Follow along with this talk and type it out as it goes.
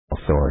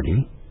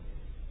authority,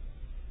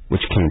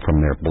 which came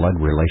from their blood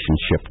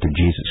relationship to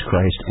Jesus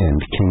Christ and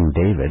King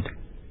David.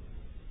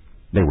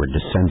 They were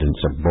descendants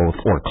of both,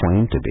 or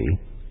claimed to be.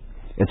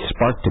 It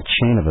sparked a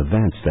chain of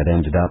events that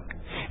ended up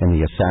in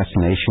the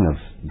assassination of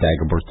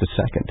Dagobert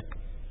II,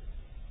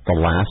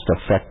 the last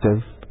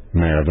effective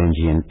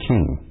Merovingian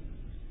king,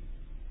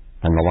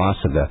 and the loss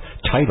of the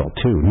title,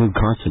 too, New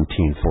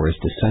Constantine, for his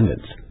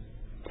descendants.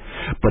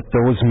 But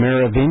those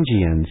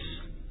Merovingians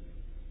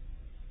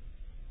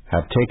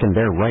have taken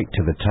their right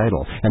to the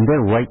title and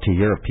their right to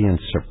European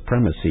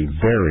supremacy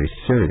very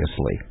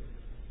seriously,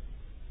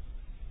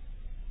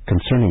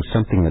 concerning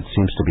something that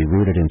seems to be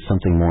rooted in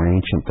something more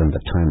ancient than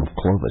the time of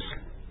Clovis.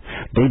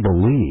 They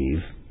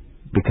believe,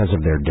 because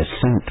of their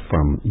descent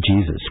from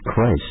Jesus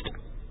Christ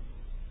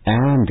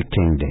and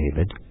King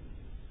David,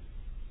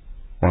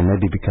 or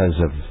maybe because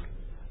of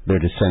their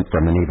descent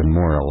from an even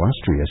more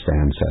illustrious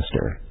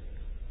ancestor,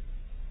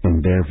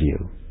 in their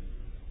view,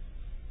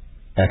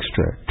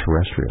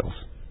 extraterrestrials,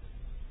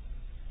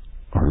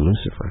 or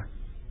Lucifer,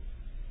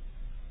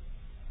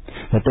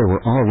 that they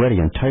were already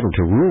entitled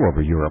to rule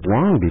over Europe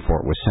long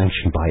before it was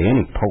sanctioned by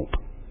any pope.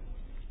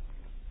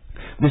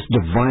 This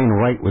divine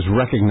right was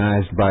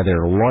recognized by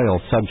their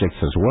loyal subjects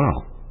as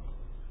well,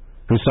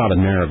 who saw the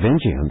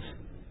Merovingians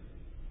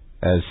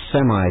as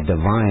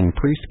semi-divine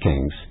priest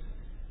kings,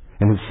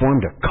 and who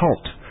formed a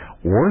cult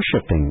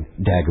worshipping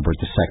Dagobert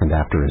II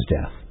after his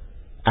death.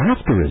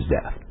 After his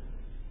death.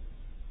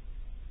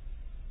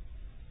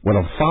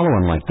 Well,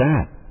 following like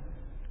that,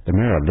 the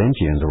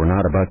Merovingians were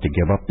not about to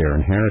give up their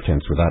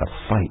inheritance without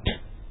a fight.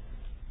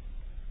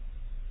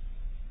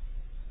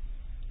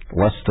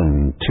 Less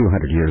than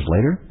 200 years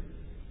later,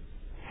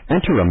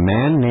 enter a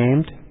man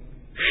named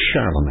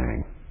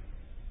Charlemagne.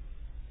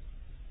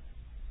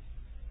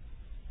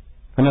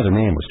 Another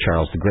name was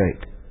Charles the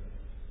Great.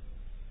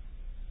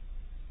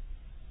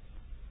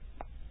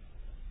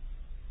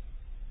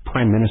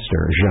 Prime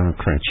Minister Jean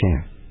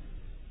Chrétien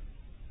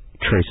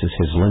traces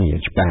his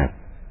lineage back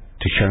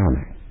to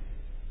Charlemagne.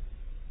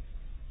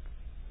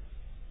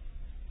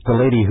 The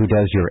lady who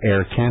does your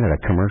Air Canada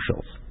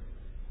commercials,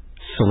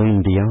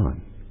 Celine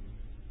Dion,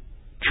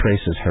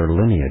 traces her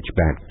lineage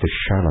back to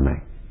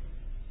Charlemagne.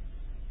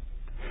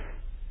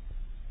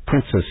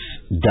 Princess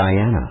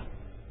Diana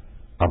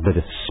of the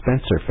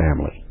Spencer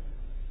family,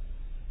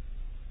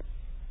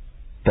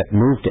 that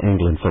moved to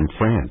England from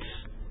France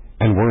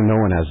and were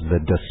known as the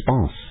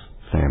Despense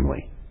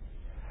family,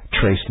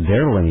 traced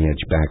their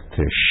lineage back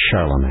to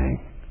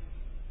Charlemagne.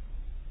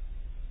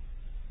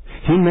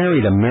 He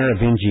married a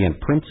Merovingian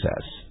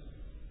princess,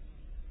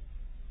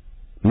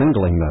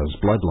 mingling those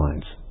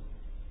bloodlines,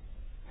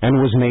 and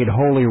was made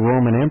Holy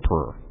Roman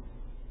Emperor.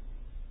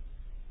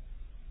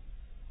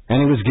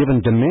 And he was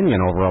given dominion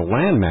over a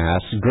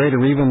landmass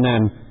greater even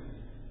than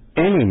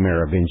any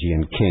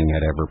Merovingian king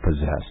had ever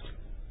possessed.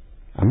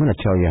 I'm going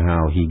to tell you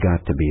how he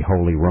got to be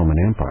Holy Roman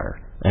Emperor,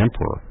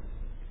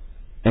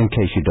 in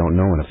case you don't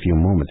know, in a few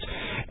moments.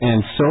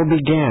 And so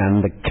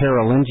began the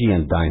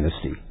Carolingian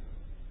dynasty,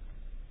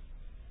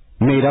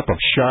 made up of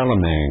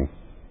Charlemagne,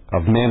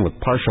 of men with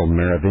partial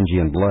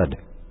Merovingian blood.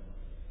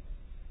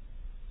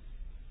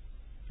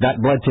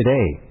 That blood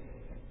today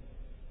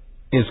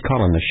is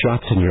calling the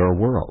shots in your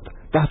world.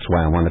 That's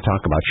why I want to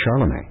talk about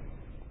Charlemagne.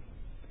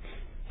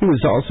 He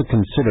was also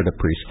considered a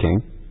priest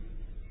king,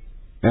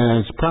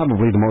 and is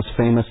probably the most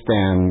famous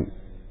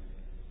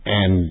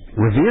and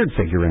revered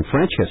figure in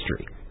French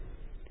history,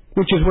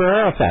 which is where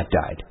Arafat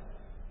died.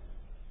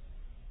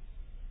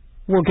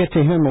 We'll get to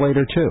him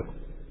later, too.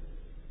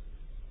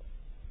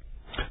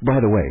 By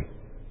the way,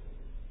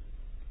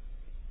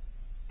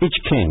 each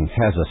king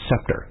has a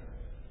scepter.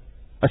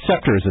 A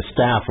scepter is a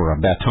staff or a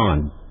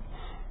baton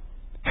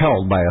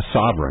held by a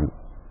sovereign.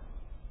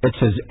 It's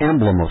his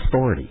emblem of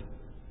authority.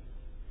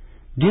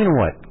 Do you know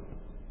what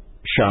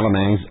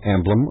Charlemagne's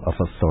emblem of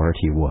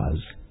authority was?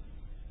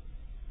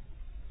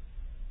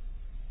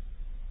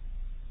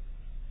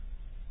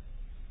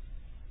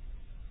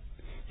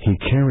 He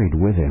carried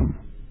with him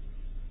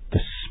the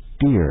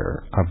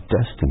spear of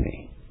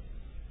destiny,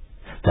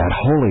 that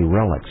holy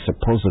relic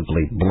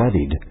supposedly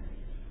bloodied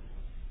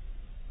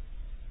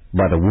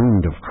by the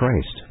wound of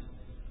Christ,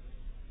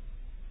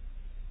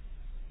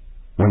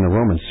 when the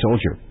Roman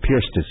soldier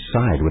pierced his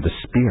side with a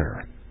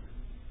spear.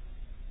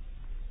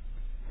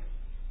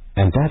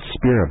 And that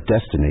spear of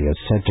destiny is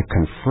said to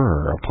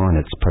confer upon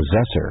its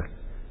possessor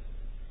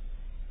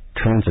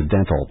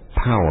transcendental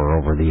power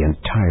over the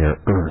entire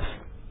earth.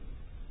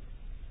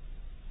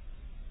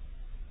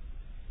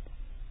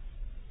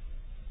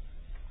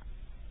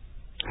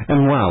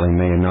 And while he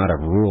may not have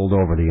ruled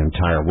over the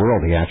entire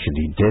world, he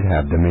actually did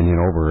have dominion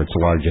over its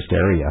largest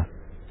area.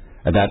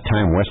 At that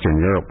time, Western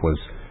Europe was,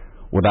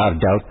 without a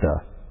doubt,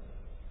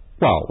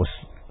 it was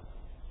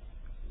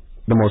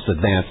the most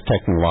advanced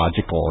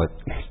technological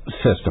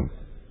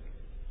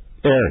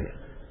area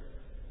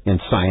in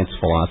science,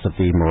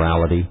 philosophy,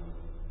 morality,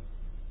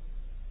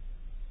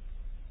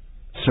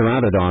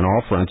 surrounded on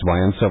all fronts by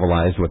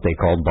uncivilized, what they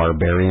called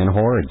barbarian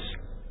hordes.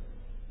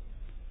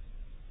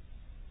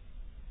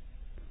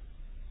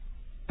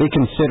 They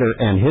consider,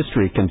 and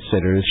history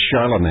considers,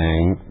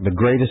 Charlemagne the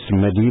greatest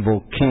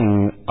medieval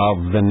king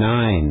of the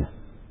nine,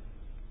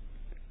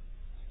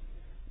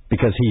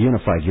 because he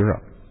unified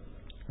Europe,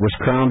 was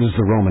crowned as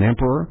the Roman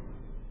emperor,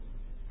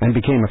 and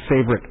became a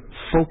favorite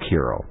folk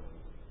hero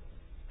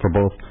for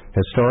both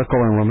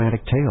historical and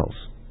romantic tales.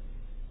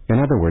 In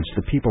other words,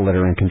 the people that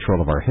are in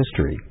control of our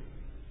history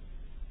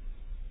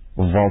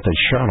vaulted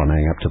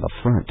Charlemagne up to the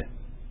front.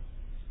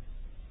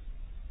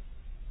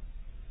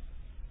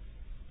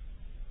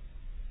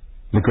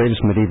 The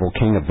greatest medieval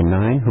king of the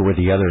nine, who were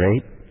the other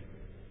eight?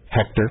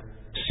 Hector,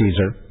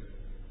 Caesar.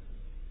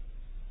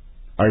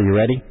 Are you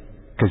ready?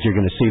 Because you're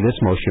going to see this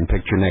motion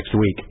picture next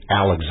week.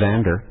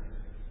 Alexander.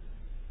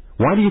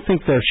 Why do you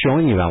think they're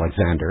showing you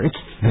Alexander? It's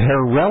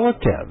their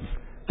relative.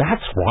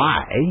 That's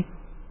why.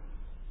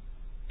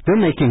 They're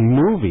making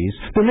movies.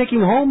 They're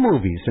making home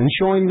movies and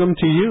showing them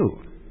to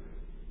you.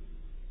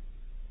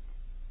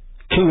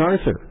 King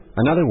Arthur,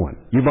 another one.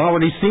 You've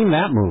already seen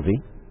that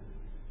movie.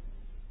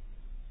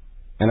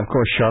 And of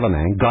course,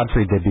 Charlemagne,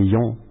 Godfrey de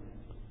Bouillon,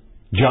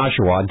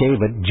 Joshua,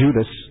 David,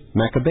 Judas,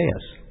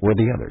 Maccabeus were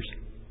the others.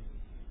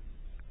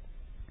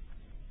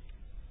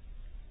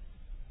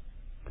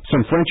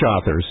 Some French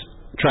authors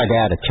tried to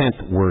add a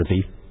 10th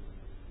worthy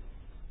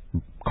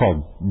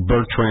called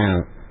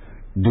Bertrand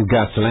du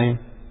Guesclin,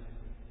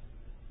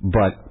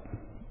 but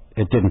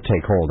it didn't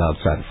take hold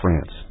outside of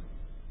France.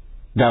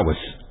 That was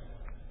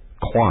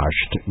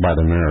quashed by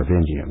the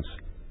Merovingians,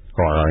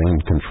 who are in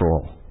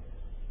control.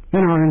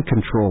 And are in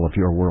control of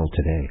your world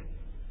today.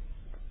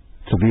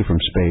 It's a view from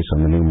space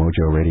on the new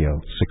Mojo Radio,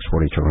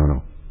 640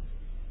 Toronto.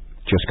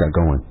 Just got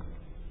going.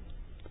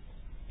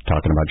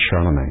 Talking about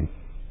Charlemagne.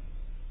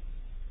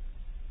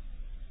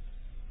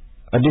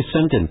 A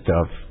descendant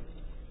of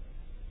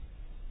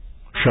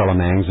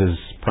Charlemagne's is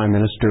Prime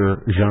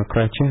Minister Jean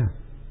Chrétien,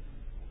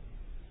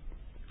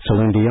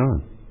 Celine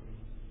Dion,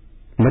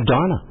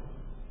 Madonna.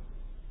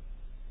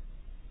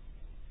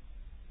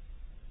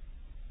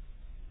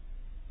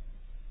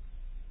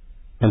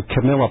 And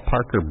Camilla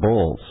Parker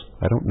Bowles.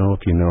 I don't know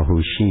if you know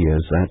who she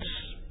is. That's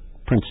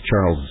Prince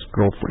Charles'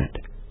 girlfriend.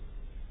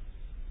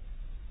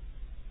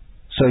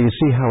 So you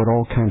see how it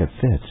all kind of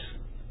fits.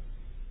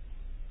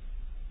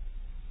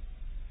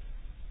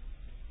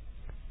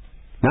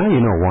 Now you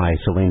know why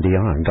Celine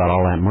Dion got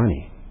all that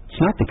money.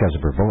 It's not because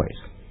of her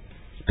voice.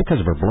 It's because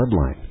of her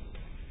bloodline.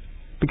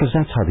 Because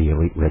that's how the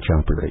elite rich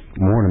operate.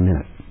 More in a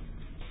minute.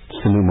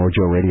 It's the new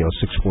Mojo Radio,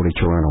 640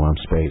 Toronto on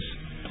space.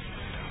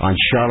 On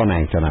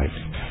Charlemagne tonight.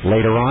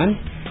 Later on,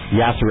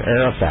 Yasser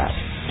Arafat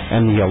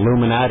and the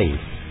Illuminati.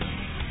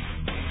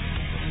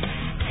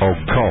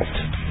 Occult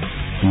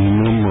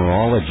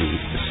numerology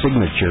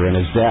signature in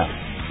his death.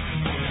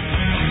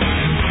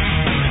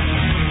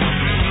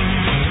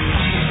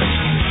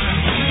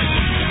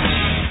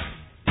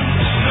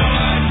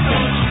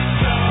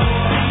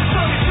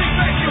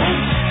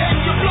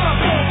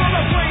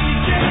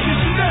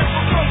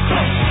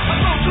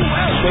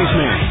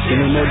 Spaceman, the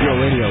new Mojo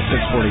Radio,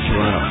 640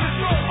 Toronto.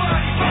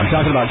 I'm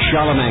talking about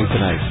Charlemagne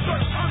tonight.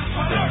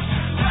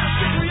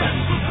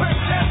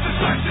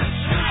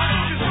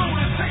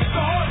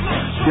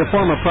 Your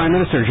former Prime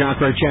Minister, Jean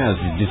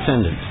Chrétien's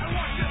descendant.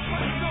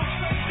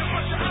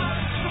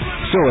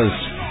 So is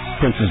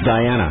Princess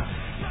Diana.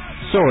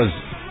 So is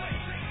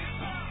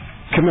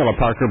Camilla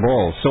Parker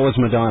Bowles. So is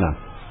Madonna.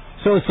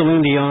 So is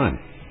Celine Dion.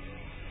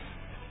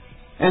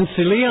 And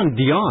Celine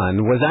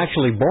Dion was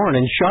actually born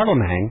in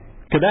Charlemagne,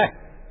 Quebec.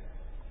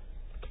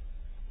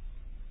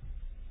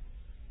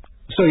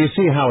 So you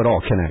see how it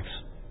all connects.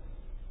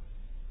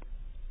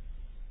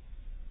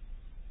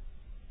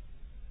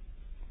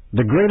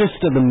 The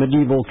greatest of the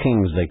medieval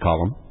kings, they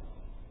call him.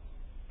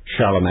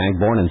 Charlemagne,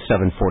 born in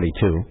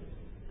 742.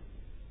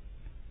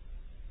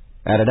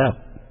 Add it up.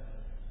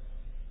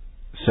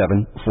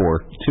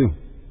 742.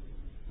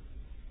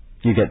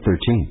 You get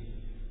 13.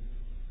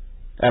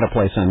 At a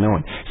place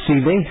unknown. See,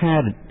 they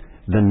had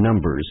the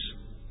numbers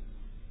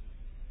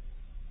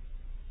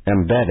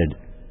embedded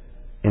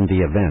in the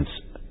events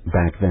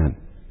back then.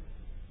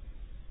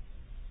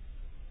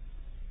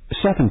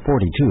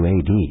 742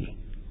 AD,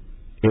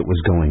 it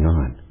was going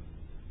on.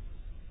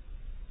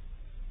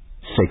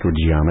 Sacred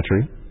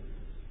geometry,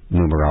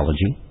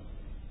 numerology,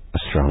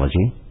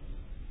 astrology,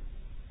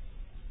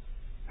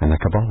 and the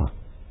Kabbalah.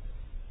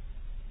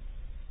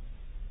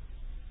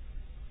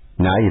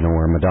 Now you know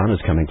where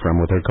Madonna's coming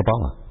from with her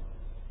Kabbalah.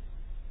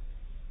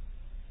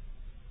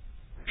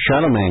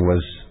 Charlemagne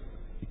was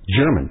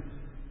German,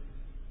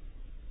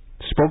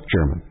 spoke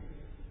German.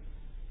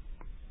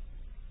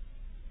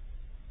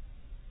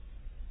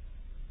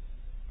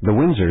 The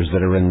Windsors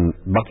that are in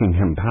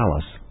Buckingham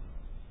Palace,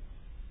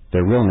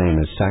 their real name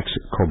is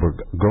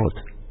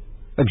Saxe-Coburg-Gotha,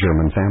 a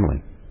German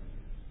family.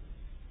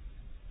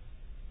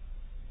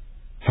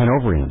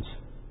 Hanoverians.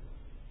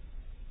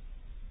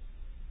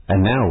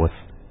 And now with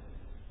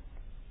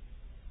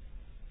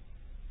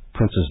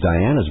Princess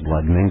Diana's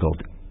blood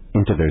mingled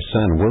into their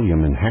son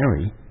William and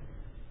Harry,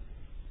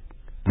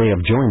 they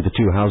have joined the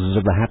two houses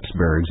of the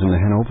Habsburgs and the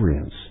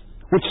Hanoverians,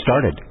 which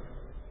started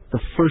the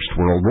First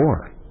World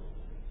War.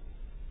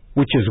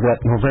 which is what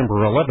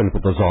November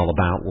 11th was all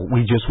about, what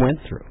we just went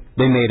through.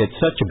 They made it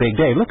such a big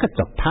day. Look at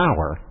the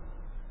power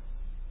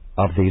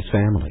of these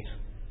families.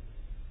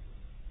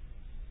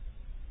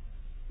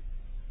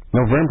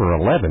 November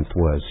 11th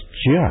was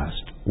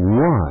just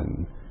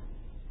one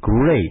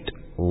great,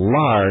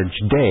 large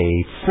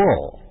day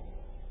full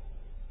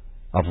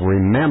of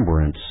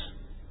remembrance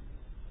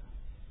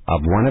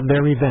of one of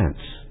their events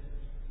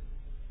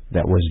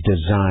that was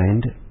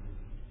designed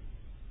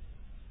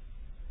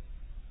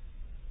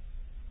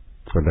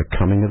for the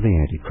coming of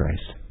the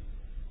Antichrist,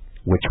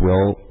 which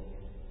will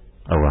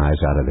arise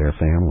out of their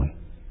family.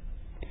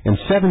 In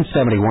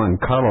 771,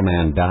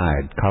 Carloman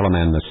died,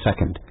 Carloman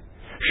II.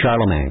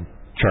 Charlemagne,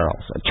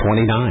 Charles, at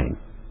 29,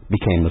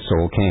 became the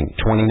sole king.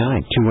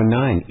 29, 2 and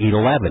 9,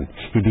 11.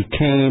 He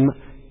became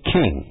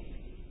king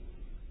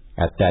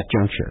at that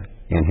juncture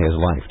in his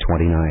life,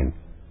 29.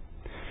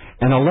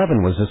 And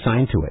 11 was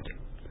assigned to it.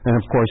 And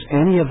of course,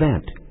 any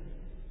event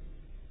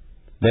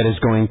that is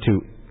going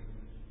to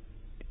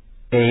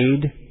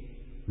aid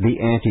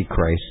the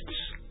Antichrist's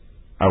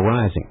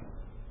arising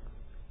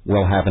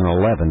will have an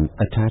 11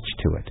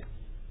 attached to it.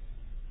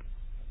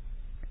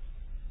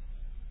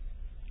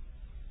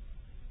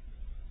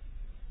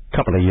 A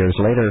couple of years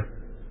later,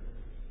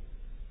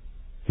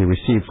 he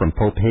received from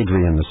Pope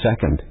Hadrian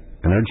II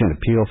an urgent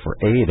appeal for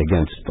aid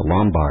against the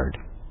Lombard,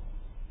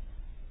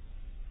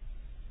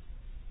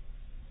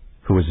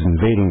 who was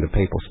invading the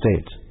Papal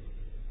States.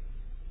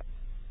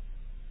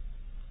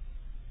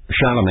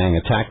 Charlemagne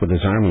attacked with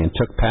his army and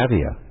took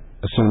Pavia,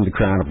 assumed the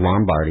crown of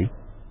Lombardy,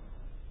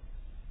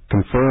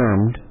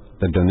 confirmed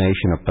the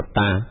donation of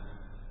Pepin,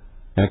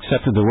 and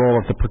accepted the role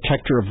of the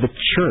protector of the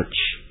Church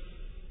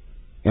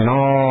in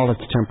all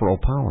its temporal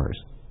powers.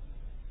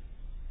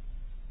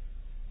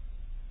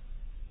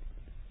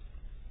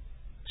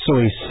 So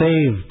he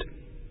saved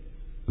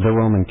the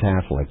Roman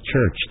Catholic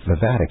Church, the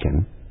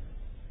Vatican,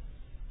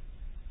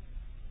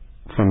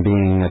 from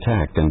being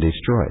attacked and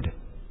destroyed.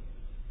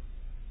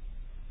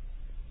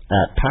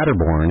 At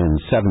Paderborn in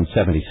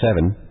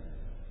 777,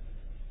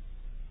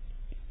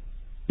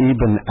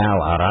 Ibn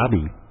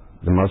al-Arabi,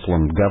 the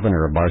Muslim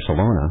governor of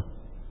Barcelona,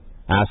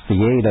 asked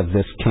the aid of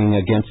this king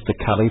against the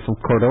Caliph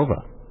of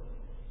Cordova.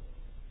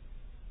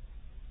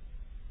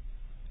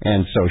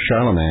 And so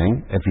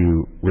Charlemagne, if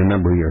you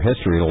remember your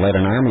history, led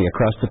an army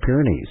across the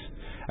Pyrenees,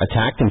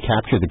 attacked and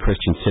captured the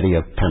Christian city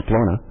of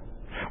Pamplona,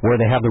 where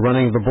they have the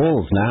running of the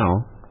bulls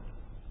now.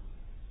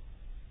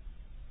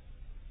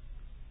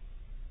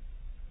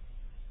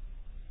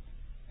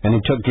 And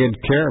he took good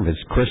care of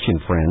his Christian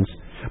friends,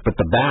 but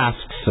the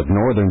Basques of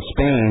northern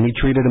Spain, he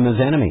treated them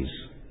as enemies.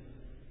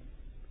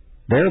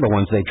 They're the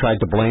ones they tried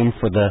to blame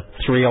for the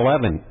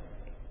 311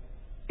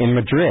 in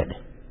Madrid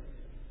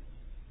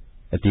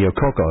at the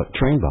Ococo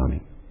train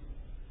bombing.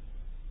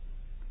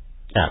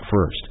 At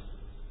first.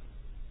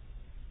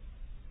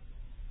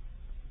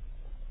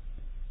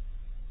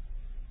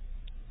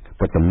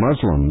 But the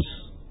Muslims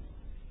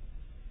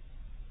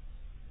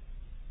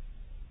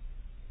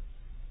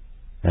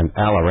and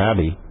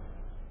al-Arabi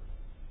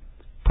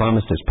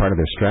promised as part of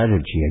their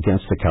strategy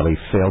against the Caliph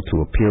failed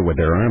to appear with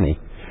their army.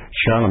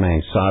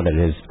 Charlemagne saw that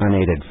his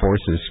unaided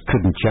forces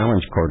couldn't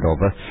challenge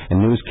Cordova, and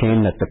news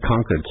came that the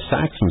conquered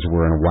Saxons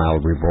were in a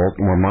wild revolt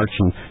and were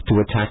marching to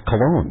attack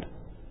Cologne.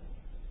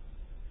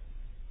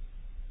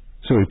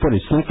 So he put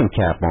his thinking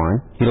cap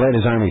on. He led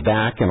his army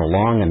back in a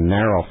long and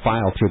narrow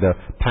file through the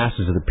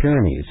passes of the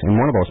Pyrenees. And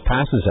one of those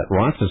passes at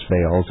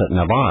Roncesvalles at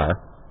Navarre,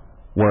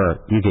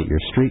 where you get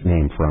your street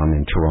name from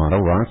in Toronto,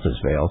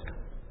 Roncesvalles,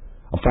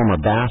 a former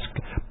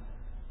Basque,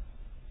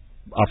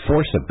 a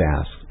force of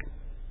Basque,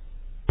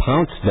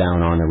 pounced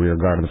down on the rear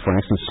guard of the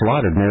Franks and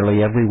slaughtered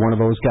nearly every one of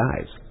those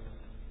guys.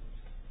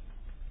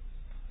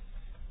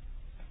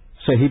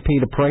 So he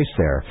paid a price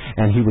there,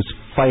 and he was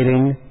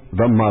fighting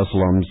the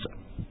Muslims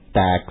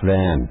back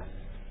then.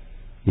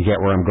 You get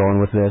where I'm going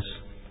with this?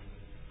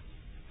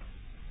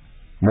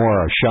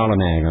 More of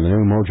Charlemagne on the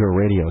new Mojo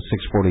Radio,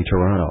 640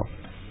 Toronto.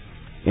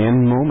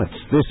 In moments.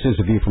 This is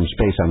A View from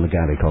Space. I'm the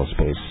guy they call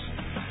Space.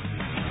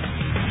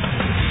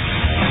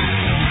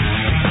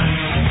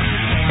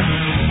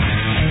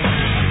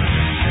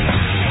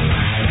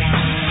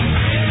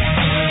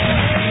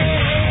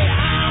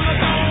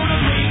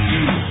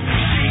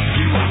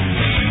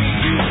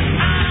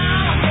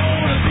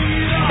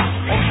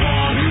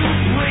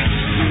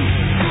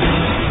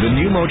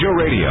 Mojo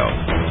Radio.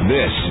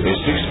 This is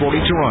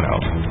 640 Toronto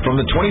from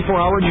the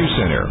 24-hour News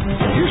Center.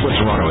 Here's what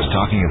Toronto is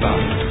talking about.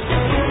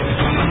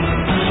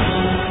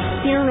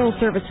 Funeral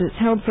services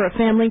held for a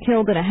family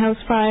killed in a house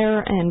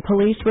fire, and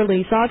police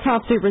release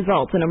autopsy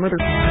results in a murder.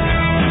 I'm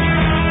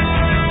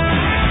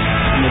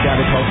the guy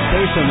that calls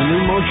Space on the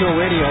new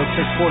Mojo Radio,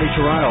 640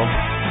 Toronto.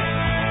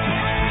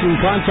 You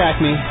can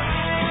contact me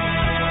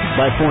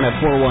by phone at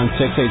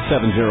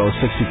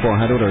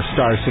 416-870-6400 or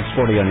star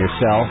 640 on your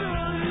cell.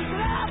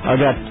 I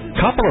got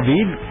couple of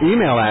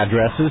email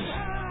addresses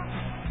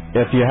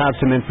if you have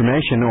some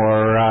information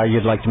or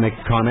you'd like to make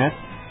a comment.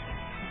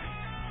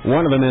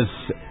 One of them is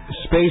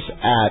space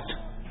at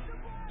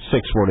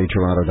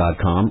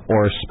 640toronto.com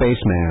or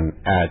spaceman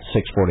at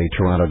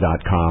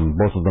 640toronto.com.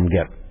 Both of them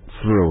get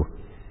through.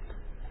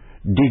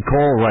 D.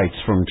 Cole writes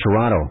from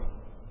Toronto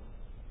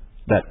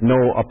that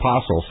no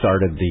apostle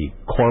started the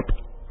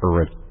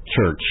corporate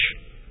church,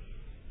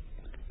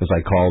 as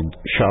I called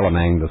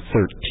Charlemagne the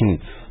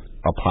 13th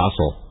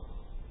apostle,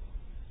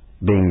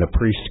 being the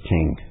priest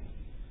king,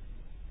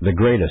 the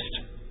greatest,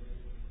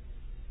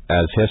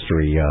 as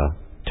history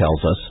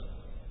tells us,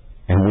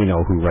 and we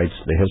know who writes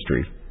the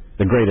history,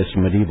 the greatest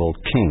medieval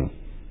king.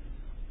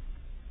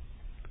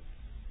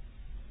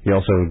 He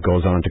also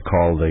goes on to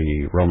call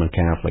the Roman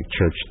Catholic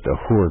Church the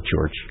Whore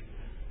Church.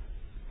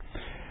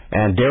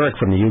 And Derek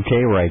from the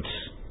UK writes,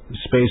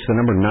 Space, the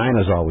number 9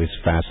 has always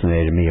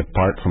fascinated me,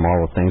 apart from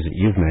all the things that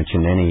you've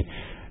mentioned. Any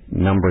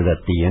number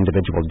that the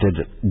individual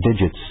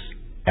digits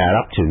add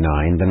up to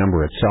 9, the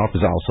number itself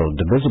is also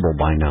divisible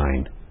by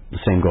 9.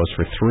 The same goes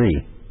for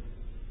 3.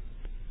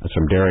 That's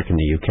from Derek in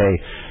the UK.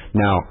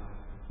 Now,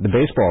 the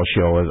baseball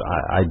show,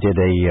 I did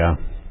a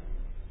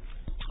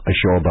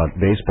show about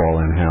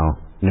baseball and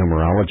how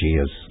numerology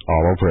is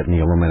all over it, and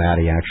the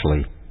Illuminati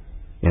actually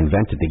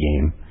invented the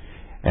game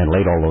and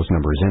laid all those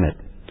numbers in it,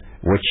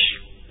 which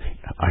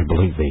I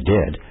believe they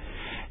did.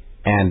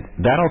 And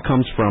that all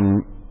comes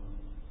from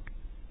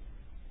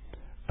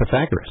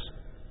Pythagoras.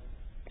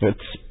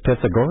 It's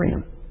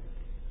Pythagorean.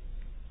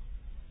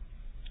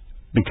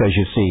 Because,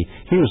 you see,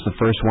 he was the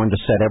first one to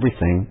set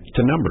everything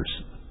to numbers.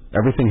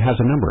 Everything has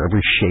a number.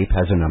 Every shape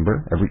has a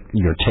number.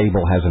 Your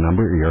table has a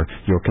number.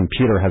 Your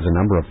computer has a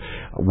number of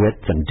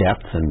width and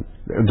depth, and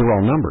they're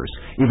all numbers.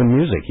 Even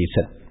music, he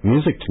set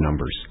music to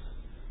numbers.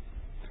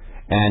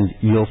 And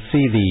you'll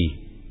see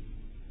the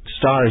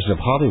stars of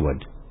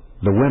Hollywood,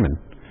 the women,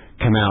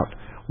 come out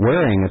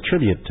wearing a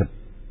tribute to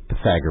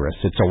Pythagoras.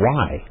 It's a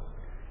Y.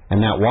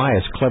 And that Y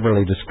is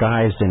cleverly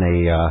disguised in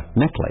a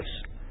necklace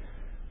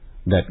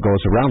that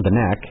goes around the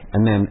neck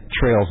and then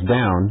trails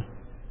down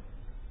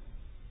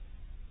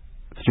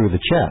through the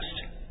chest,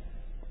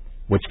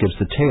 which gives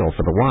the tail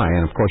for the Y.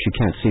 And, of course, you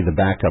can't see the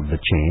back of the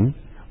chain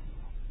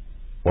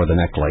or the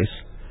necklace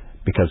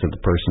because of the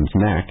person's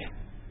neck.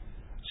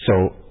 So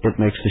it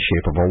makes the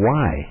shape of a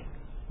Y,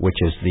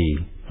 which is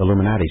the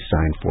Illuminati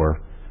sign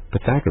for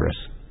Pythagoras.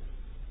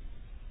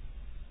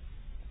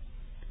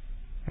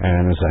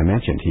 And as I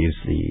mentioned, he's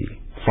the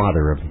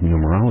father of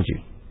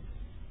numerology,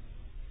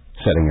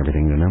 setting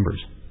everything to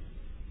numbers.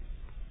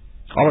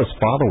 All his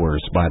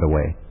followers, by the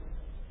way,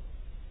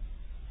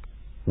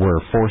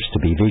 were forced to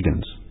be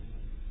vegans.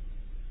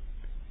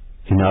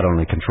 He not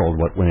only controlled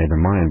what went in their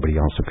mind, but he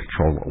also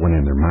controlled what went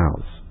in their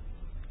mouths.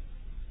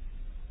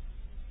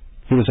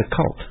 He was a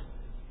cult.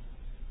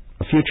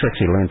 A few tricks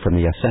he learned from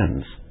the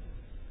Essenes.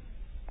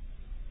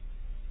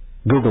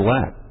 Google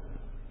that.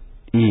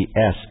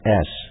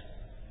 ESSENSES.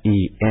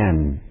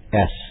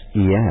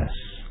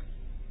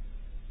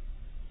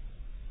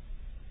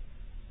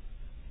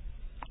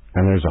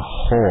 And there's a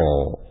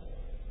whole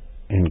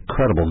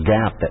incredible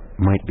gap that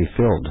might be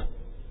filled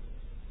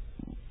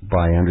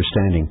by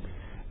understanding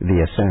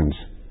the Essenes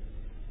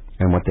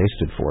and what they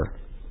stood for.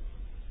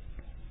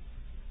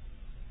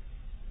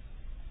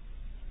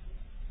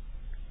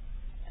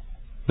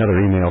 Another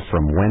email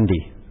from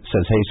Wendy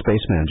says, Hey,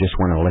 Spaceman, just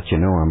want to let you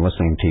know I'm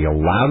listening to you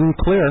loud and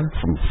clear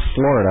from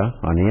Florida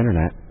on the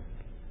internet.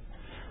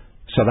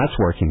 So that's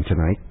working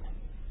tonight.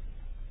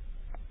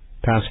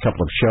 Past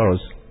couple of shows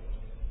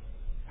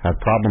had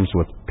problems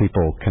with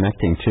people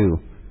connecting to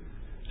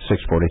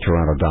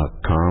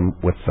 640toronto.com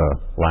with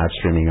live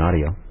streaming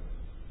audio.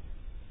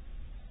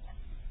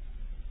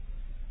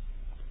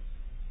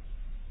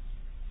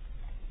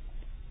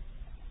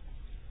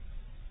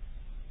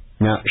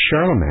 Now,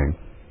 Charlemagne,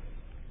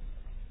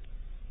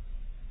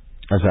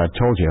 as I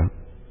told you,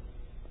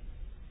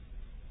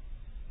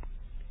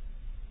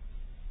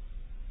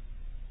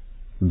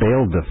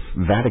 bailed the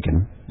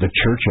Vatican, the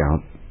church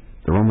out,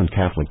 the Roman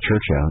Catholic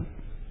Church out,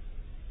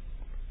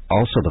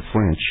 also the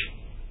French,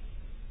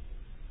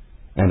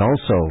 and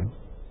also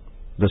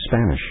the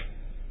Spanish.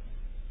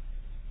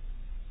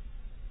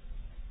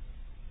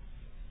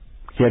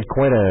 He had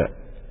quite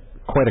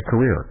a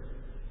career,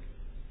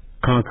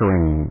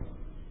 conquering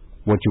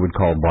what you would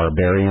call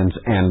barbarians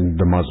and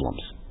the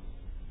Muslims.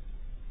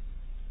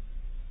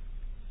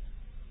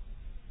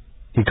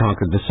 He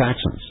conquered the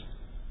Saxons.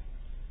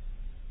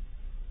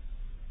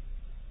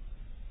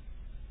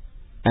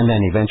 And then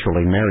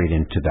eventually married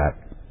into that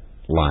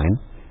line,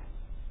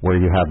 where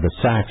you have the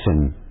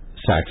Saxon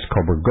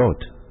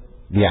Saxe-Coburg-Gotha,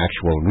 the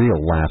actual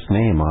real last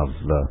name of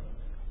the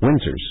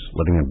Windsors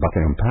living in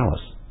Buckingham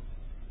Palace.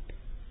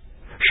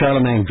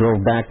 Charlemagne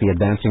drove back the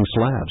advancing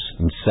Slavs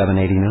in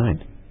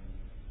 789.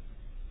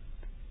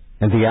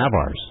 And the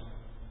Avars.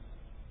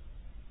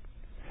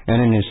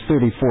 And in his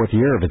 34th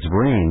year of its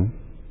reign,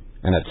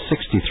 and at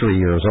 63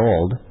 years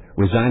old,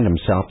 resigned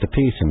himself to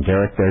peace. And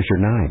Derek, there's your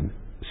 9.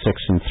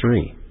 6 and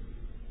 3.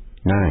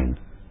 9.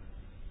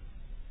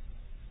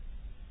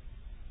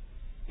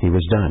 He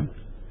was done.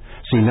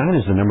 See, 9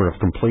 is the number of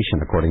completion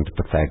according to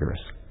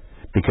Pythagoras.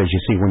 Because you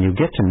see, when you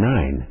get to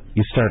 9,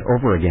 you start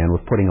over again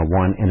with putting a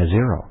 1 and a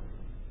 0.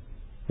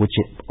 which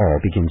it all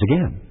begins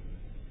again.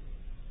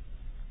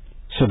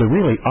 So there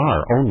really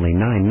are only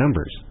 9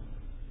 numbers.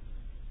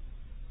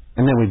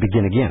 And then we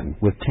begin again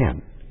with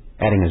 10,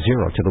 adding a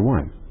 0 to the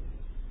 1.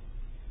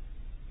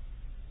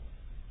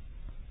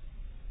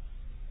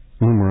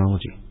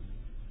 Numerology.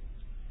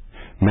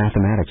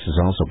 Mathematics is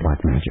also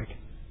black magic.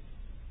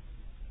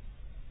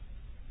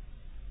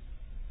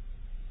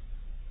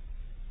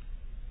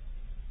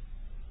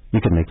 You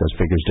can make those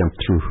figures jump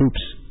through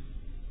hoops.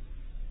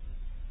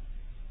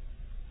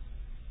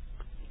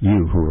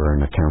 You who are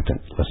an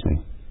accountant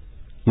listening,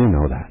 you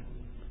know that.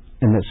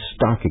 In the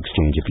stock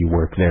exchange, if you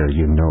work there,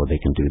 you know they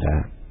can do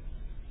that.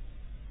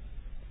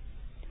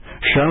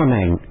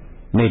 Charlemagne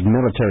made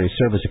military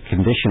service a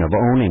condition of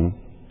owning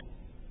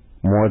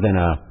more than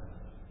a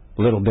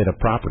little bit of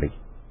property.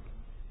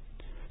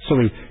 So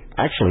he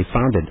actually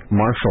founded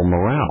martial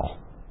morale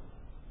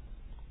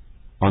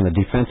on the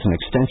defense and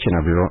extension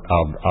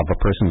of a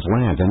person's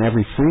land, and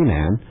every free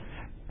man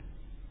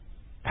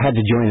had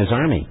to join his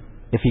army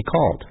if he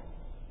called.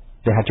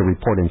 They had to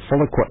report in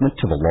full equipment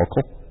to the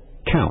local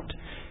count,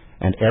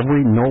 and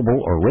every noble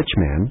or rich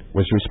man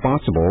was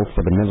responsible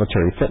for the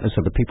military fitness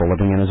of the people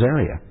living in his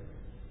area.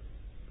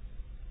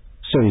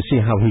 So you see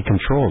how he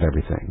controlled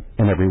everything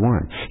and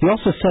everyone. He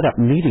also set up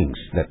meetings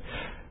that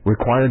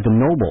required the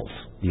nobles,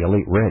 the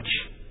elite rich,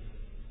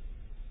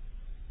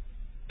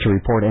 to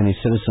report any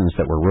citizens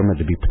that were rumored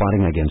to be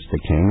plotting against the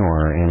king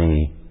or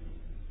any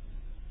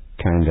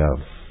kind of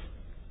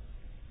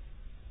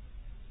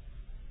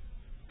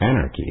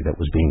anarchy that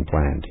was being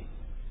planned.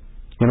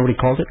 You know what he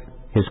called it?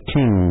 His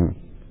king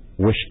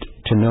wished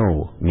to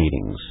know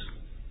meetings.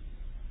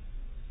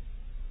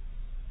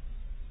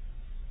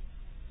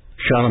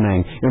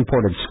 Charlemagne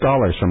imported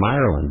scholars from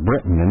Ireland,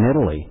 Britain, and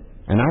Italy,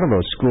 and out of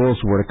those schools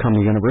were to come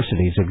the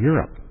universities of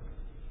Europe.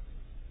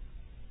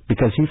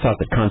 Because he thought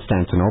that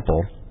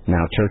Constantinople,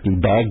 now Turkey,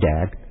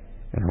 Baghdad,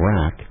 and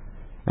Iraq,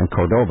 and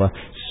Cordova,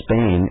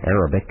 Spain,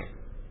 Arabic,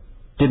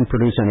 didn't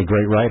produce any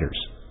great writers.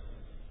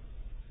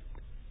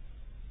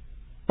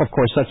 Of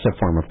course, that's a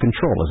form of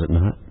control, is it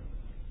not?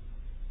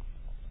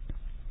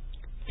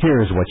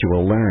 Here's what you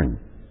will learn.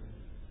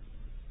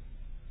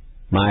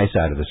 My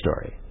side of the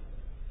story.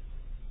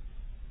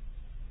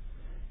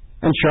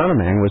 And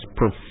Charlemagne was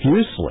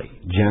profusely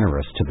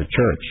generous to the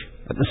church.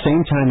 At the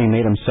same time, he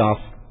made himself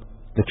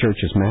the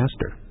church's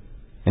master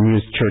and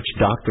used church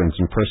doctrines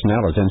and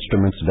personnel as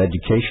instruments of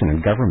education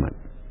and government.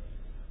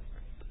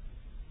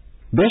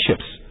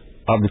 Bishops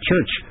of the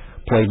church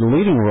played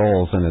leading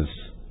roles in his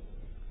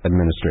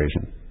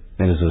administration,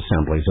 in his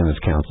assemblies, in his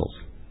councils.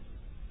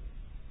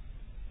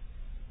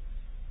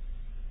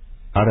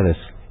 Out of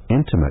this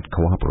intimate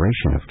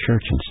cooperation of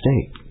church and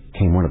state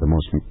came one of the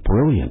most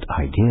brilliant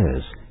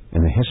ideas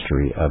in the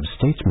history of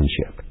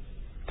statesmanship,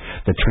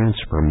 the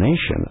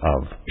transformation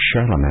of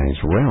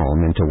Charlemagne's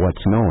realm into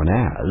what's known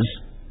as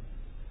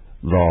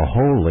the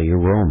Holy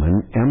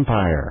Roman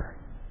Empire.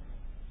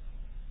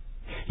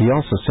 He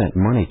also sent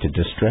money to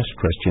distressed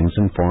Christians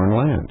in foreign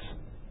lands.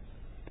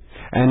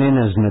 And in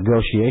his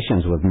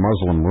negotiations with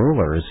Muslim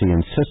rulers, he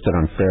insisted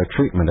on fair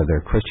treatment of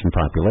their Christian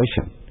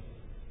population.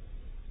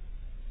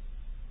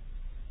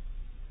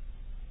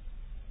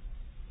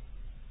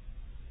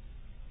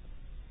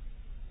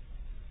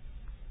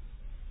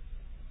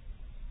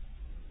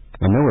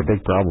 And there were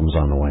big problems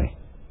on the way.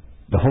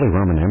 The Holy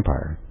Roman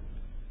Empire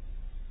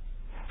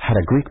had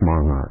a Greek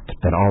monarch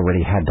that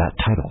already had that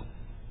title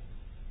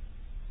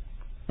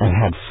and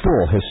had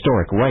full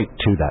historic right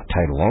to that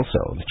title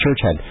also. The church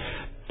had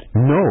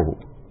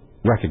no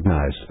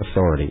recognized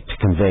authority to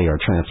convey or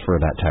transfer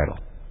that title,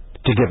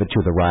 to give it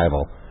to the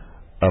rival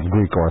of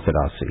Greek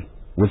Orthodoxy,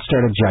 would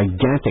start a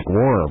gigantic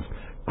war of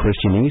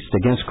Christian East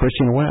against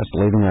Christian West,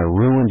 leaving a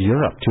ruined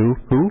Europe to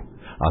who?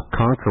 A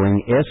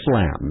conquering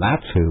Islam.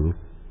 That's who.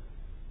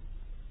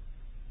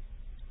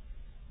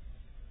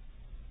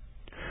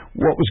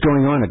 What was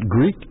going on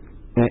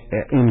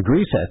in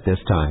Greece at this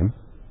time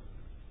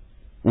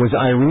was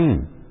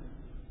Irene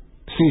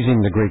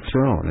seizing the Greek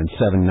throne in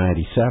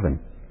 797.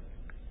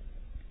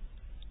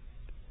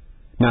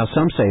 Now,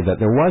 some say that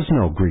there was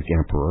no Greek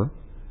emperor,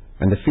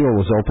 and the field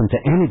was open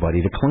to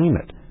anybody to claim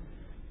it.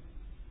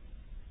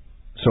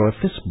 So if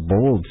this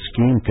bold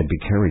scheme could be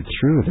carried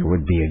through, there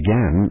would be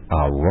again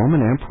a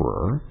Roman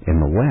emperor in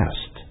the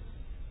West.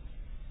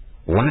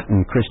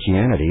 Latin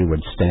Christianity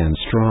would stand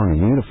strong and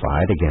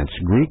unified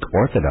against Greek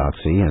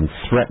Orthodoxy and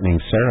threatening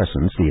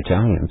Saracens, the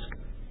Italians.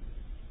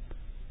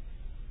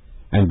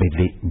 And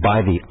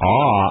by the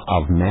awe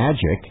of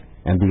magic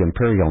and the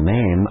imperial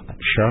name,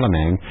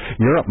 Charlemagne,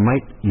 Europe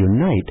might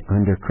unite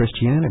under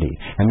Christianity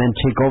and then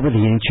take over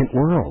the ancient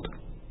world.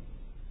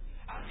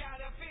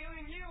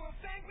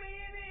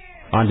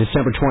 On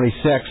December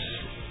 26,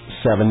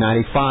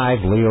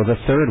 795, Leo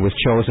III was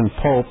chosen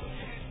Pope,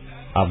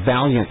 a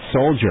valiant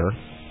soldier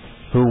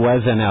who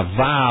was an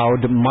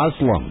avowed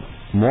Muslim.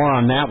 More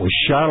on that with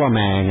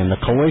Charlemagne and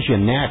the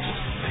collision next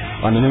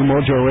on the New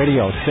Mojo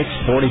Radio,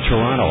 640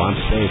 Toronto. I'm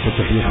Space. It's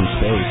a view from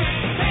space.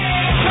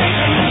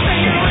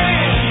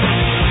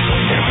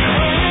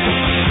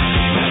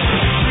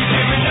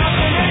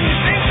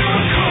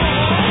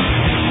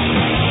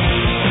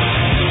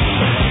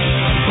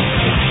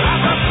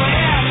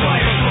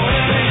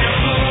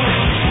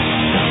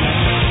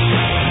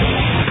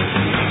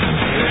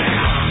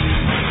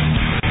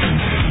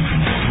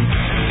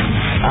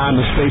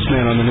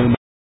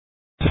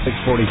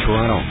 640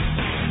 Toronto.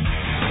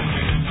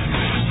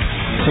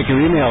 Take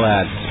your email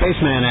at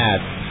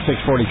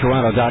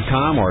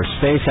spaceman@640toronto.com or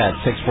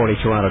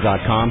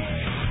space@640toronto.com.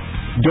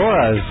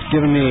 Dora's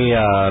given me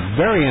a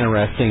very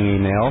interesting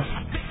email.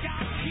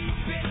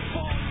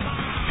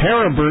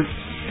 Herbert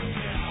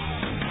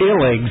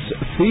Illig's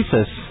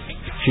thesis,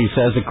 she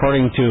says,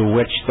 according to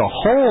which the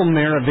whole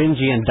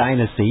Merovingian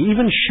dynasty,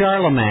 even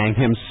Charlemagne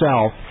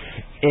himself,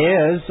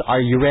 is,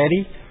 are you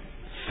ready,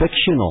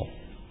 fictional.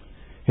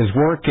 His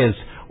work is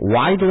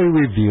widely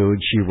reviewed,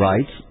 she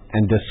writes,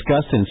 and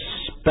discussed in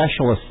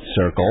specialist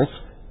circles,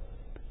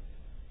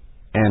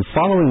 and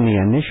following the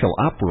initial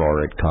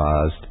uproar it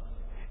caused,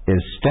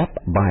 is step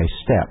by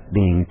step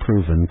being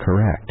proven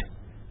correct.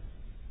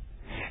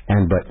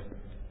 But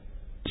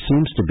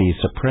seems to be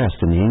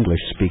suppressed in the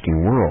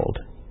English-speaking world.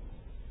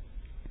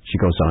 She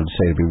goes on to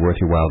say it'd be worth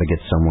your while to get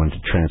someone to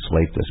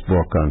translate this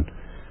book on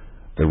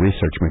the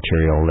research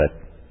material that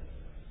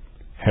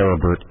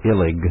Herbert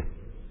Illig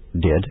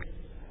did.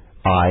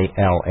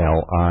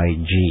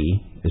 Illig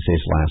is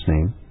his last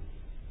name.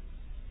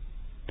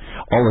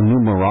 All the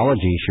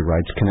numerology, she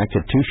writes,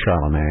 connected to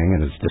Charlemagne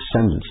and his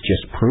descendants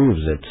just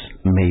proves it's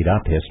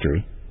made-up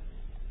history.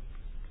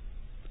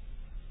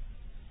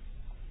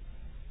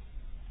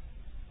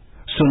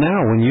 So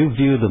now, when you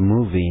view the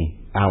movie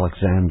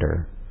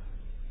Alexander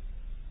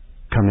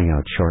coming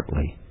out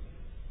shortly,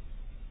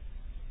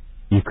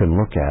 you can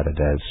look at it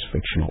as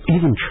fictional.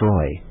 Even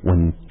Troy,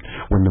 when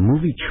the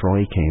movie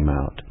Troy came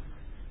out,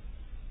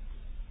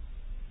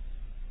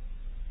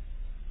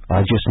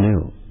 I just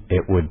knew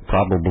it would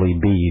probably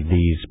be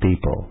these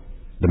people,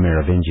 the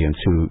Merovingians,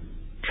 who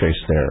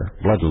trace their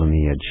blood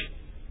lineage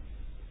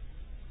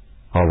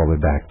all the way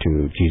back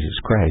to Jesus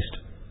Christ,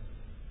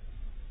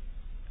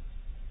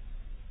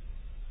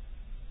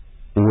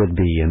 would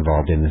be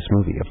involved in this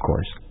movie, of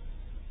course.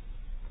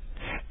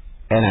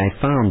 And I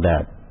found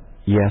that,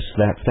 yes,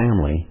 that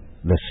family,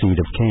 the seed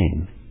of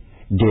Cain,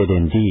 did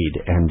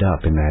indeed end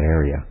up in that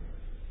area.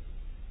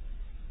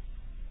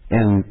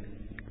 And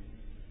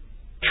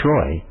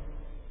Troy,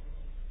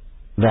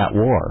 that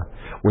war,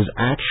 was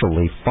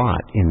actually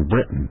fought in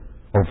Britain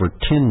over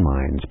tin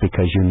mines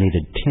because you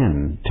needed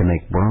tin to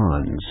make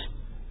bronze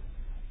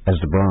as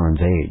the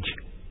Bronze Age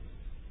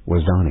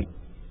was dawning.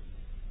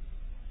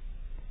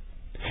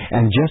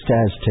 And just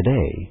as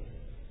today,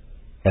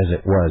 as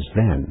it was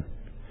then,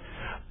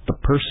 the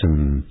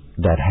person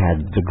that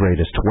had the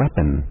greatest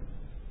weapon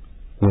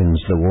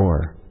wins the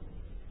war.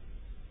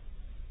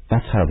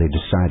 That's how they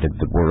decided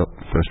the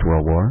First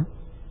World War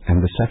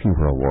and the Second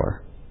World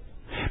War,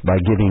 by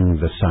giving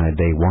the side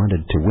they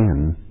wanted to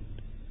win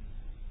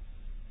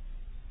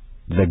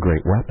the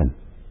great weapon.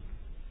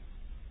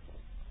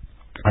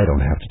 I don't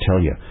have to tell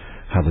you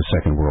how the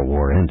Second World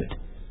War ended.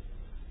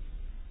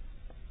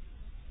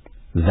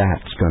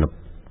 That's going to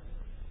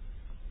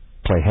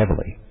play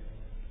heavily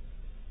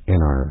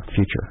in our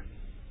future.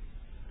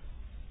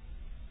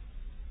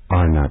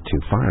 Our not too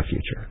far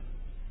future,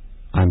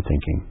 I'm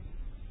thinking.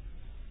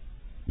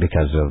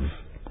 Because of,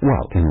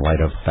 well, in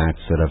light of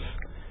facts that have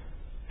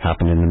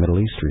happened in the Middle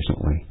East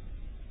recently.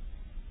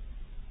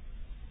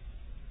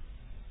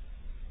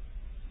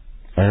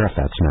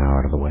 Arafat's now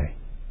out of the way.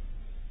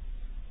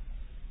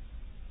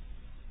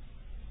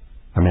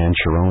 A man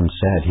Sharon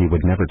said he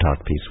would never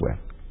talk peace with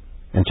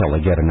until they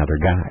get another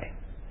guy.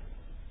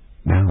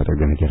 Now they're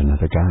going to get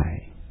another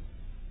guy.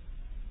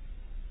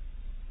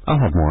 I'll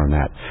have more on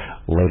that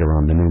later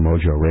on the New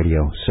Mojo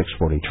Radio,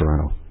 640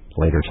 Toronto,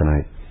 later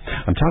tonight.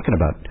 I'm talking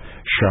about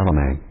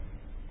Charlemagne,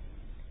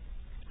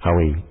 how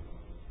he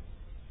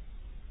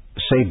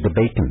saved the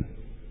bacon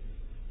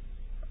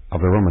of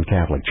the Roman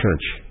Catholic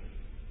Church.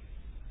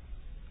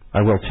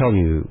 I will tell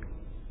you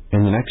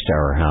in the next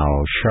hour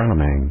how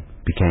Charlemagne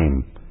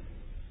became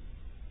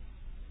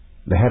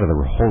the head of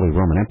the Holy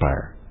Roman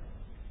Empire.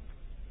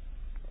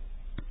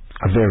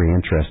 A very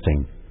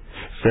interesting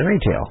fairy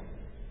tale,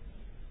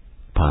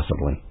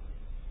 possibly.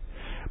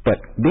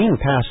 But being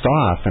passed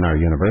off in our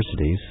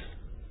universities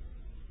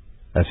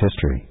as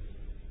history,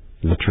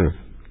 the truth.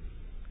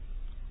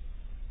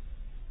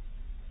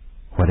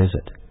 What is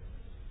it?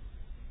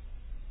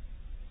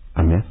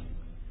 A myth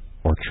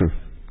or truth?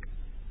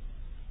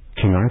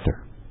 King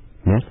Arthur,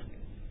 myth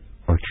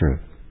or truth?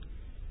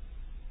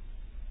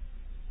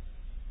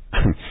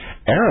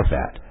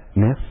 Arafat,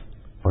 myth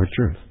or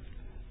truth?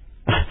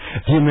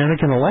 The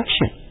American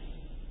election,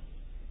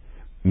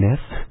 myth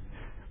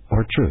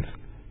or truth?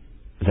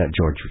 That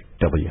George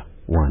W.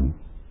 won.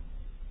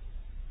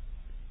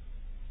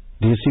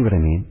 Do you see what I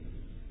mean?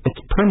 It's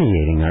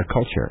permeating our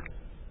culture.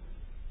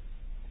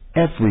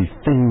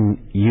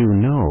 Everything you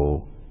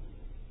know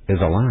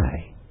is a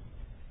lie.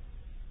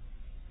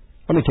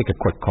 Let me take a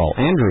quick call.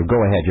 Andrew, go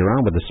ahead. You're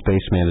on with the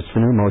Spaceman. It's the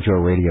New Mojo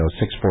Radio,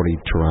 640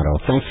 Toronto.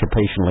 Thanks for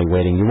patiently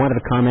waiting. You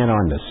wanted to comment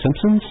on The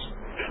Simpsons?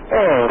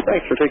 Oh,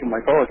 thanks for taking my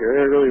call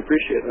here. I really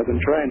appreciate it. I've been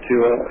trying to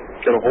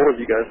get a hold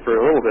of you guys for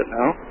a little bit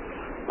now.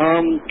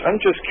 I'm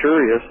just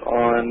curious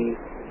on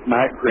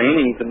Matt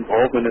Groening's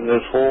involvement in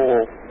this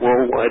whole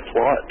worldwide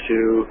plot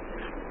to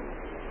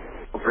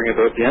bring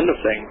about the end of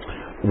things.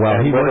 Well,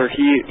 and he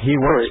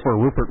works for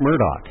Rupert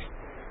Murdoch.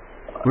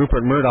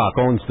 Rupert Murdoch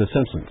owns The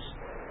Simpsons.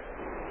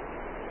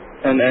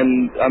 And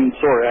I'm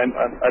sorry,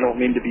 I don't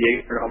mean to be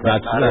ignorant.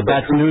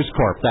 That's News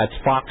Corp. That's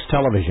Fox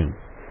Television.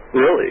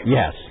 Really?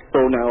 Yes.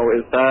 So now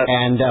is that?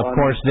 And of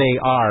course they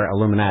are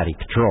Illuminati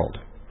controlled.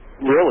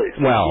 Really?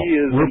 So well, he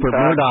is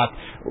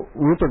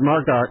Rupert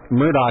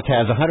Murdoch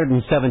has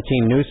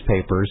 117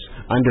 newspapers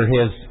under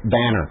his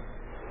banner,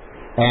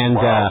 and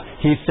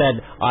he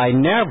said, "I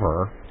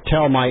never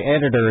tell my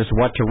editors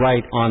what to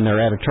write on their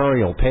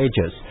editorial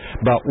pages,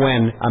 but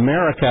when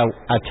America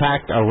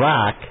attacked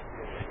Iraq,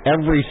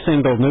 every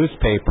single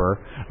newspaper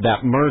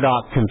that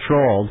Murdoch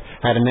controlled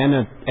had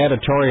an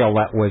editorial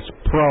that was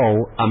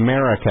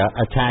pro-America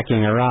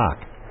attacking Iraq."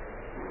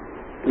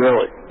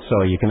 Really?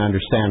 So you can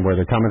understand where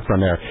they're coming from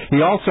there.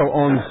 He also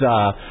owns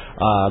a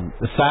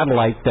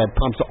satellite that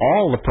pumps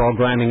all the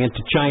programming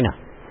into China.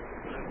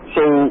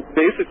 So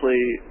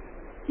basically,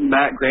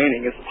 Matt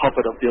Groening is a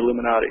puppet of the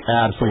Illuminati.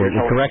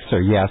 Absolutely correct, sir.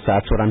 Yes,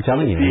 that's what I'm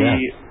telling you.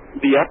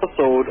 The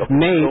episode of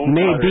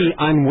may be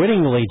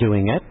unwittingly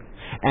doing it,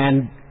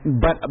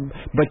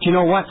 but you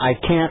know what? I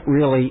can't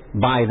really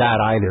buy that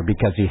either,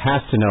 because he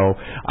has to know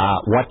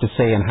what to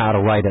say and how to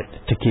write it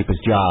to keep his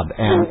job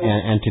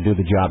and to do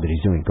the job that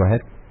he's doing. Go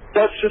ahead.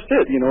 That's just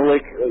it,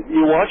 like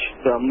you watch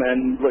them,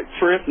 and like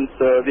for instance,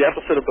 the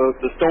episode about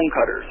the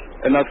stonecutters,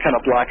 and that's kind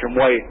of black and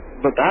white,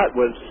 but that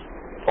was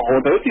all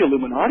about the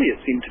Illuminati,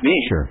 it seemed to me.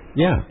 Sure.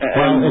 Yeah.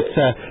 Well, it's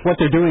what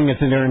they're doing is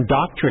they're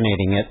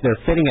indoctrinating it. They're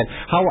fitting it.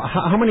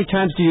 How many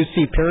times do you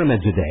see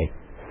pyramids a day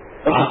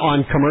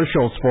on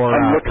commercials for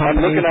companies?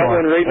 I'm looking at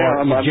one right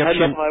now. I'm heading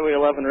Egyptian... up Highway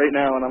 11 right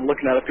now, and I'm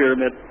looking at a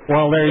pyramid.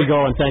 Well, there you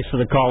go, and thanks for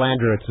the call,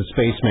 Andrew. It's the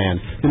Spaceman.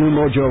 The New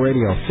Mojo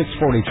Radio,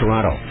 640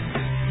 Toronto.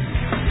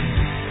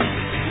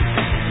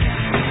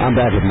 I'm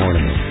back with more in a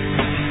minute.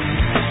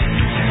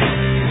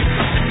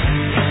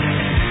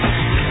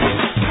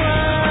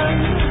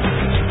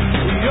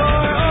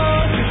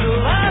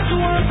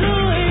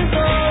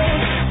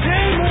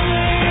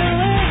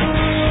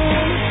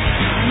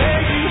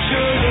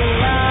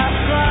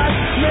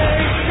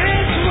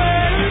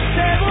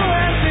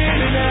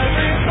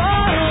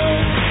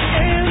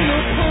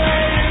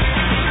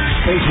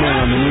 Spaceman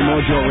on the New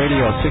Mojo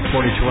Radio,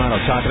 640 Toronto,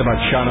 talking about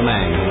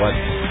Charlemagne.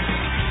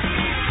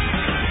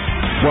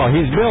 Well,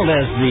 he's billed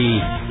as the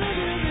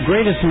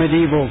greatest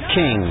medieval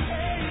king.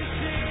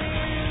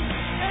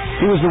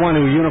 He was the one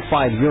who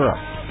unified Europe,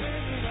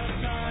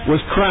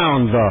 was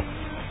crowned the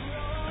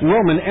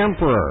Roman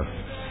emperor.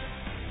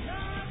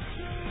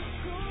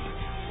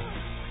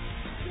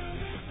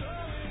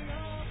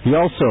 He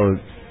also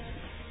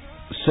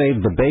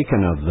saved the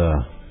bacon of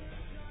the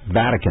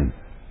Vatican.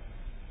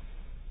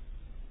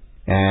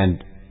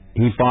 And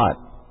he fought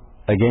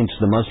against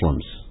the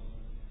Muslims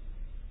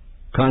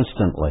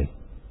constantly.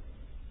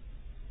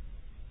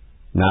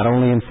 Not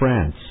only in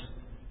France,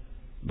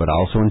 but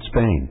also in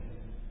Spain.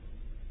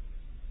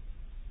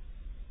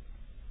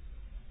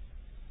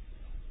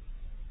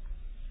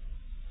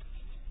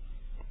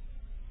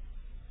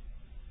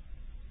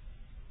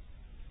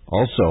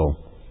 Also,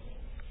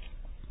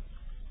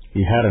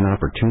 he had an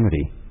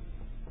opportunity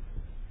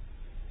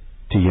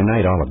to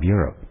unite all of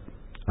Europe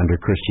under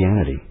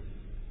Christianity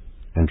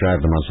and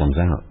drive the Muslims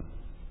out.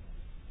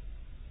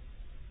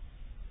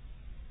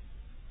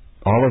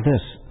 All of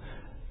this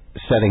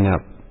setting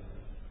up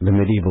the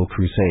medieval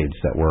crusades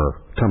that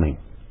were coming,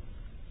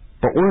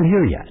 but weren't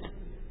here yet.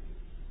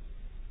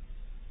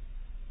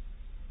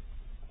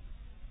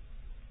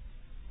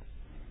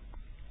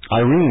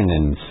 Irene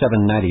in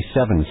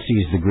 797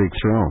 seized the Greek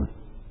throne.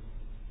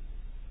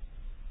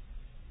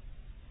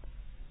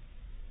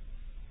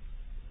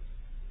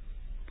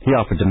 He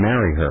offered to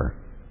marry her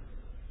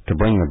to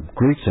bring the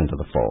Greeks into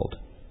the fold.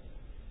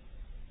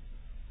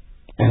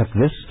 And if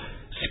this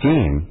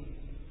scheme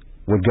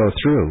would go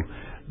through,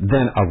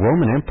 then a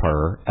Roman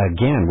Empire,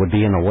 again, would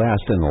be in the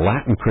West, and the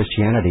Latin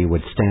Christianity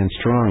would stand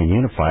strong and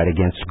unified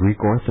against Greek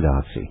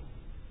Orthodoxy.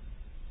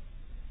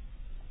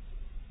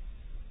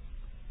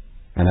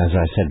 And as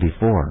I said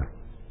before,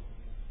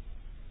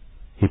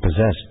 he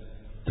possessed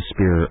the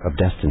spear of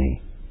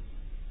destiny,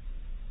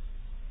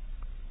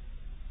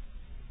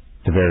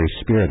 the very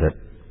spear that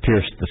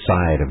pierced the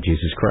side of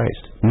Jesus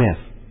Christ.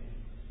 Myth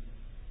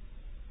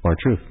or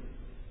truth?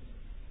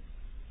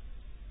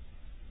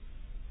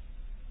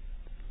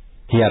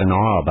 He had an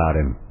awe about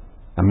him,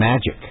 a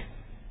magic,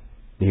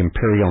 the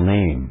imperial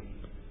name,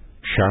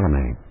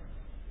 Charlemagne.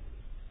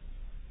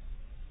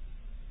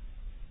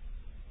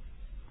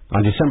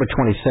 On December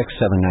 26,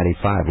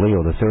 795,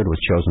 Leo III was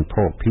chosen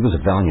pope. He was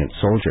a valiant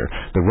soldier.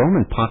 The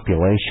Roman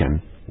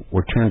population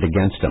were turned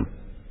against him.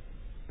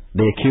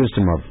 They accused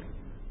him of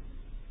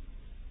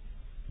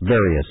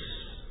various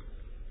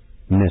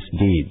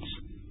misdeeds,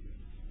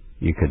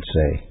 you could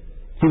say.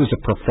 He was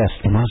a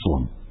professed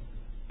Muslim.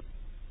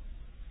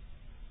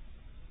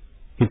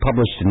 He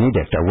published an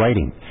edict, a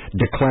writing,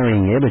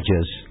 declaring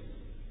images,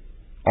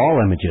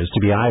 all images, to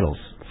be idols,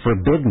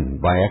 forbidden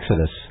by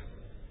Exodus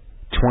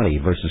 20,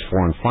 verses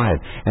 4 and 5,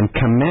 and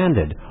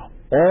commanded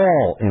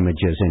all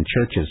images in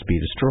churches be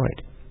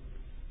destroyed.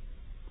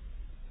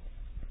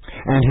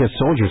 And his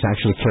soldiers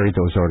actually carried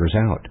those orders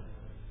out.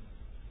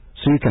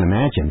 So you can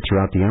imagine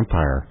throughout the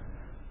empire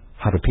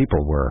how the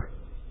people were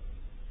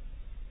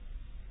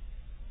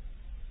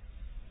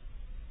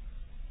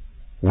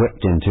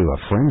whipped into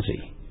a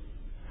frenzy.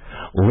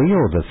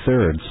 Leo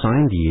III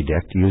signed the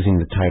edict using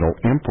the title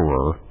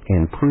Emperor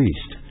and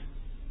Priest.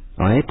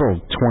 On April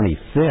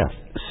 25th,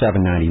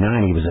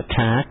 799, he was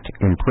attacked,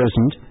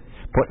 imprisoned,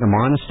 put in a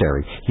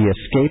monastery. He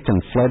escaped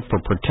and fled for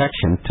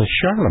protection to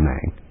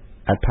Charlemagne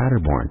at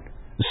Paderborn.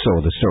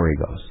 So the story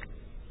goes.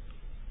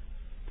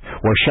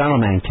 Where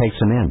Charlemagne takes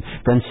him in,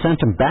 then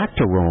sent him back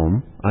to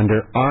Rome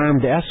under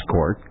armed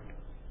escort,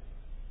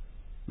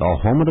 the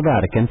home of the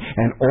Vatican,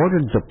 and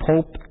ordered the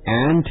Pope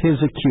and his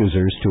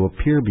accusers to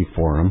appear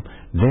before him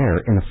there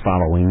in the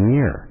following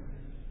year.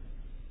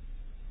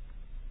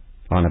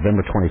 On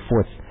November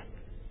 24th,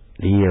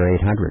 the year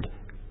 800,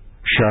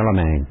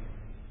 Charlemagne,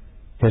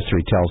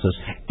 history tells us,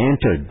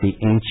 entered the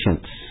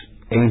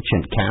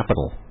ancient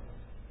capital.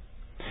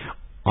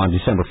 On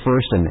December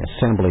 1st, an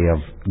assembly of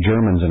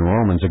Germans and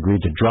Romans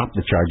agreed to drop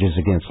the charges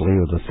against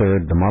Leo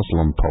III, the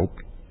Muslim Pope,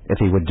 if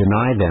he would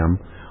deny them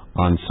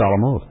on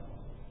solemn oath.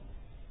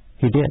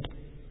 He did.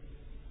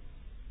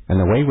 And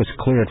the way was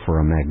cleared for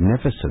a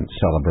magnificent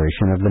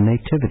celebration of the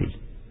Nativity.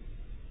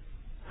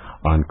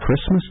 On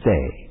Christmas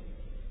Day,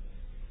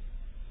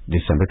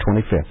 December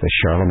 25th, as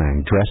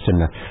Charlemagne, dressed in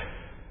the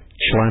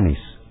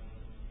chlamys,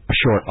 a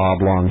short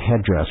oblong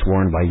headdress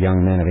worn by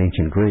young men of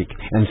ancient Greek,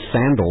 and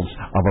sandals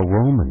of a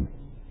Roman,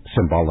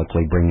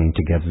 symbolically bringing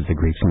together the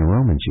Greeks and the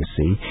Romans, you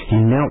see, he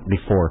knelt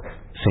before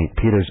St.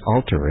 Peter's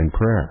altar in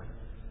prayer.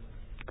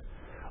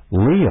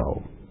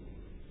 Leo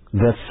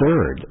the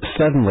Third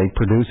suddenly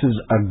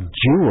produces a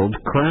jeweled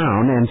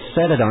crown and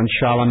set it on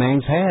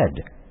Charlemagne's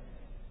head.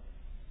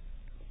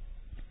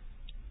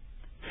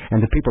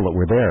 And the people that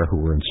were there, who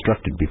were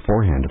instructed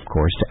beforehand, of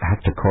course, to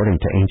act according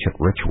to ancient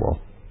ritual,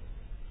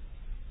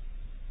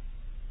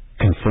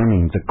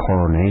 confirming the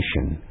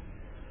coronation,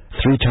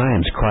 3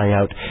 times cry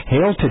out,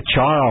 "Hail to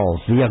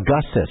Charles the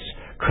Augustus,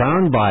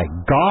 crowned by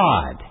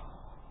God,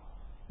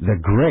 the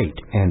great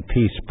and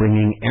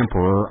peace-bringing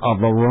Emperor of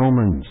the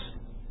Romans."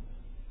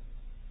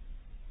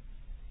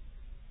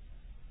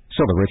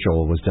 So the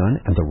ritual was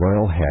done, and the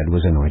royal head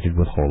was anointed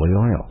with holy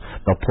oil.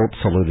 The Pope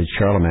saluted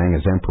Charlemagne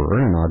as Emperor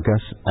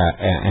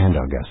and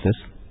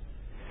Augustus,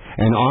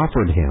 and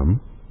offered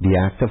him the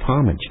act of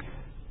homage,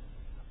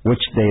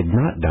 which they had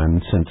not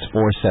done since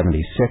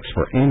 476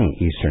 for any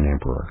Eastern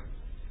emperor.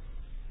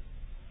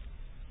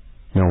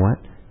 You know what?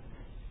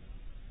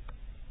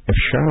 If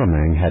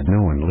Charlemagne had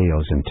known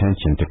Leo's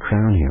intention to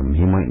crown him,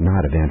 he might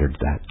not have entered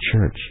that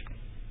church,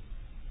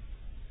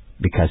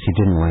 because he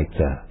didn't like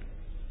the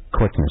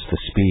quickness, the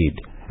speed,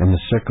 and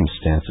the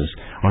circumstances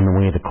on the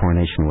way the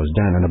coronation was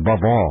done. And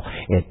above all,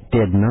 it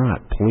did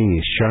not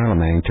please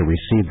Charlemagne to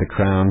receive the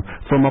crown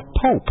from a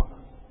pope,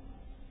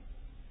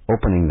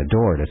 opening the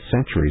door to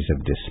centuries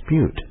of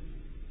dispute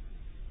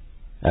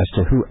as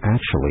to who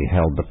actually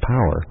held the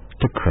power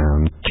to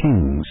crown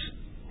kings.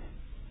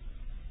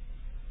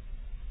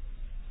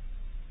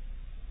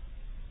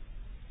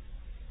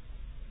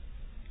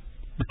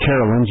 The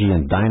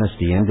Carolingian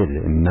dynasty ended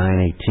in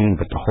 918,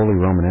 but the Holy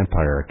Roman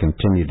Empire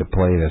continued to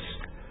play this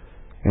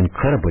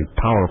incredibly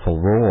powerful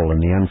role in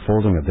the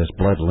unfolding of this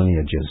blood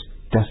lineage's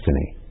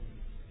destiny.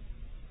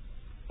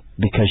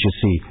 Because, you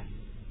see,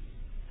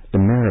 the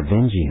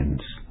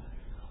Merovingians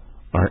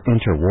are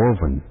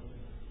interwoven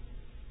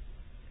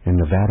in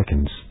the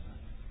Vatican's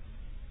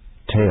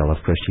tale of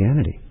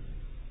Christianity.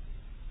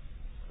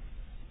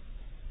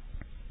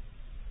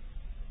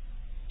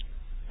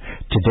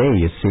 Today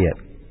you see it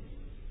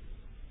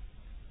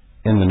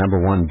in the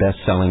 #1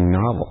 best-selling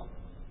novel,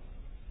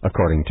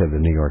 according to the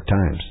New York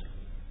Times.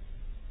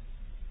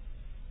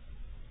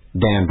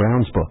 Dan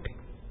Brown's book,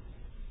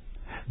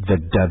 The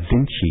Da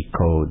Vinci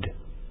Code.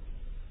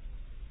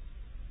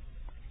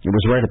 It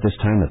was right at this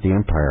time that the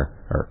empire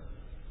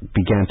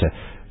began to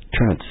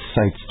turn its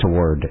sights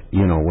toward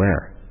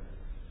you-know-where.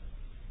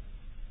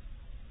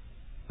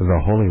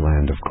 The Holy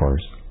Land, of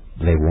course.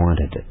 They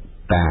wanted it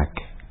back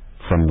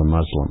from the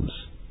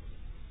Muslims.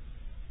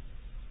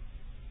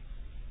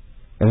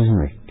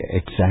 Isn't it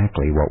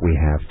exactly what we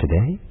have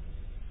today?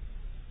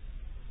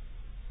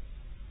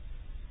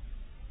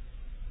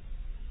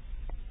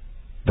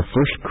 The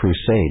First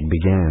Crusade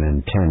began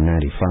in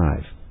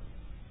 1095.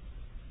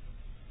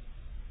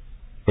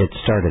 It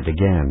started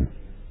again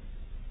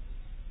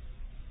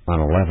on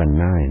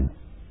 11/9,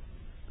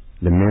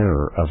 the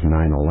mirror of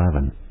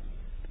 9/11,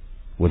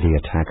 with the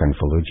attack on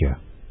Fallujah.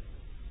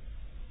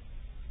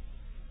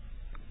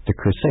 The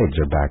Crusades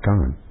are back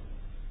on.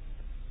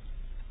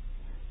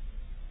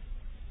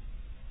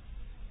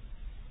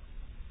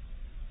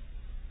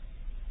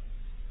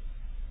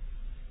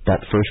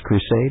 That First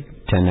Crusade,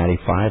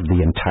 1095,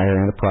 the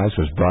entire enterprise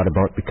was brought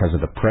about because of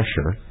the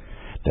pressure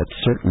that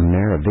certain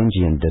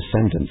Merovingian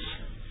descendants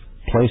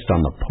placed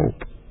on the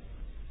Pope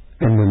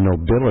and the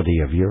nobility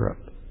of Europe.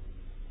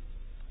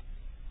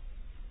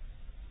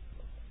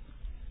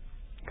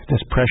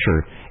 This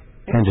pressure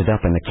ended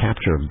up in the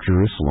capture of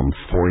Jerusalem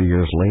 4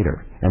 years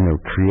later and the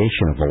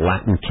creation of the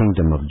Latin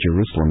Kingdom of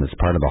Jerusalem as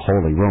part of the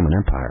Holy Roman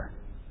Empire.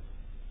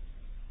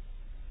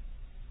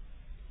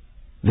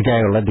 The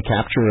guy who led the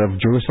capture of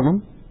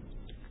Jerusalem?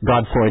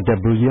 Godefroy de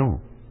Bouillon,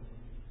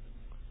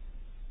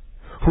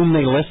 whom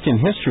they list in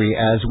history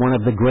as one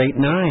of the Great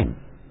Nine.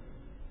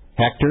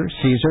 Hector,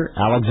 Caesar,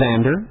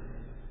 Alexander,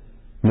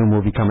 new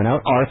movie coming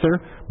out.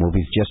 Arthur,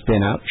 movie's just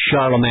been out.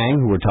 Charlemagne,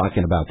 who we're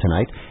talking about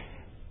tonight.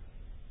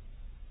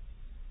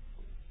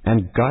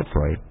 And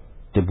Godefroy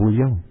de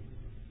Bouillon.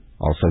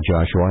 Also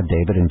Joshua,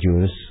 David, and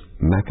Judas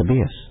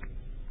Maccabeus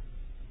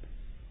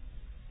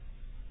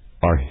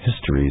are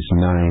history's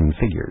 9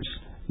 figures,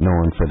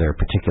 known for their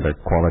particular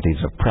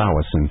qualities of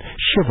prowess and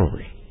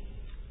chivalry.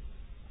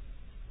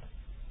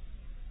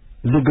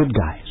 The good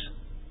guys.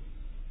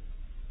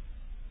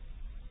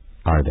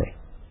 Are they?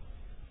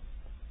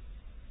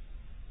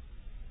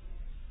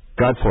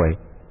 Godefroy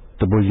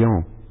de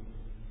Bouillon,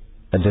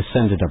 a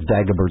descendant of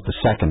Dagobert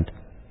II,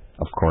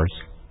 of course,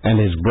 and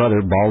his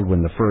brother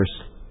Baldwin I,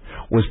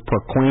 was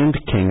proclaimed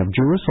king of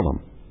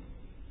Jerusalem.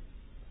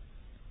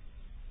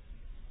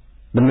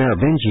 The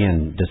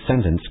Merovingian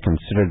descendants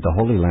considered the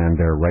Holy Land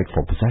their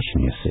rightful possession,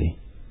 you see,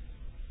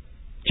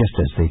 just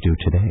as they do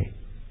today.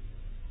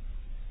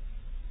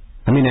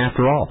 I mean,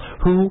 after all,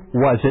 who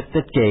was it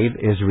that gave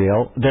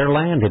Israel their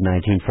land in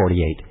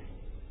 1948?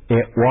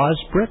 It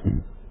was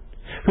Britain.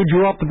 Who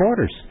drew up the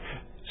borders?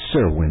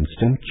 Sir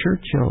Winston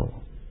Churchill.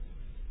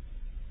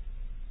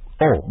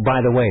 Oh,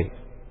 by the way,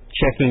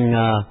 checking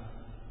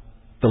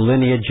the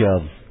lineage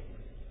of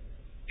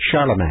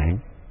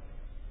Charlemagne,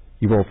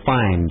 you will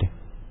find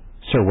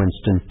Sir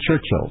Winston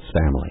Churchill's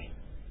family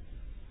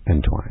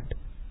entwined.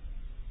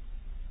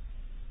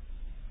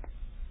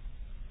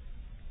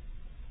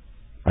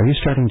 Are you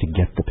starting to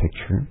get the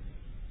picture?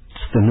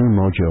 It's the new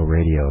Mojo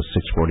Radio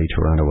 640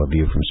 Toronto, A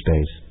View from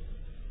Space.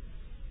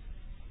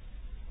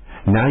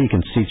 Now you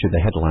can see through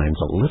the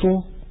headlines a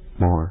little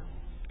more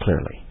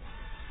clearly.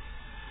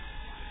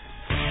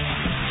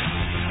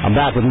 I'm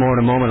back with more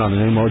in a moment on the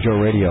new Mojo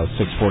Radio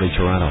 640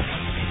 Toronto.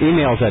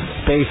 Emails at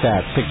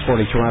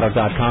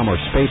space@640toronto.com or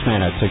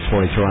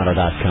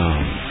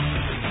spaceman@640toronto.com.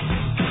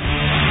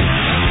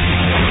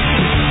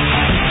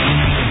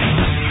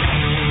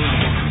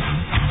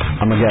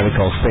 I'm a guy that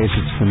calls Space.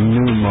 It's the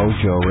new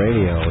Mojo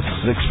Radio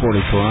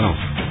 640 Toronto.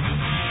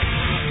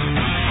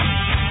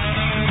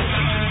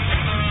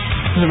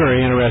 This is a very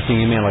interesting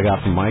email I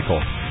got from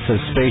Michael. It says,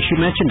 Space, you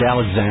mentioned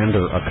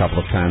Alexander a couple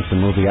of times in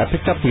the movie. I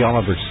picked up the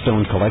Oliver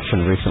Stone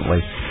collection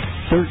recently.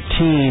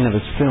 13 of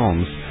his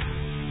films.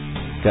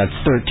 That's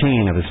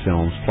 13 of his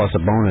films, plus a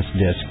bonus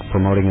disc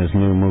promoting his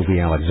new movie,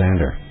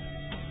 Alexander.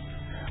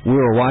 We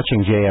were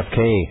watching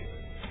JFK,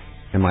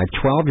 and my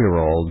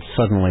 12-year-old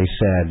suddenly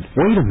said,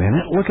 wait a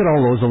minute, look at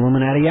all those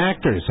Illuminati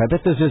actors. I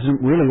bet this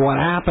isn't really what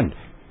happened.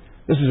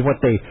 This is what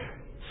they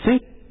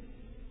think,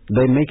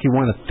 they make you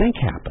want to think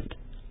happened.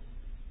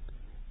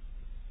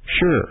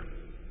 Sure,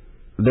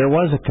 there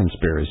was a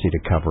conspiracy to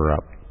cover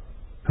up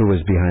who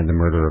was behind the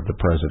murder of the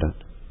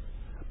president.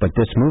 But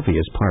this movie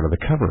is part of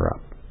the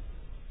cover-up.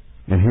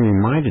 And he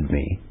reminded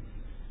me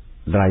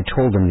that I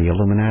told him the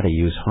Illuminati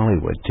use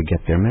Hollywood to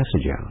get their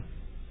message out.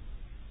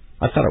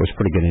 I thought it was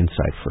pretty good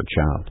insight for a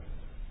child.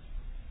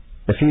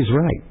 If he's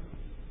right,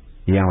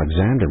 the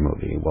Alexander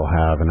movie will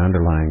have an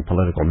underlying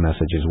political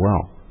message as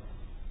well.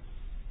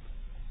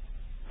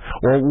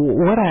 Well,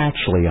 what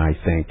actually I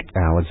think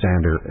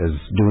Alexander is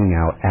doing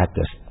out at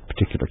this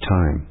particular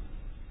time,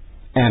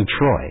 and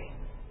Troy,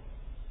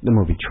 the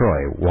movie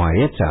Troy, why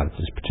it's out at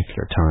this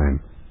particular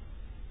time,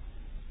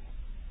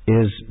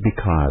 is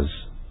because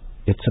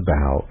it's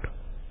about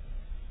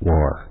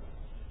war.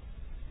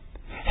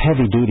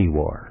 Heavy-duty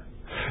war.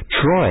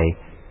 Troy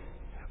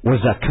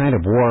was that kind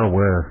of war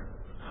where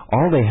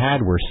all they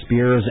had were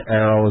spears,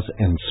 arrows,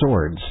 and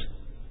swords.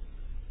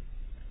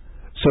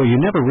 So you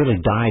never really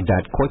died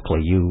that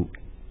quickly. You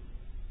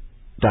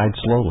died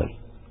slowly.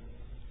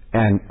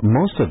 And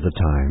most of the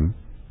time,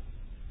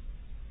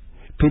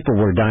 people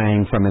were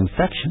dying from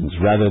infections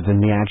rather than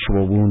the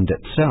actual wound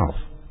itself.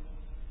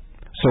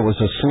 So it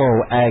was a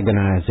slow,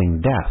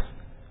 agonizing death.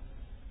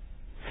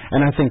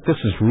 And I think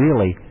this is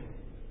really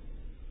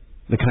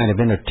the kind of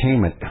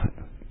entertainment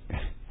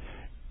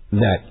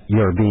that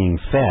you're being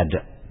fed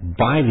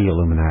by the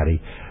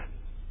Illuminati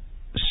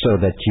so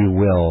that you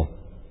will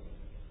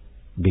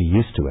be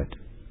used to it.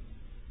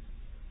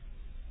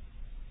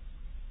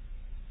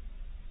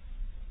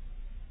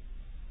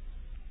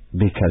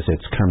 Because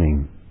it's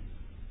coming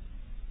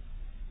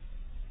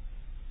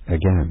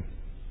again.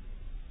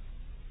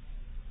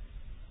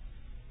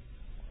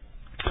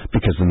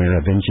 Because the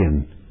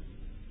Merovingian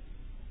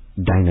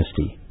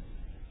dynasty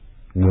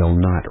will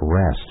not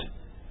rest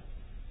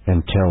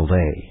until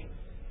they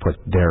put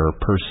their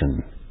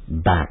person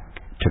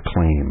back to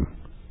claim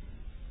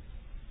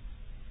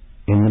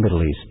in the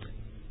Middle East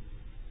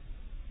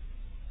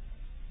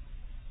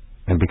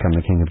and become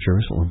the king of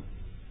Jerusalem.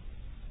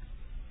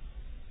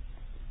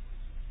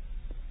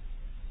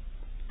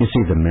 You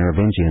see, the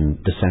Merovingian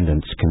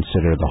descendants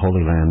consider the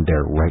Holy Land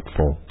their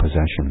rightful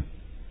possession,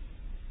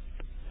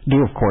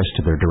 due, of course,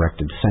 to their direct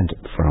descent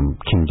from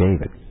King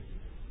David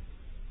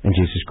and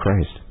Jesus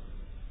Christ.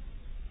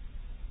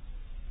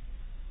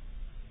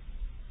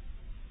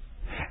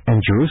 And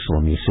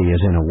Jerusalem, you see,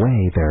 is in a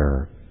way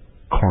their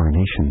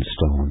coronation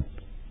stone,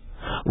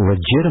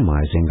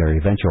 legitimizing their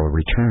eventual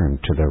return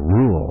to the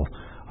rule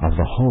of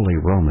the Holy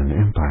Roman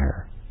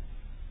Empire.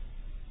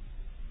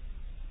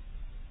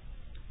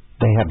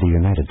 They have the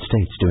United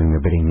States doing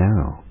their bidding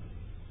now.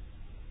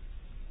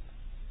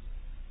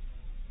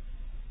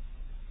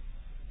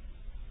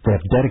 They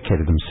have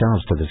dedicated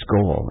themselves to this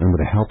goal, and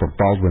with the help of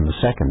Baldwin II,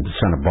 the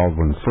son of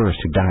Baldwin I,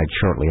 who died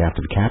shortly after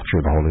the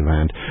capture of the Holy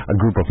Land, a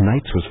group of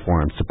knights was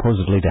formed,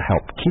 supposedly to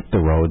help keep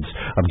the roads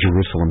of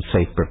Jerusalem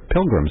safe for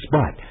pilgrims,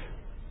 but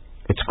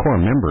its core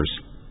members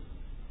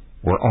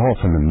were all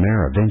from the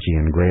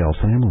Merovingian Grail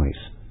families.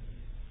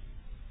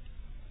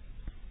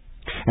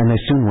 And they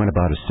soon went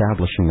about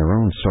establishing their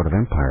own sort of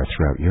empire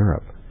throughout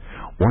Europe,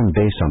 one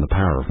based on the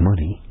power of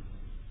money,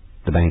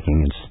 the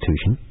banking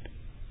institution.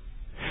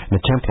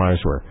 The Templars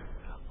were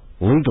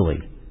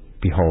legally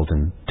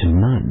beholden to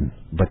none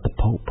but the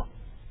Pope.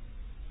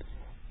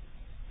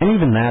 And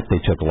even that they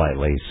took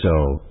lightly,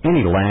 so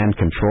any land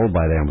controlled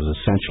by them was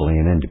essentially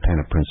an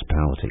independent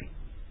principality.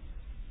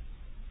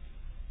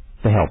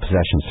 They held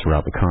possessions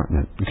throughout the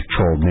continent and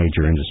controlled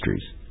major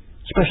industries,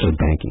 especially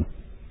banking.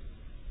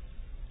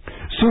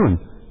 Soon,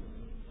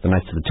 the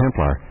Knights of the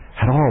Templar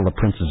had all the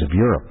princes of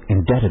Europe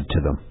indebted to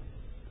them.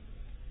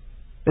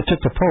 It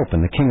took the Pope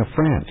and the King of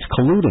France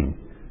colluding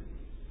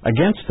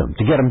against them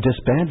to get them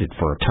disbanded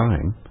for a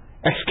time,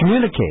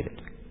 excommunicated,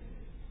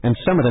 and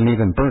some of them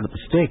even burned at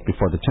the stake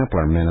before the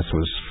Templar menace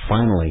was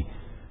finally,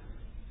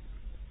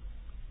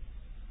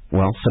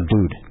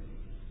 subdued,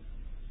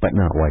 but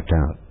not wiped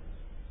out.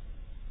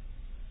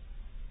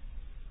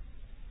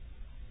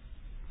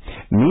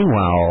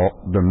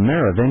 Meanwhile, the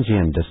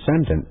Merovingian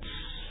descendants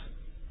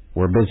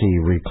were busy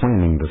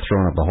reclaiming the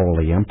throne of the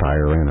Holy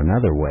Empire in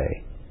another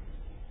way.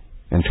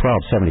 In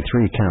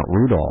 1273, Count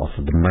Rudolf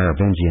of the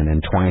Merovingian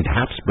entwined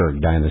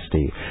Habsburg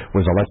dynasty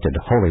was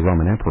elected Holy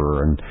Roman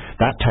Emperor, and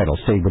that title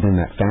stayed within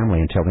that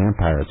family until the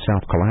empire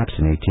itself collapsed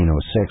in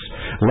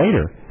 1806.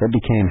 Later, it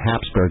became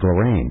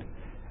Habsburg-Lorraine,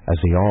 as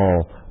the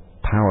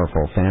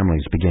all-powerful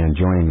families began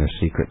joining their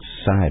secret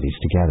societies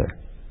together.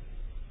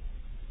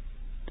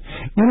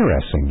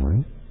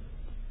 Interestingly,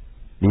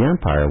 the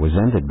empire was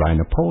ended by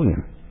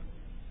Napoleon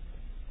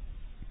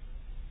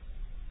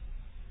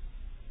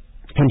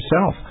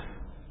himself,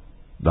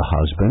 the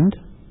husband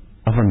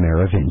of a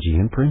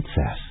Merovingian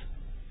princess,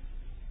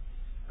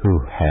 who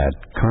had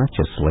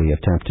consciously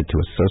attempted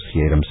to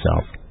associate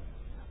himself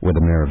with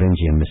a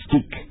Merovingian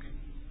mystique.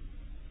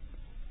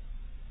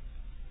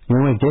 You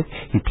know what he did?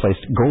 He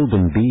placed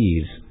golden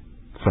bees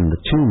from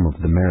the tomb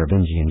of the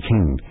Merovingian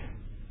king,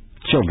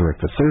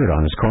 Childeric III,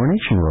 on his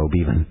coronation robe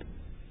even.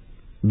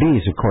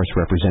 Bees, of course,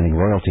 representing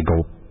royalty, go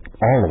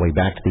all the way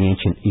back to the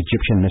ancient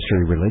Egyptian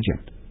mystery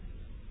religion.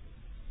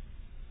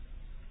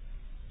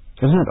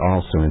 Isn't it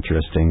also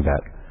interesting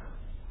that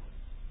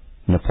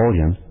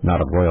Napoleon,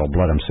 not of royal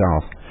blood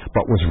himself,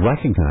 but was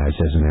recognized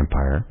as an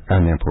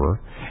emperor,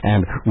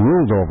 and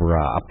ruled over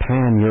a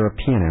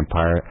pan-European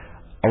empire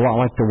a lot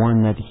like the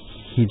one that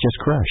he just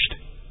crushed?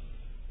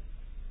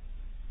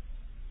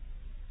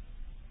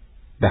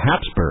 The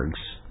Habsburgs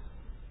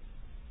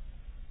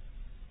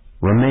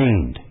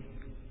remained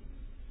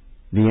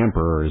the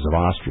emperors of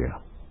Austria,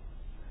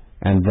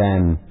 and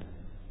then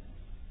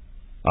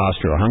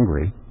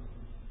Austro-Hungary,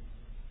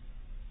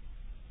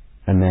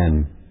 and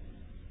then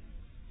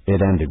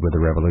it ended with the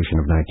Revolution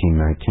of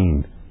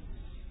 1919,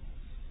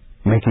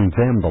 making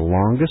them the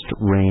longest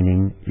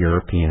reigning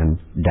European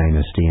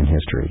dynasty in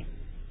history.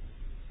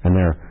 And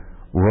their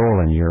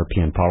role in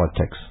European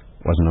politics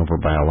wasn't over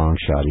by a long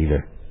shot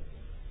either.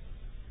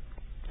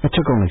 It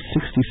took only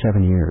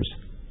 67 years,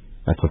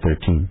 that's the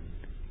 13,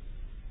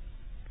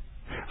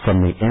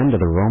 from the end of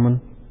the Roman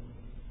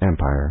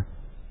Empire,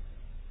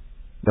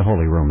 the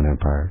Holy Roman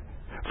Empire,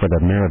 for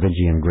the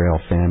Merovingian Grail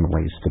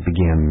families to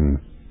begin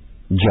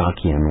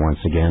jockeying once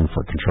again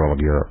for control of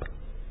Europe.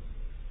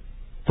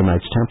 The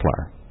Knights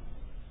Templar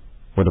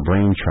were the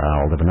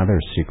brainchild of another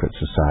secret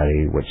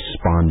society which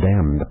spawned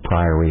them, the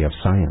Priory of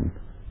Sion,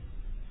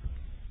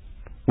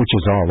 which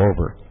is all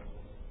over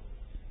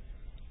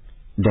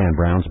Dan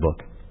Brown's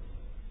book,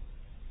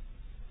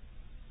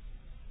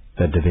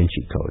 The Da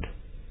Vinci Code.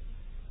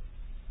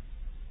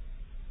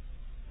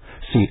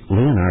 See,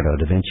 Leonardo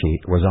da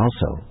Vinci was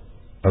also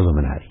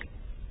Illuminati.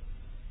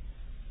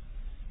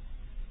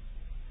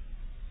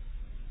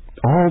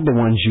 All the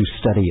ones you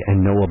study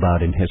and know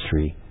about in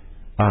history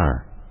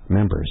are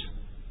members.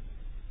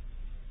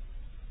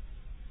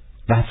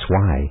 That's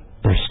why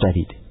they're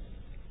studied.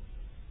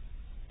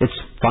 It's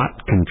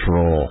thought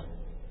control.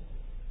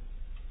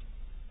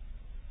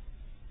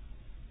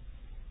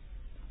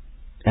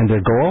 And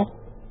their goal?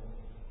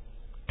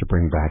 To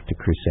bring back the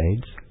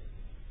Crusades,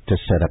 to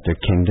set up their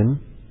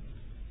kingdom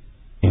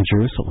in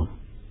Jerusalem.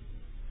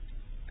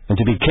 and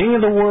to be king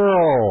of the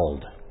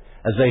world,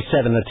 as they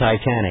said in the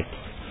Titanic.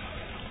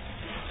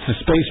 It's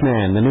the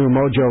Spaceman, the new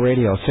Mojo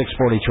Radio,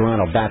 640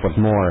 Toronto, back with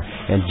more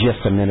in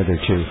just a minute or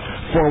two.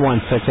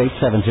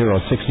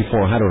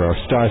 416-870-6400 or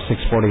star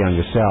 640 on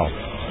your cell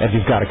if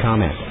you've got a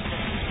comment.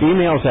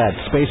 Emails at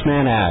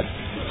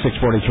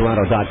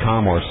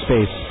spaceman@640toronto.com or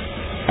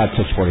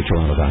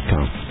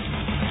space@640toronto.com.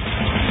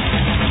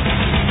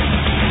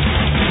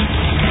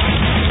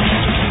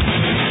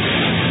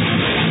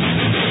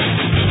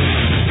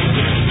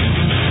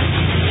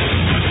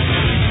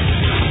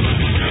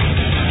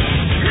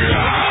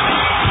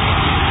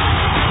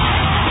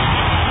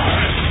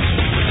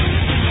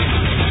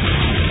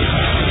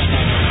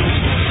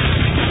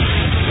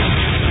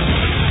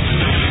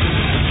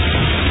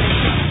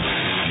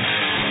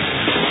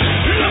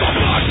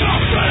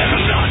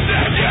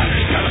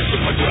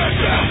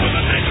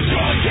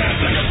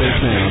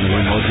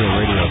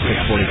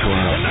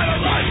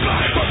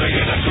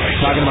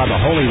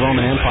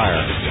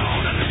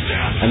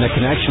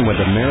 With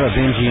the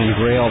Merovingian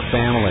Grail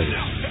family,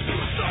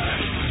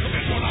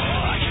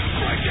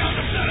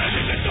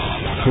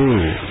 who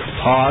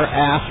are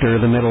after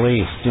the Middle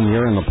East, and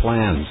you're in the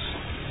plans.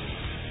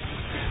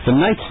 The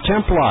Knights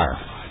Templar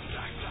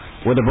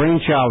were the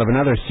brainchild of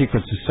another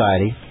secret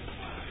society,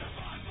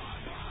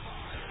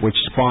 which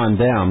spawned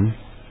them,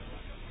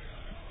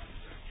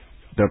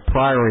 the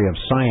Priory of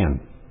Sion,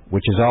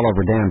 which is all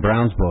over Dan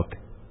Brown's book,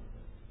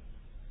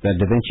 the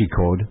Da Vinci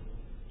Code.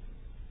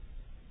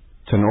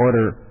 It's an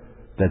order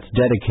that's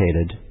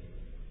dedicated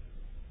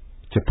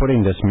to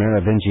putting this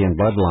Merovingian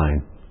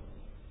bloodline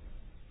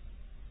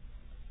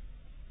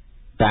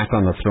back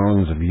on the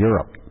thrones of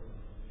Europe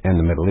and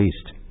the Middle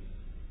East.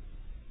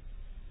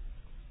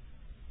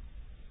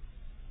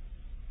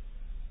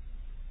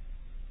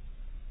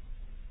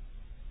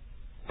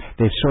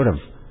 They've sort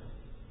of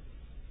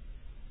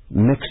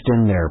mixed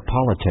in their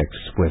politics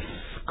with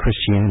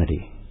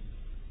Christianity.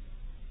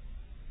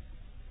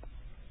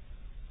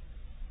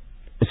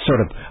 It's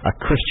sort of a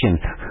Christian,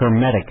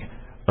 hermetic,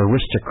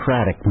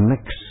 aristocratic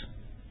mix.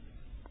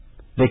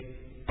 They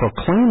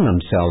proclaim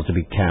themselves to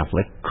be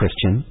Catholic,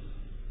 Christian,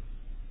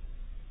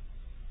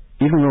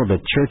 even though the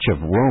Church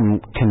of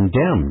Rome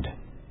condemned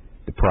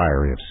the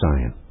Priory of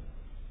Sion.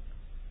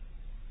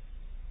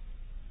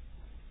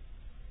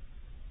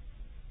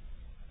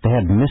 They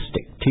had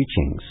mystic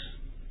teachings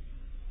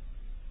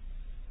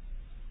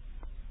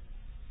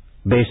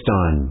based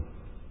on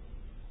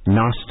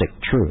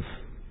Gnostic truth,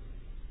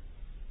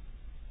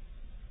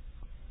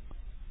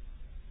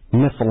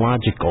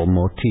 mythological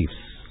motifs,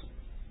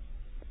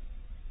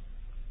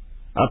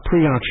 a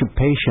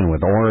preoccupation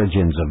with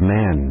origins of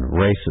men,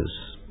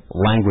 races,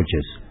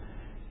 languages,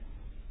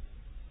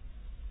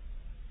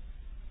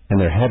 and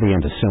they're heavy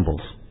into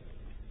symbols.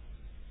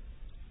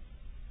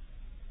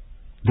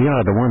 They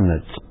are the one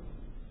that's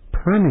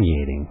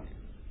permeating.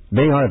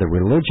 They are the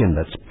religion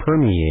that's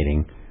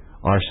permeating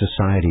our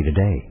society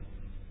today.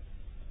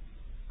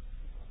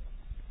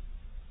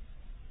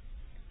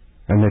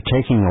 And they're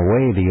taking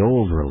away the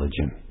old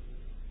religion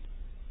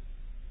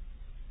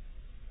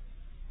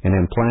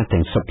and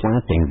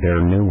supplanting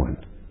their new one,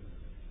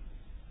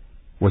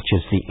 which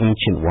is the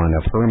ancient one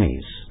of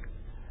Hermes,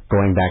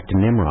 going back to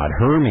Nimrod.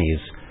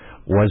 Hermes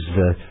was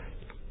the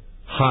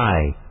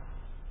high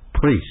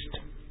priest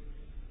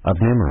of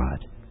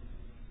Nimrod,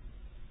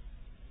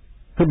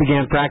 who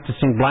began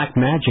practicing black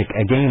magic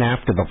again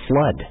after the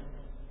flood,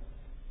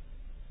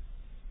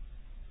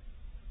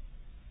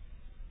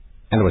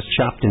 and was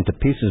chopped into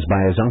pieces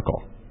by his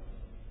uncle.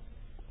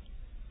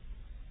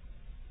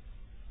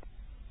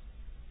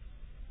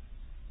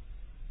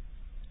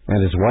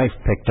 And his wife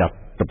picked up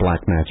the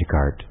black magic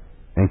art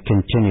and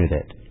continued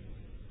it.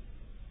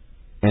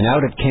 And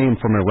out it came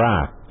from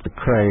Iraq, the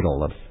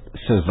cradle of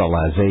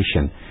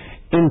civilization,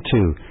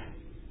 into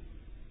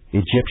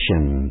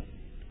Egyptian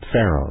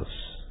pharaohs.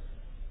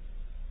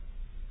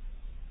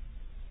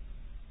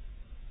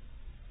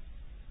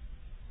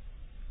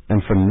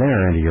 And from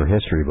there into your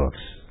history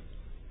books,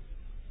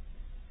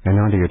 and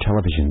onto your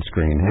television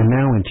screen, and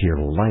now into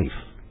your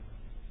life.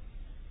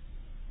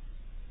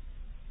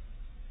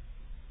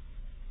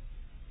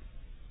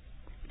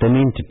 They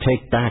mean to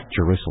take back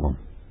Jerusalem.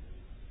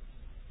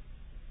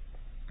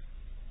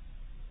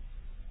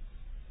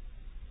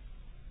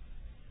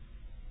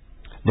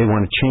 They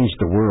want to change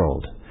the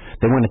world.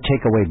 They want to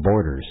take away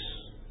borders.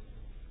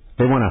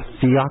 They want a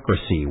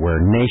theocracy where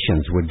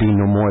nations would be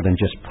no more than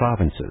just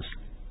provinces.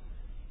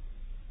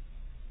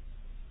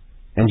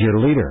 And your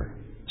leader,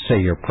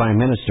 say your prime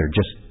minister,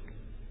 just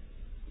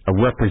a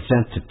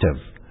representative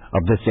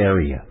of this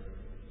area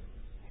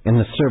in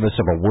the service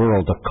of a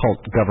world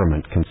occult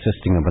government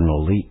consisting of an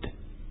elite.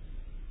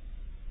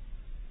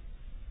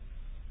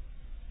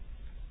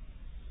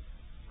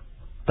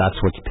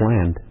 That's what's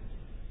planned.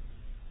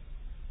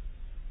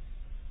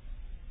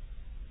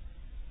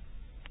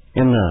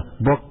 In the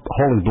book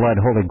Holy Blood,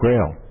 Holy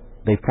Grail,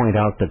 they point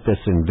out that this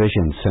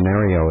envisioned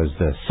scenario is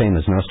the same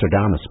as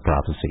Nostradamus'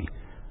 prophecy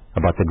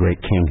about the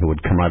great king who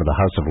would come out of the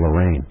House of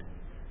Lorraine.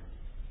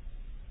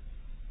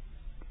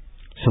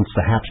 since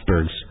the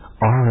Habsburgs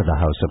are the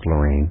House of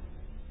Lorraine.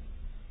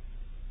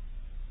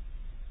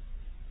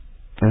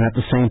 And at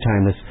the same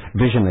time, this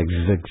vision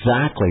is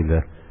exactly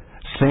the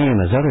same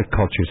as other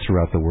cultures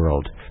throughout the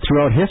world,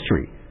 throughout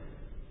history,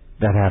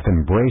 that have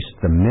embraced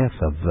the myth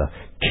of the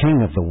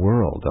King of the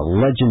world, a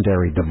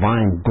legendary,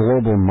 divine,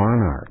 global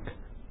monarch,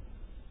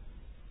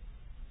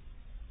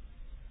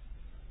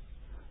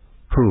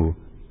 who,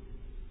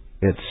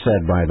 it's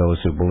said by those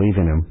who believe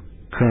in him,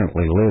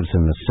 currently lives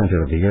in the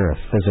center of the earth,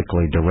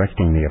 physically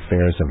directing the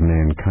affairs of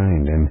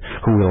mankind, and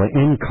who will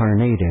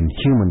incarnate in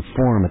human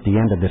form at the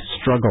end of this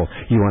struggle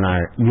you and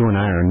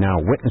I are now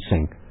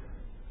witnessing,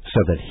 so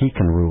that he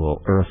can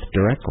rule earth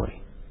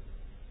directly.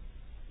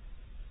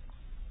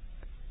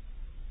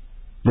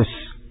 This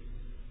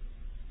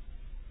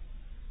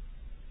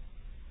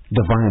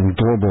divine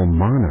global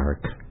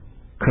monarch,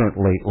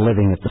 currently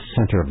living at the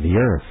center of the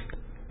earth,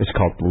 is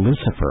called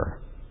Lucifer.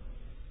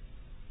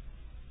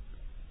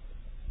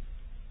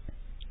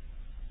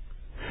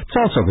 It's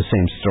also the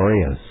same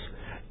story as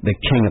the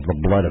King of the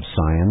Blood of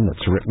Zion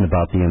that's written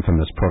about the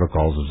infamous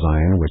Protocols of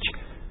Zion, which,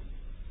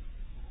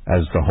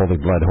 as the Holy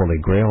Blood, Holy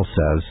Grail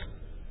says,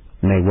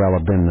 may well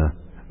have been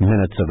the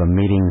minutes of a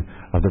meeting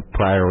of the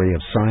Priory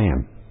of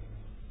Zion,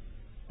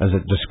 as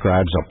it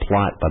describes a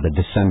plot by the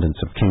descendants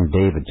of King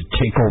David to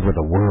take over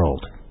the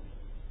world.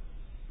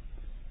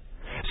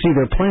 See,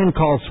 their plan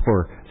calls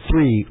for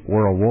 3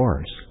 world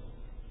wars.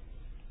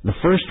 The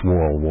First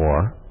World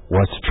War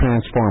was to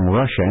transform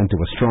Russia into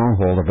a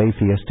stronghold of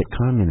atheistic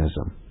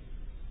communism.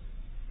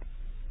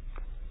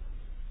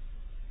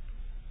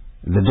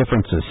 The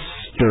differences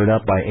stirred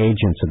up by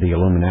agents of the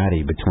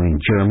Illuminati between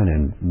German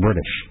and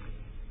British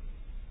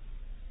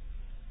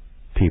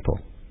people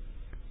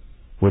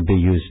would be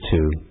used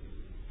to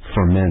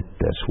ferment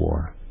this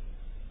war.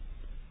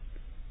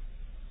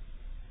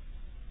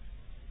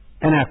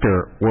 And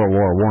after World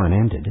War I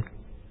ended,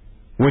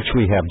 which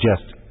we have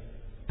just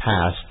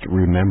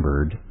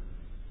remembered,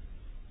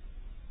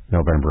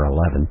 November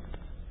 11th,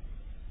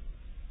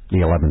 the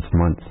 11th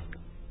month,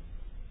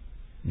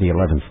 the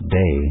 11th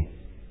day,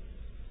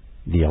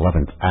 the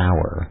 11th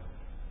hour,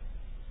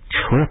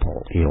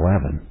 triple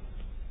 11.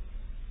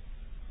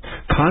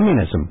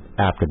 Communism,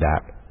 after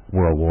that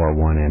World War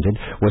I ended,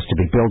 was to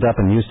be built up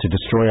and used to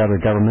destroy other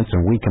governments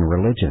and weaken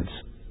religions.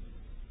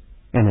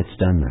 And it's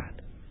done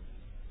that.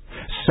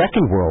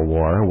 Second World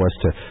War was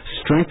to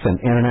strengthen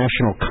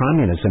international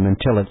communism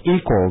until it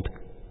equaled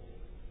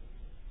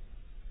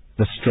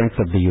the strength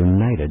of the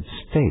United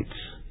States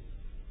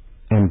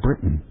and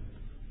Britain.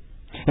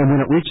 And when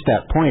it reached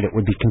that point, it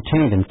would be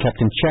contained and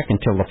kept in check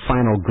until the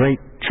final Great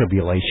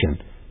Tribulation,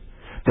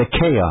 the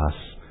chaos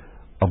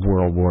of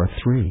World War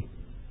III.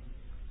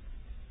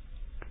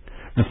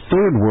 The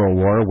Third World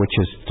War, which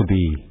is to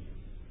be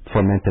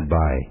fomented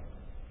by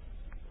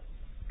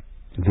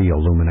the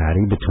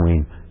Illuminati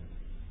between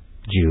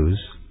Jews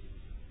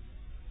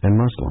and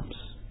Muslims,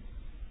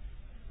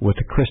 with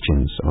the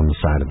Christians on the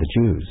side of the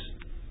Jews.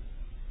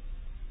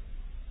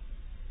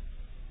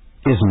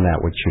 Isn't that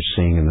what you're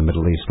seeing in the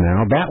Middle East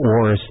now? That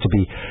war is to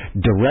be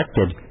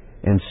directed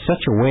in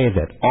such a way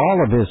that all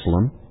of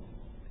Islam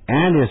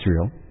and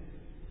Israel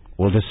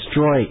will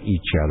destroy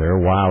each other,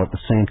 while at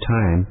the same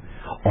time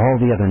all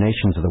the other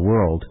nations of the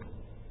world,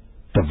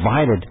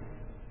 divided,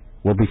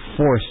 will be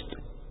forced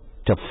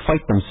to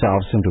fight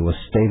themselves into a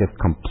state of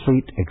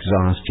complete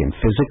exhaustion,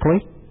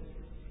 physically,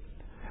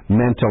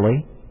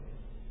 mentally,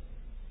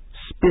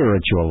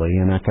 spiritually,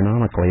 and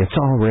economically. It's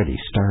already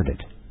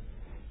started.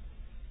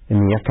 In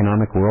the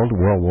economic world,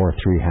 World War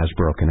III has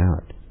broken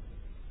out.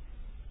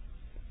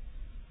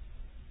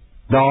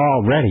 They're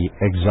already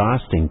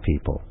exhausting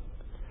people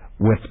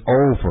with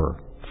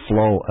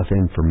overflow of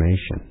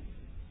information.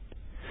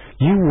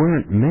 You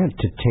weren't meant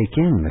to take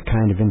in the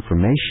kind of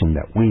information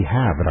that we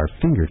have at our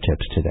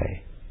fingertips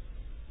today.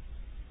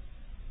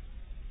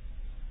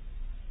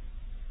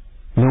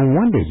 No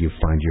wonder you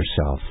find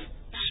yourself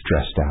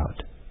stressed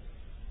out.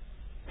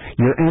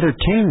 Your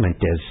entertainment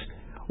is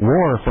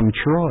War from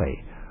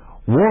Troy,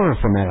 War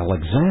from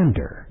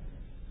Alexander.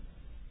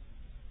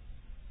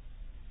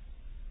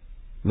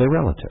 The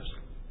relatives,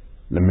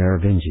 the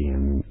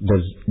Merovingian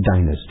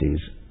dynasties,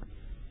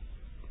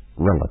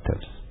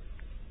 relatives.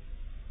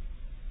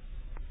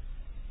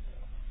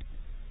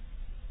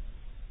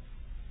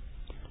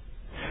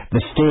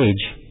 The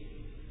stage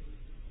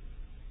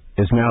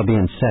is now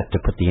being set to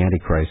put the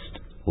Antichrist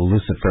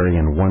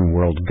Luciferian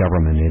one-world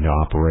government into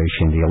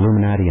operation. The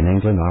Illuminati in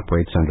England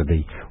operates under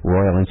the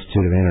Royal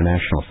Institute of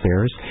International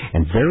Affairs,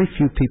 and very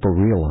few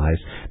people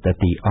realize that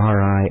the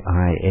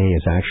RIIA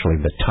is actually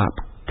the top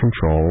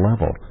control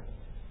level.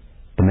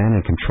 The man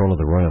in control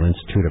of the Royal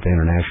Institute of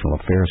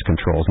International Affairs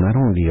controls not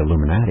only the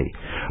Illuminati,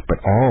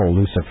 but all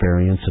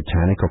Luciferian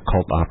satanic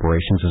occult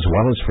operations, as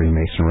well as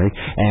Freemasonry,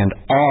 and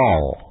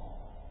all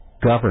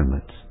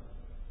governments.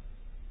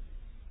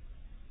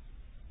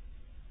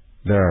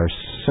 There are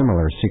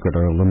similar secret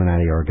or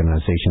Illuminati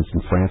organizations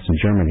in France and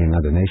Germany and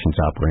other nations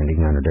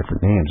operating under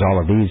different names.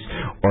 All of these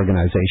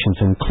organizations,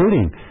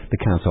 including the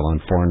Council on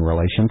Foreign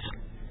Relations,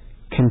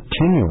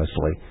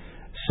 continuously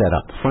set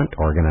up front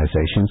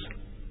organizations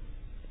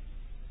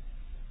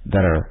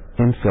that are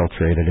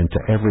infiltrated into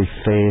every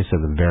phase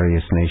of the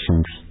various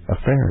nations'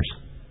 affairs.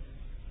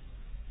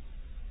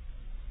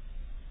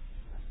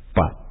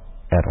 But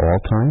at all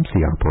times,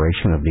 the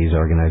operation of these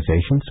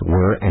organizations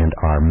were and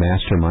are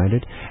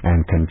masterminded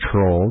and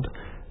controlled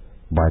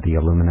by the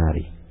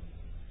Illuminati.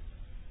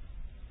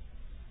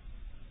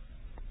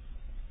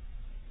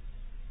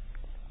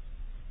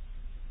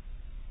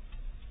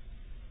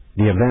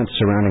 The events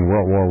surrounding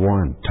World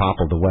War I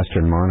toppled the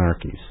Western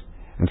monarchies,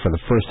 and for the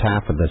first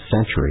half of the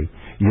century,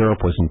 Europe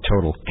was in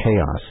total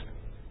chaos.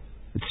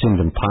 It seemed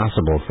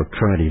impossible for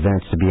current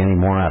events to be any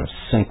more out of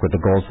sync with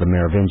the goals of the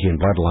Merovingian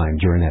bloodline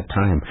during that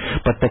time.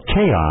 But the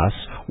chaos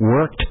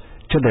worked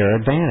to their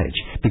advantage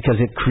because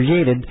it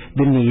created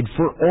the need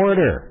for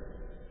order.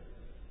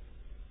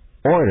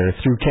 Order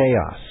through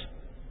chaos.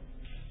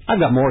 I've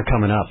got more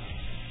coming up.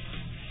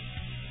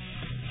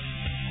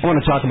 I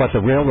want to talk about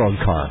the railroad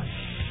car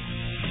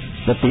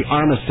that the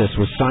armistice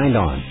was signed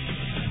on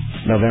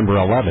November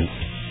 11th,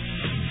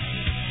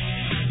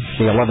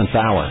 the 11th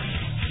hour.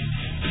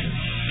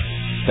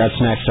 That's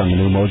next on the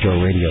New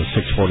Mojo Radio,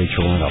 640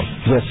 Toronto.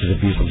 This is A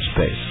View from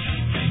Space.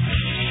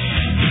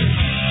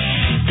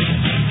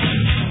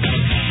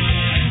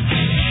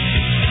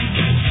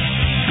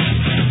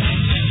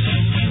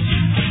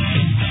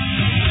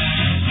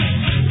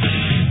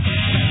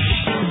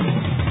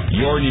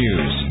 Your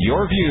news,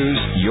 your views,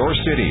 your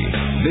city.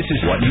 This is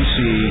what you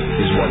see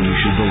is what you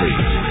should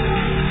believe.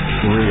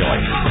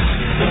 Really.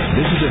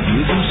 This is A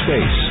View from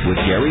Space with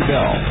Gary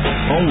Bell,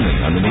 only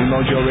on the New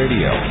Mojo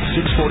Radio,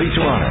 640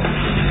 Toronto.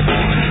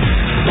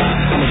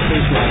 I'm a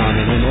spaceman on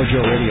the New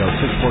Mojo Radio,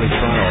 640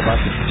 Toronto, about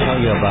to tell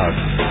you about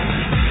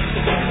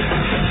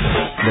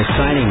the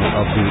signing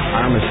of the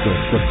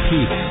armistice, the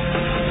peace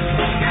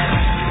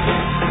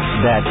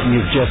that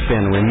you've just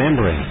been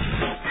remembering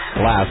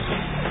last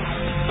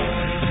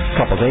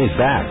couple days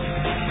back,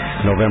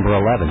 November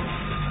 11th.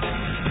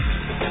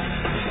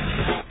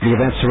 The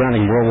events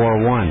surrounding World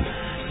War I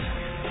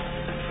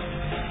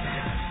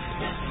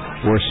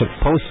were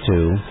supposed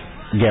to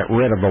get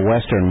rid of the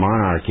Western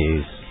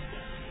monarchies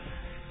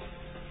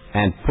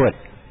and put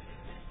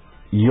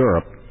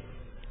Europe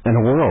and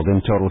the world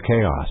in total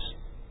chaos.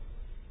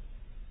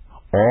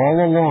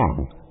 All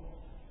along,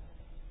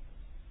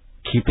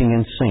 keeping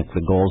in sync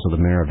the goals of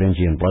the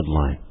Merovingian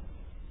bloodline.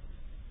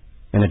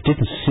 And it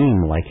didn't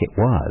seem like it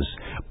was,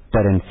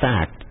 but in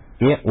fact,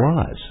 it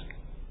was.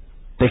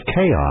 The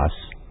chaos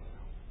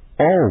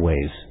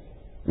always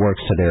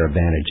works to their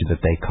advantage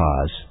that they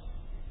cause,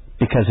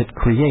 because it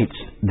creates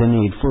the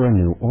need for a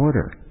new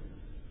order.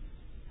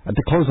 At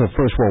the close of the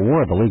First World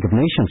War, the League of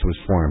Nations was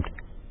formed.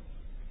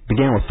 It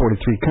began with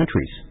 43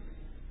 countries.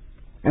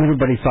 And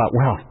everybody thought,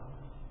 well,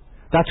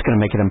 that's going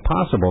to make it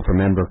impossible for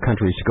member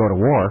countries to go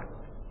to war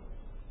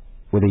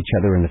with each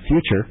other in the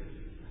future,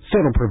 so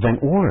it'll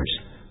prevent wars.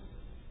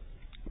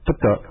 But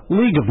the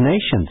League of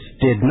Nations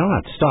did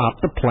not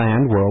stop the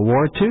planned World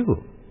War II.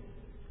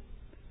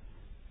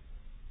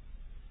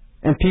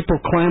 And people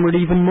clamored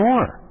even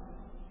more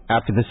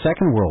after the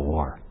Second World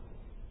War.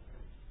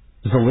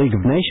 The League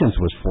of Nations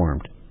was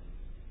formed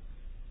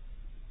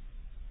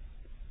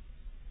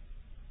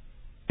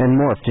and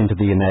morphed into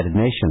the United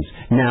Nations,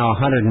 now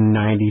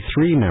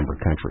 193 member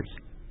countries,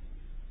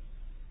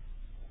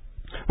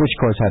 which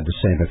of course had the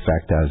same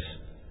effect as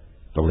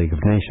the League of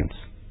Nations.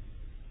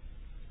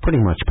 Pretty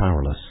much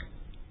powerless.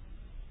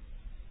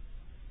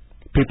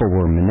 People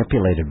were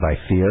manipulated by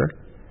fear,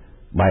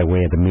 by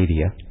way of the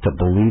media, to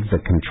believe the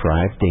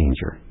contrived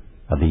danger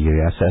of the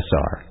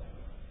USSR,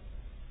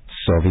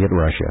 Soviet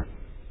Russia,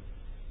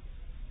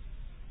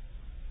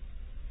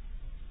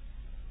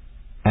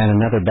 and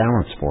another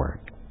balance for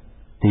it,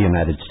 the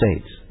United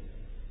States.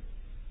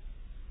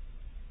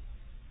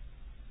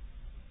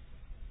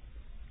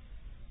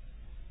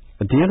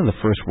 At the end of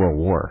the First World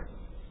War,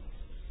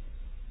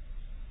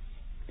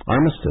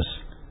 armistice,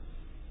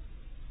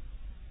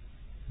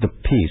 the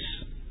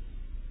peace,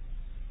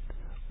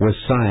 was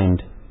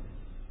signed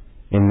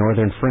in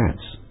northern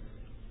France,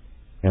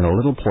 in a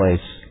little place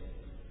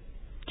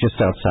just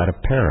outside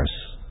of Paris,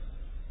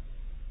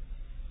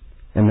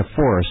 in the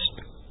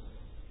forest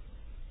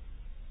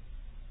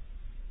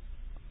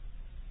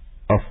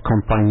of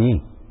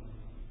Compagnie.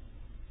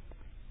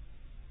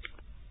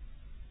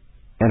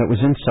 And it was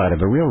inside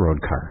of a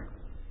railroad car.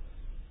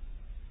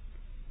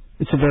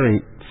 It's a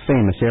very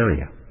famous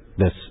area,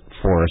 this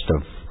forest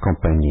of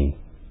Compagnie.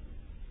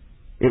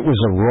 It was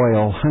a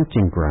royal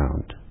hunting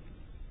ground.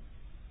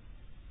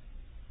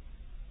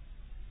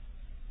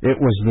 It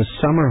was the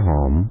summer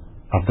home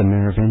of the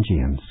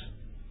Merovingians.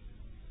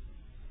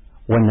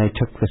 When they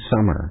took the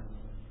summer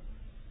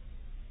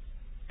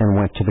and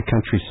went to the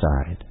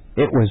countryside,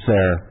 it was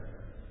their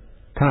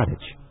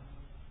cottage.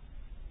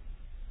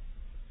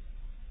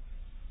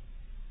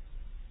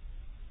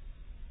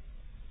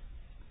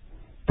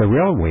 The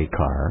railway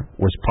car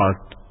was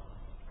parked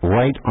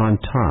right on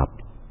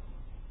top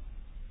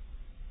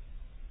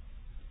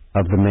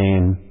of the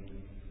main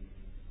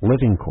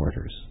living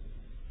quarters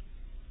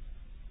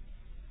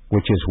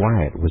which is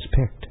why it was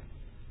picked.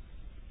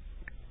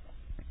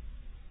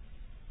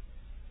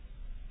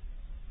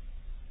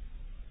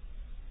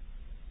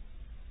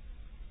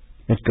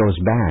 It goes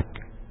back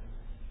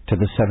to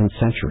the 7th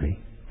century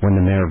when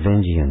the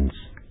Merovingians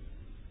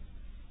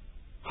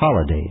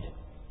holidayed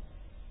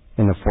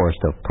in the forest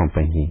of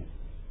Compiègne.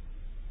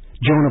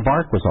 Joan of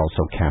Arc was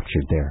also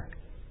captured there.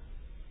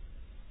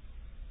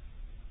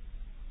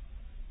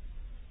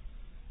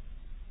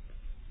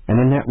 And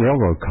in that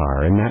railroad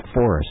car, in that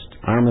forest,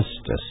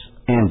 armistice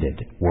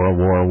ended World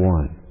War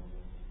I.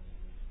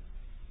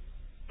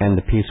 And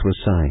the peace was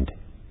signed.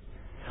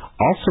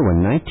 Also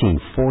in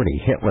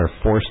 1940, Hitler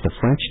forced the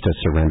French to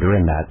surrender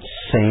in that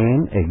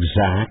same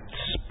exact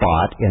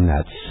spot, in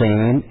that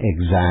same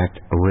exact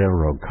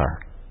railroad car.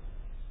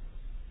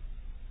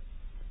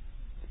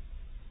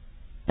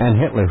 And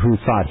Hitler, who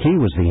thought he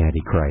was the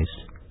Antichrist,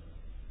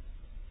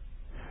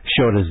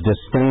 showed his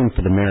disdain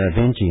for the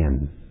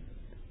Merovingian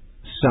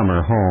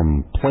summer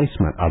home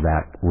placement of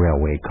that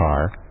railway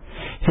car,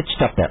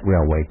 hitched up that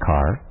railway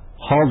car,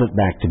 hauled it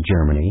back to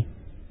Germany,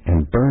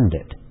 and burned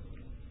it.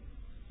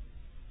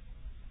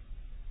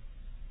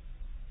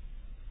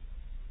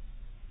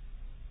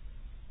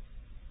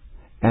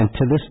 And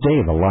to this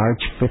day, the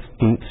large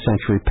 15th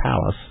century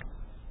palace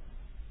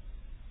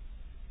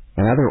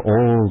and other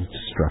old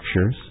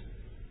structures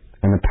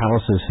and the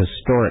palace's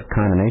historic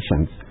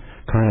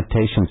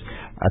connotations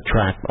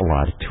attract a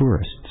lot of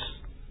tourists.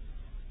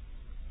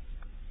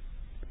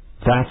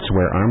 That's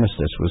where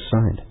armistice was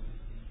signed.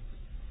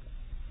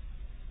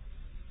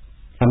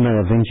 A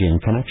Merovingian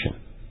connection.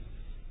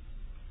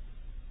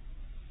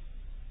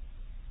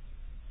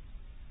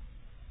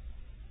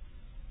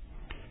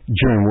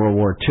 During World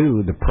War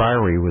II, the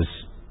Priory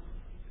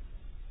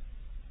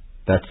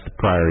the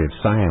Priory of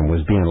Sion,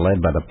 was being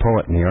led by the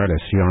poet and the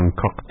artist Jean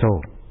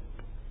Cocteau,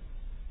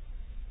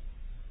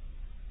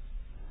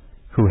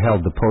 who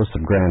held the post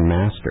of Grand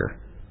Master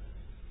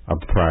of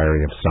the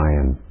Priory of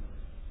Sion,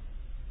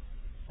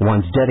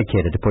 once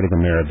dedicated to putting the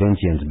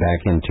Merovingians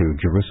back into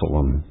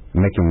Jerusalem,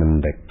 making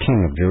them the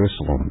king of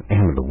Jerusalem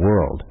and of the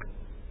world,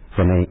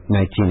 from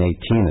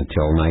 1918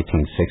 until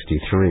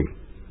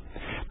 1963.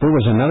 There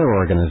was another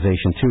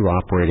organization, too,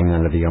 operating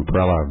under the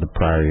umbrella of the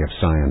Priory of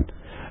Sion,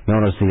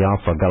 known as the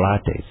Alpha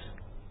Galates,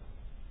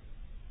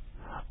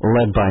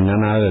 led by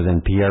none other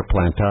than Pierre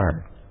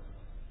Plantard,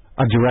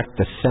 a direct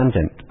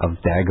descendant of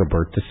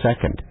Dagobert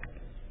II,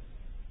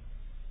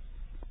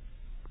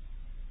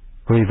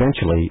 who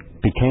eventually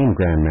became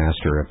Grand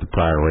Master of the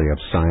Priory of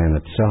Sion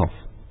itself.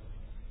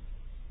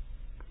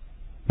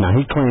 Now,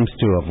 he claims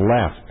to have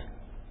left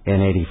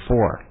in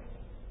 84.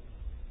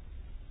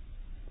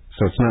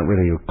 So it's not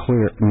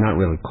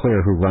really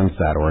clear who runs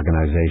that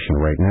organization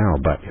right now,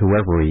 but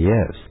whoever he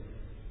is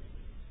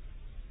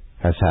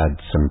has had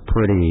some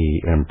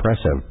pretty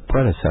impressive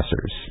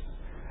predecessors.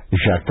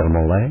 Jacques de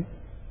Molay,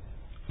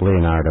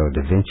 Leonardo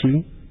da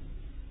Vinci,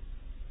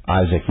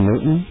 Isaac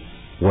Newton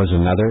was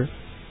another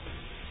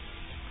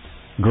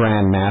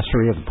Grand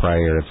Master of the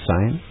Priory of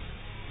Sion.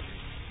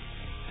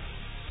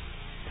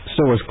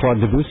 So was Claude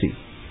Debussy,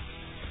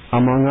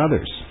 among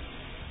others.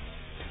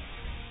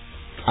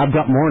 I've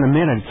got more in a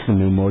minute. It's the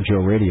new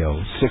Mojo Radio,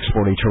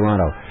 640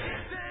 Toronto.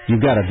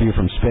 You've got a view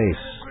from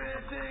space.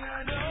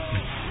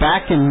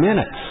 Back in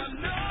minutes.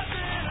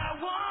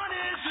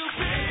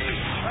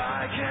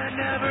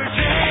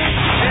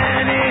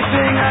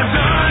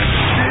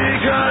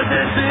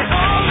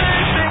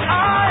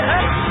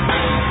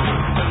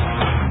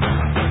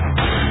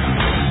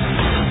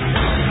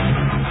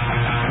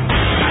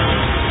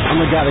 I'm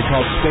the guy that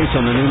called space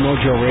on the new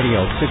Mojo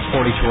Radio,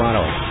 640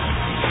 Toronto.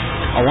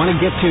 I want to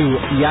get to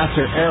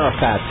Yasser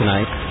Arafat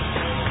tonight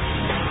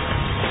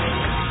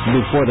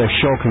before the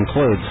show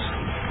concludes.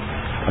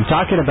 I'm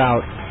talking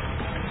about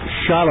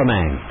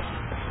Charlemagne,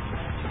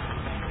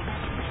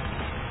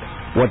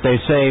 what they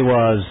say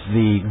was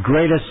the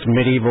greatest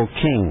medieval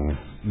king,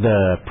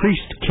 the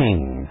priest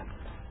king,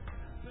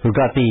 who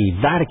got the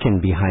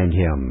Vatican behind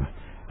him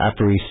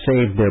after he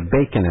saved their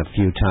bacon a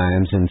few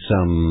times in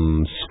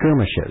some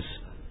skirmishes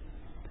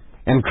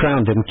and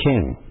crowned him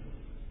king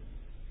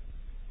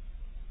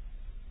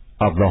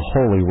of the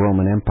Holy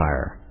Roman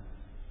Empire,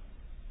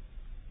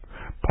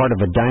 part of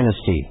a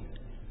dynasty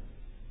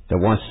that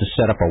wants to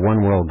set up a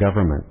one-world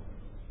government,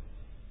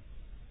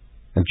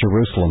 and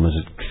Jerusalem is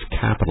its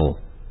capital.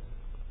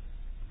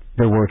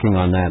 They're working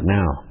on that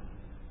now.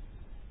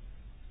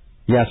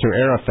 Yasser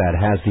Arafat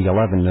has the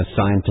 11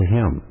 assigned to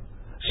him,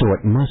 so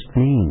it must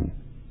mean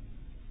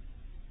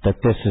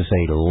that this is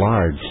a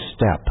large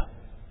step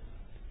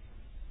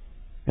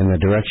in the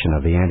direction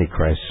of the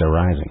Antichrist's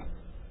arising.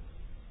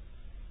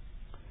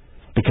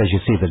 Because you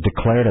see, the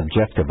declared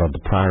objective of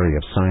the Priory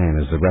of Sion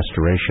is the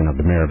restoration of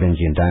the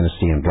Merovingian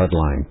dynasty and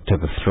bloodline to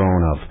the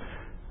throne of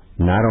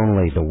not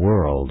only the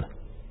world,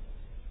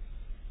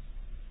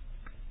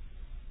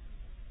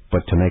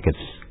 but to make its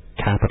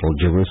capital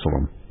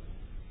Jerusalem.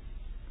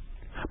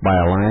 By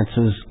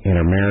alliances,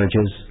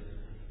 intermarriages,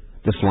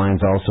 this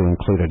line's also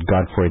included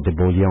Godfrey de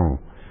Bouillon,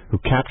 who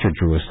captured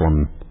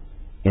Jerusalem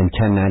in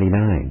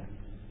 1099,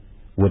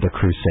 with the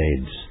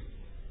Crusades.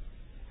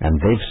 And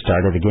they've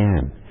started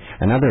again.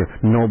 And other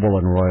noble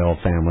and royal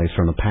families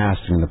from the past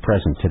and the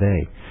present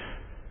today.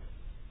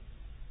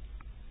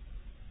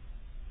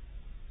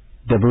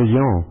 De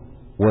Bouillon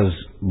was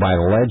by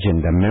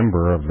legend a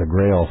member of the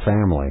Grail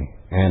family,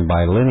 and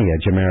by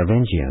lineage a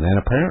Merovingian, and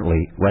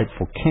apparently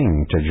rightful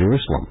king to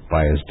Jerusalem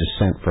by his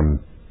descent from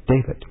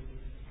David,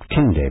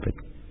 King David.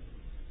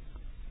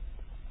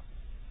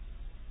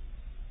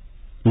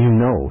 You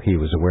know he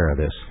was aware of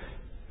this.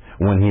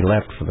 When he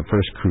left for the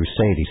First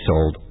Crusade, he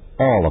sold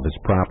all of his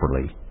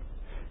property.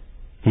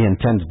 He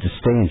intended to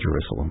stay in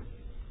Jerusalem,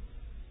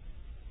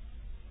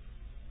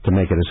 to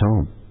make it his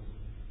home.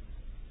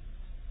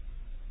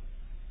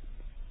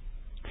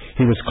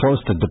 He was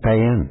close to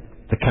Dupéen,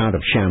 the Count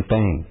of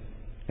Champagne,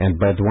 and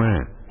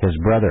Baudouin, his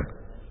brother.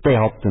 They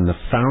helped in the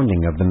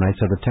founding of the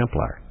Knights of the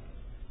Templar.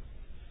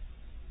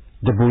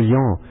 De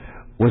Bouillon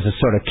was a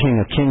sort of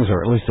king of kings,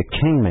 or at least a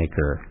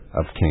kingmaker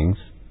of kings,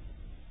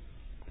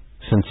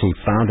 since he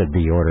founded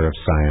the Order of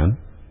Sion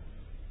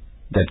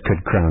that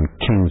could crown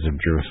kings of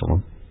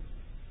Jerusalem.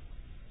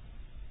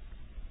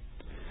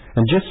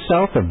 And just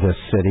south of this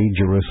city,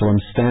 Jerusalem,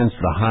 stands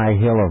the high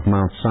hill of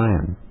Mount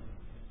Sion.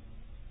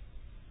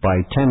 By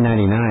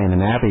 1099,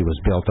 an abbey was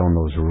built on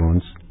those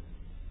ruins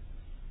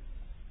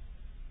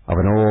of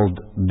an old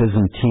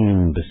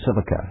Byzantine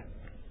basilica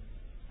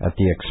at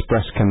the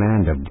express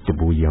command of de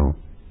Bouillon.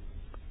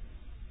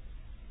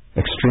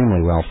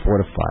 Extremely well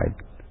fortified.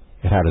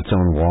 It had its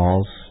own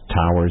walls,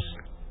 towers,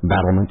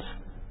 battlements.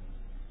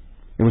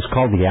 It was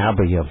called the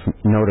Abbey of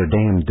Notre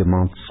Dame de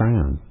Mont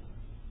Sion.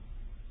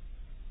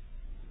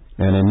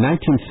 And in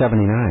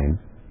 1979,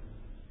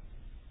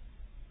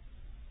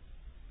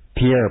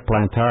 Pierre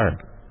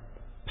Plantard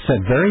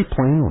said very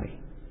plainly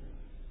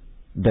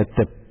that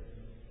the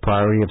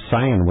Priory of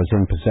Sion was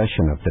in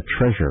possession of the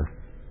treasure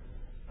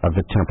of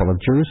the Temple of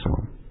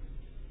Jerusalem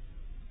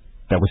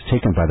that was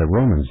taken by the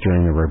Romans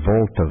during the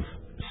revolt of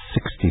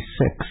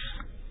 66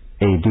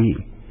 AD,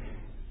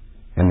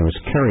 and it was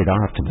carried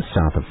off to the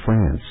south of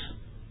France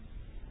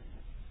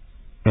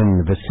in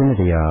the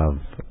vicinity of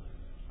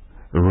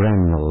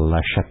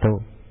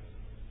Rennes-le-Château.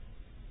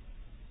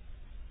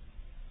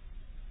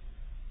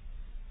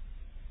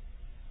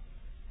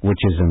 Which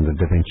is in the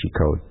Da Vinci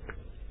Code,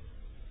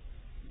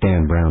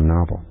 Dan Brown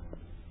novel.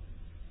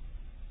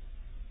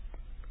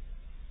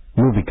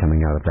 Movie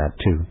coming out of that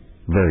too,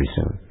 very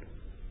soon.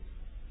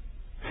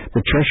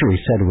 The treasury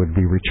said it would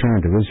be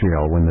returned to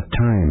Israel when the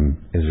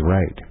time is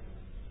right.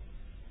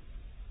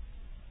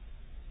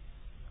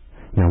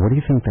 Now, what do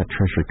you think that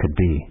treasure could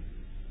be?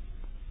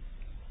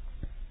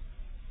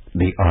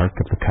 The Ark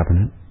of the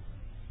Covenant?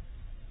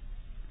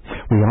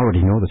 We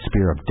already know the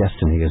spear of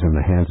destiny is in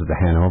the hands of the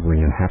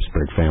Hanoverian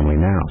Habsburg family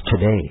now,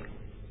 today.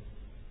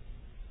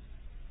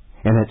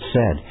 And it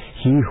said,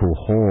 he who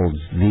holds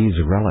these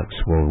relics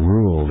will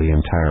rule the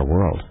entire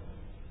world.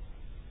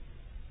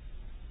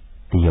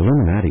 The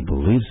Illuminati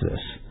believes this,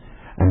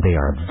 and they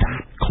are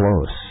that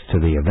close to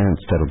the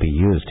events that will be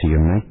used to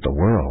unite the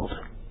world.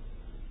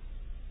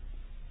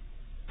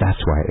 That's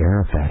why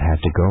Arafat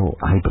had to go,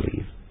 I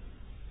believe.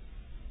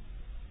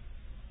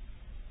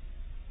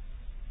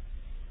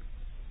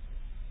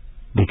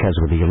 Because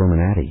with the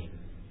Illuminati,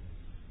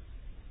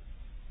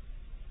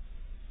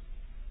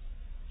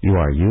 you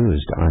are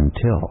used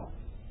until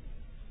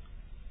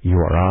you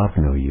are of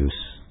no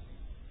use.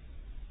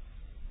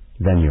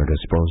 Then you're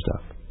disposed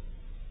of.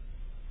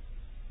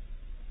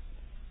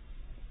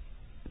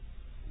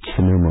 It's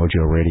the new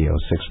Mojo Radio,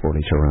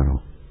 640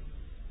 Toronto.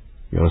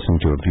 You're listening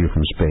to A View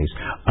from Space.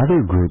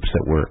 Other groups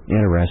that were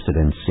interested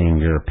in seeing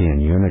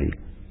European unity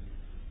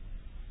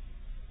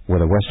were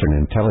the Western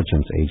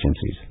intelligence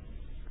agencies,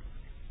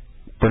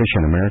 British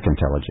and American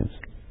intelligence.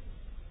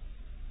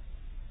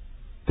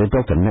 They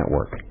built a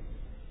network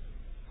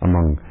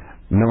among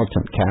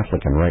militant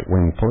Catholic and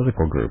right-wing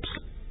political groups.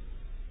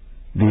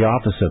 The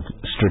Office of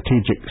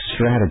Strategic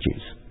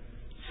Strategies,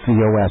 the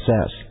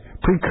OSS,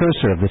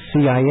 precursor of the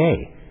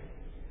CIA,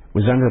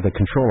 was under the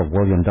control of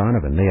William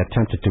Donovan. They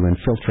attempted to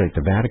infiltrate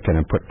the Vatican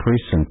and put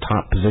priests in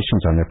top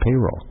positions on their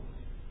payroll.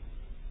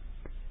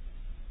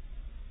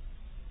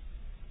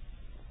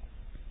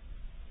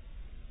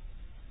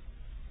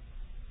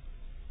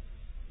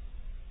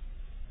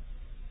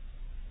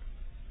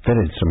 They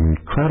did some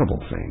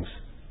incredible things.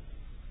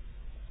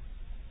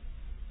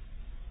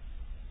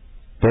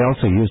 They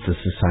also used the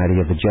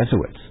Society of the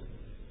Jesuits,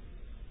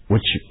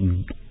 which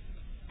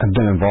have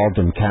been involved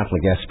in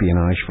Catholic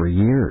espionage for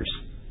years.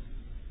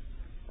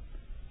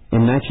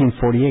 In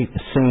 1948,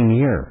 the same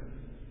year,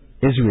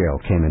 Israel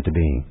came into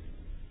being.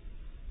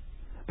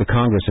 The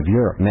Congress of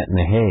Europe met in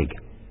The Hague.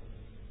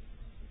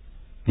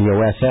 The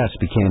OSS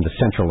became the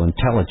Central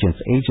Intelligence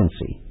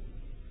Agency.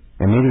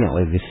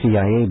 Immediately, the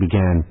CIA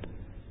began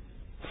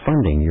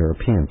funding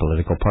European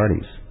political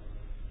parties,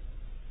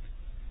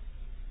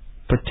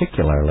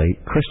 particularly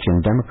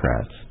Christian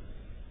Democrats,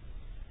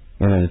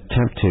 in an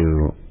attempt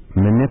to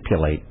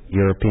manipulate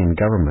European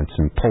governments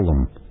and pull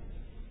them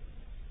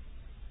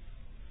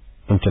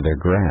into their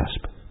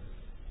grasp.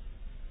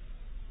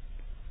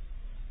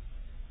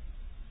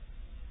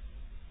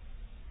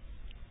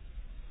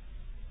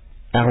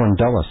 Alan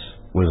Dulles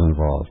was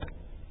involved,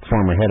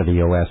 former head of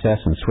the OSS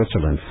in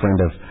Switzerland, friend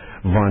of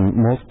von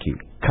Moltke,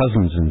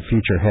 cousins and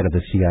future head of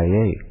the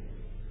CIA.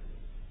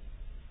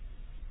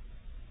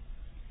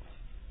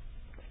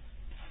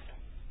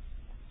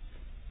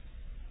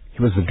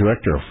 He was the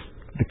director of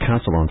the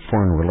Council on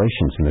Foreign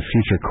Relations and the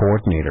future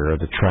coordinator of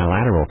the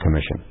Trilateral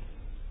Commission.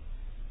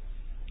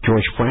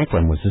 George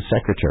Franklin was the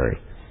secretary.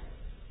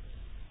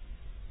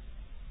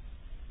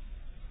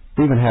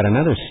 We even had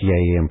another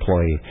CIA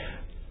employee,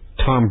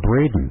 Tom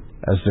Braden,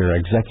 as their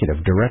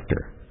executive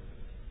director.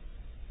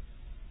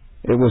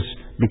 It was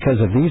because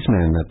of these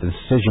men that the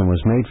decision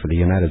was made for the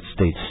United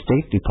States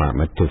State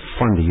Department to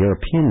fund the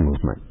European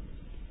movement,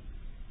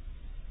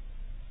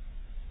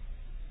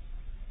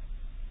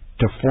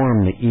 to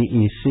form the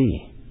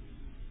EEC,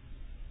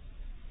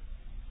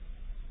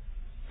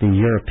 the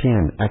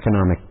European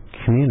Economic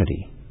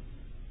Community.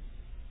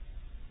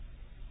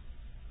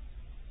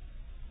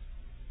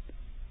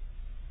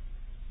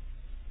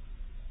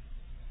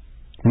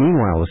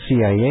 Meanwhile, the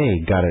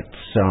CIA got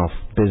itself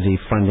busy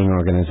funding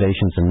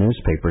organizations and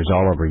newspapers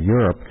all over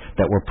Europe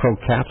that were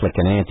pro-Catholic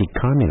and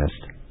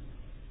anti-communist.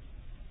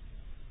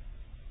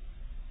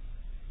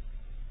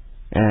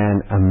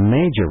 And a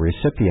major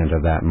recipient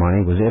of that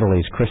money was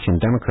Italy's Christian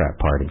Democrat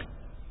Party.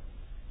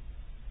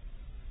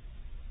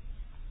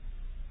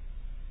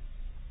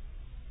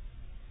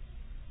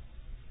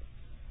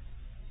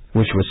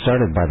 Which was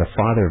started by the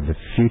father of the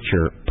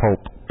future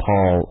Pope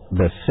Paul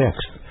VI,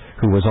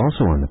 who was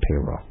also on the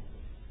payroll.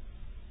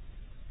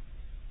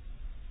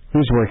 He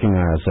was working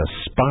as a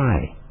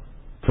spy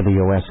for the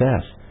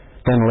OSS,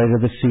 then later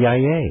the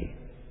CIA.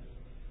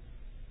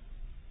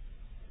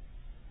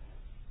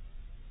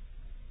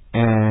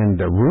 And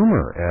the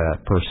rumor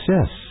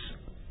persists.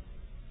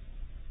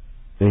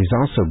 It is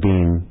also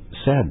being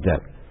said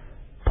that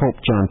Pope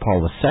John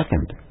Paul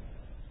II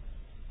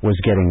was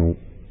getting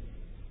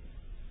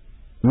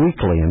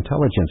weekly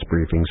intelligence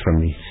briefings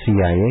from the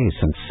CIA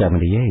since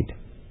 '78.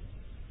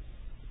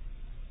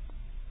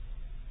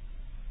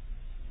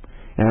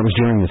 And it was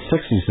during the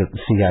 60s that the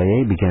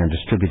CIA began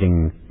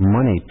distributing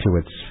money to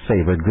its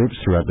favored groups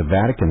throughout the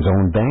Vatican's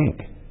own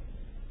bank.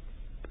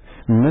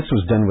 And this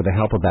was done with the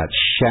help of that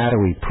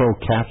shadowy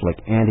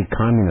pro-Catholic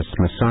anti-communist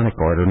Masonic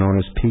order known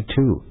as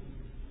P2.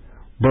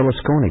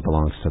 Berlusconi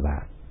belongs to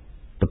that,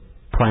 the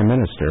Prime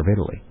Minister of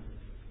Italy.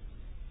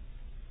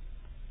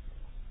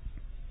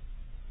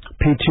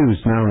 P2's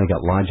not only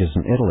got lodges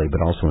in Italy,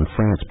 but also in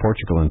France,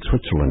 Portugal, and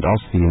Switzerland,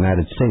 also the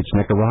United States,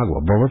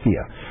 Nicaragua,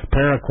 Bolivia,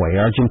 Paraguay,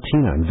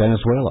 Argentina, and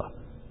Venezuela.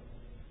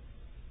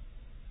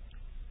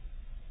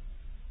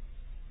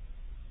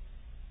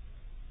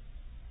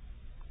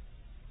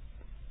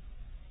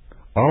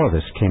 All of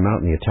this came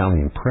out in the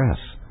Italian press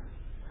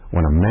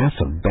when a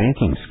massive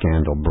banking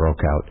scandal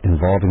broke out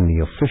involving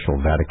the official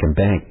Vatican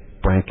bank,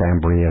 Banca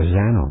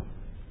Ambrosiano.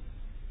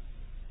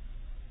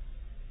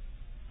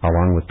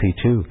 Along with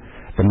P2,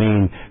 the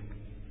main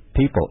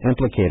people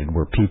implicated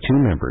were P2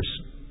 members,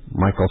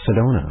 Michael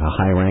Sedona, a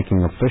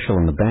high-ranking official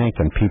in the bank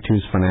and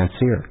P2's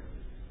financier,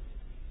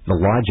 the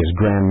lodge's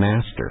Grand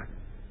Master,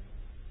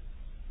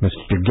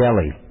 Mr.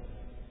 Gelli.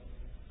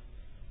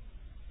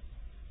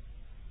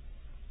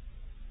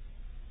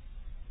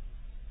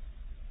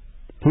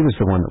 He was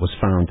the one that was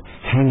found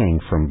hanging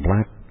from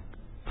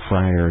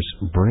Blackfriars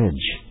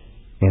Bridge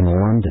in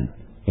London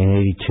in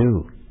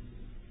 '82.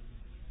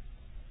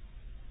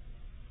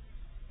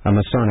 A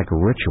Masonic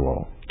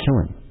ritual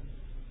killing.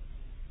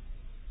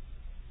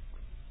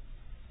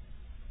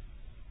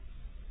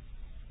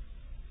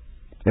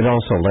 It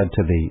also led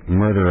to the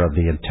murder of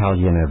the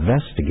Italian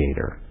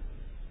investigator,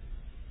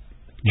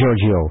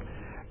 Giorgio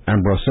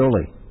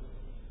Ambrosoli,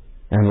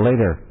 and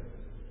later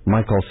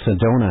Michael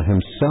Sedona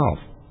himself,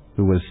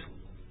 who was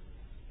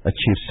a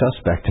chief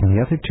suspect in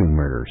the other two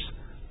murders.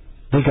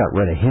 They got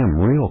rid of him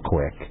real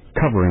quick,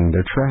 covering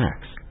their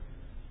tracks.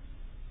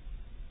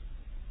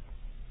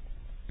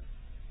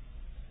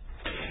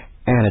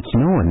 And it's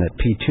known that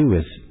P2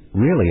 is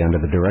really under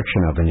the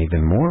direction of an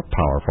even more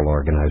powerful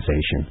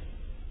organization.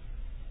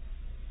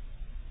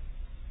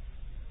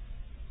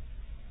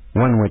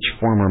 One which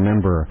former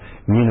member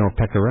Nino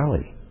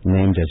Pecorelli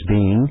named as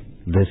being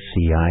the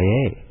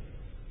CIA.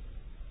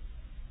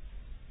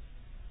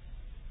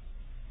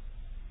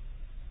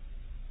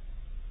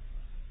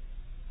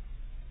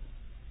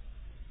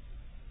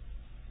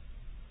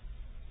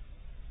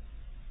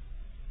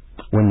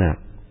 When that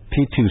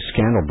P2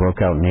 scandal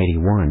broke out in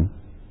 '81,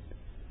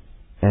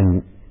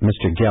 and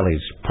Mr.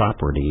 Gelli's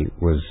property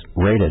was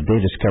raided, they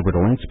discovered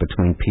links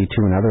between P2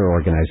 and other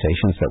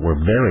organizations that were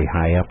very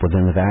high up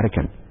within the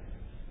Vatican.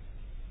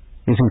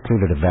 These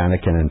included a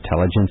Vatican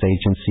intelligence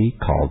agency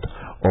called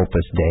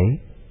Opus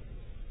Dei,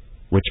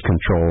 which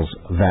controls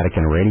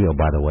Vatican Radio,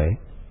 by the way,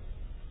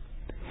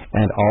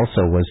 and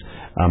also was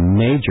a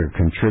major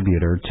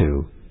contributor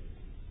to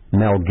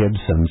Mel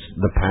Gibson's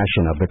The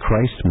Passion of the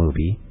Christ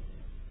movie,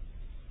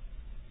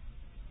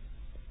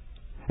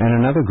 and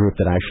another group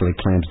that actually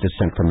claims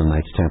descent from the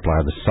Knights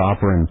Templar, the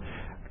Sovereign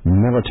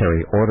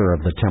Military Order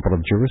of the Temple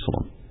of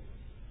Jerusalem.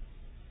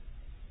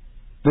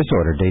 This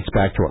order dates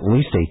back to at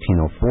least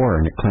 1804,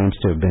 and it claims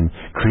to have been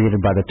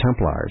created by the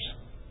Templars.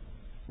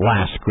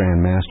 Last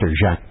Grand Master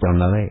Jacques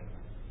Donnelly.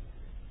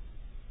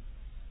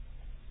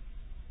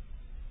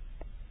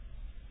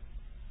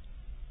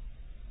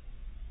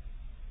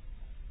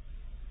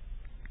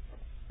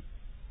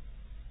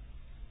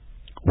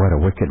 What a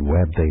wicked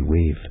web they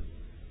weave.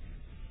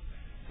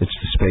 It's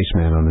the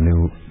Spaceman on the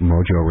new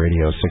Mojo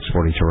Radio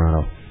 640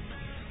 Toronto.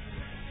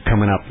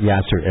 Coming up,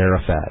 Yasser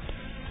Arafat.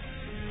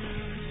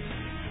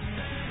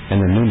 And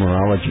the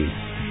numerology,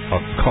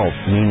 occult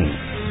meaning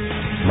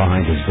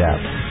behind his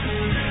death.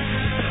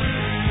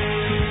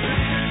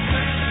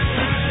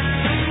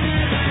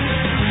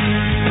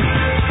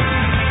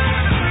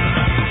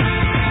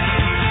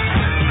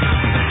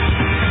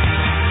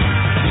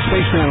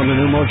 Spaceman on the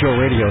new Mojo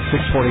Radio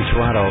 640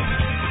 Toronto.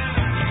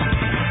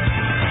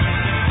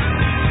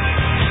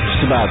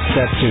 Just about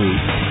set to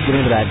get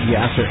into that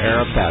Yasser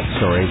Arafat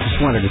story.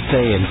 Just wanted to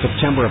say, in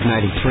September of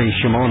 '93,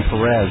 Shimon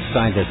Peres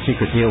signed a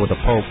secret deal with the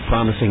Pope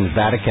promising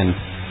Vatican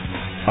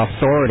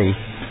authority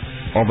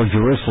over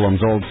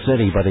Jerusalem's old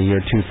city by the year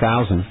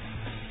 2000.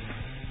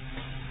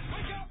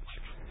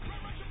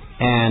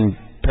 And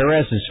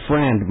Perez's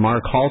friend,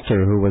 Mark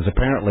Halter, who was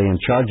apparently in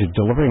charge of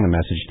delivering the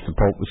message to the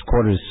Pope, was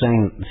quoted as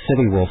saying the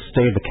city will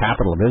stay the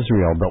capital of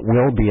Israel, but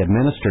will be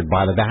administered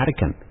by the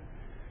Vatican.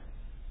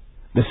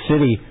 The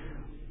city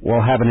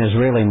will have an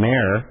Israeli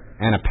mayor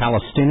and a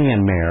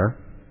Palestinian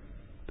mayor,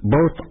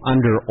 both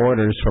under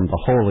orders from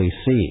the Holy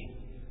See.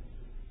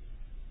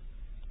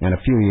 And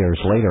a few years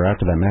later,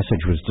 after that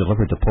message was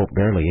delivered, the Pope,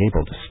 barely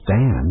able to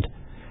stand,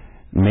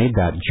 made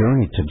that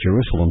journey to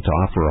Jerusalem to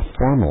offer a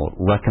formal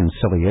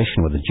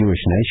reconciliation with the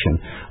Jewish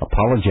nation,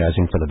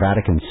 apologizing for the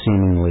Vatican's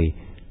seemingly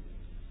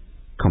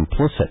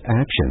complicit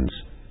actions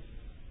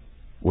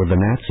with the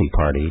Nazi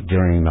Party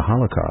during the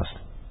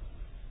Holocaust.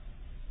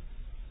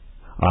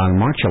 On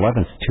March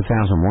 11th,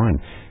 2001,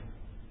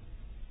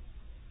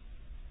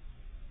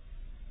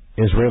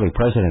 Israeli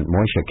President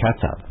Moshe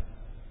Katsav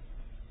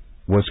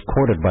was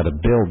quoted by the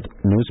Bild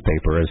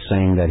newspaper as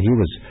saying that he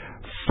was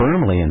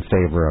firmly in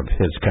favor of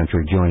his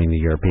country joining the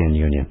European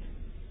Union.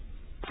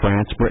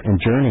 France, Britain,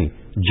 and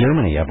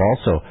Germany have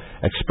also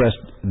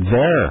expressed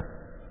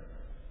their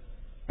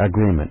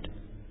agreement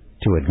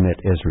to admit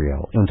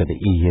Israel into the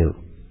EU.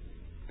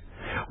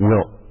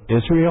 Will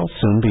Israel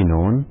soon be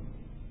known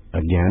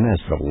again as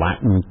the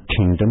Latin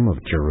Kingdom of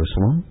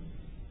Jerusalem?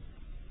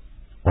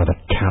 Or the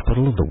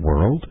capital of the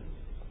world?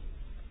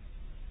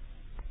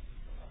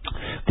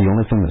 The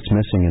only thing that's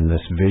missing in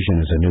this vision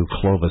is a new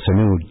Clovis, a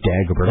new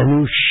Dagobert, a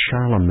new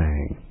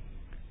Charlemagne.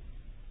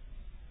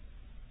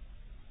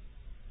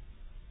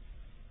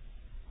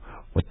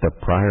 What the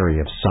Priory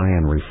of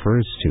Sion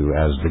refers to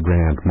as the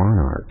Grand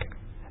Monarch,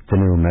 the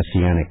new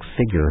messianic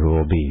figure who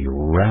will be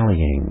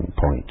rallying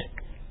point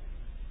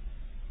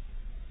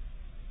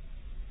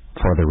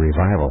for the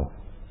revival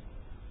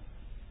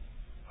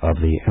of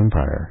the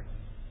empire.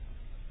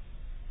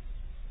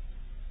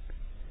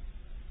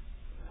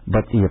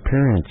 But the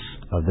appearance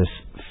of this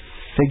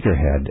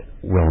figurehead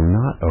will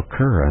not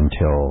occur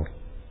until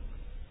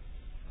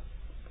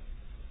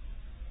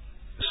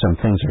some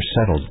things are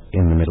settled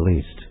in the Middle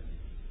East.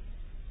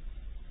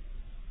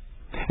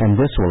 And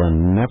this will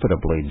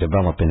inevitably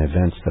develop in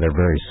events that are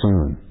very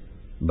soon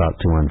about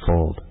to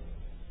unfold.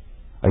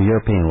 A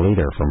European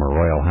leader from a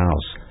royal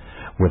house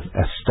with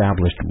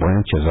established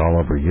branches all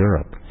over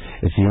Europe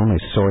is the only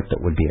sort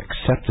that would be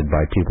accepted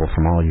by people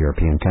from all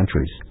European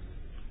countries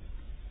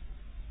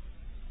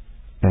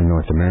and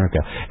North America.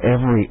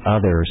 Every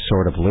other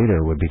sort of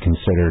leader would be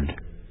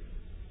considered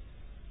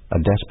a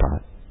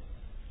despot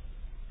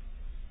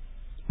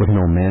with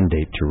no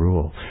mandate to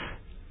rule.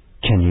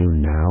 Can you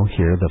now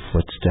hear the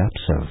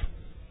footsteps of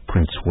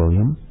Prince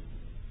William,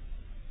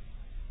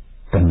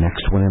 the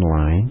next one in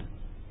line,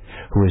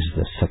 who is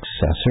the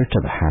successor to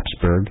the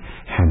Habsburg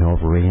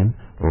Hanoverian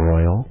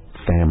royal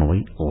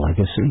family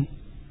legacy?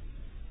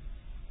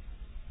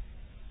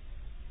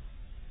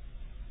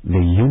 The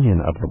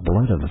union of the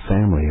blood of the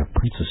family of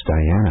Princess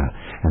Diana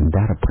and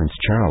that of Prince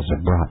Charles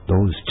have brought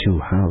those two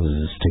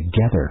houses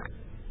together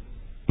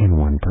in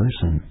one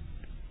person.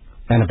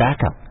 And a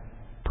backup,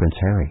 Prince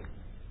Harry.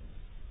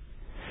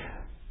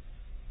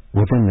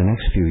 Within the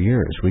next few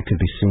years, we could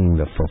be seeing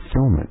the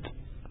fulfillment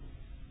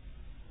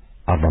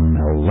of a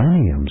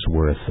millennium's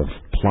worth of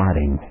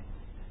plotting,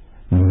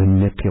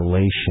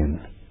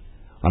 manipulation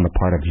on the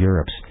part of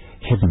Europe's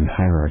hidden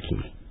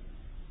hierarchy.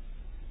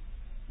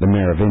 The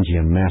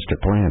Merovingian master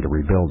plan to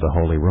rebuild the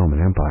Holy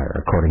Roman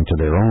Empire according to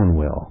their own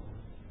will.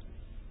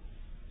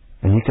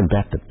 And you can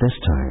bet that this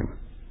time,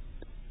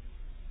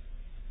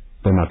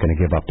 they're not going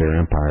to give up their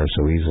empire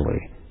so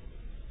easily.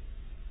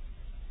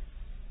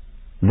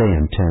 They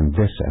intend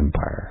this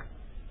empire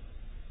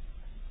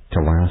to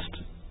last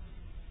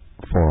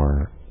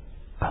for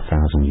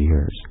 1,000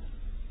 years.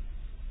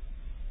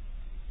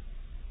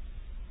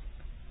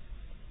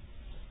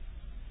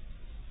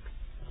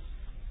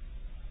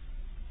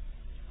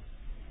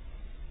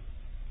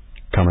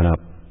 Coming up,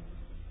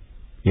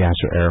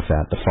 Yasser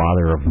Arafat, the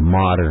father of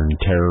modern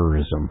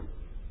terrorism.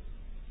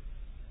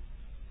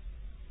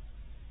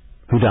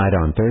 died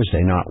on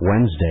Thursday, not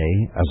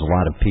Wednesday, as a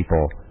lot of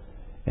people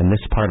in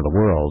this part of the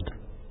world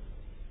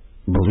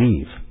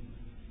believe,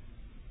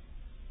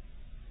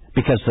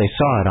 because they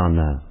saw it on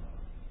the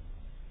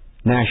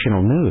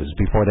national news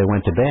before they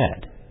went to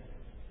bed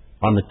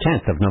on the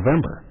 10th of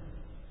November.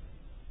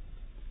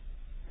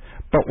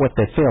 But what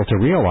they fail to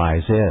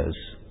realize is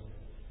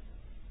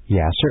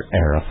Yasser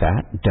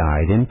Arafat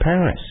died in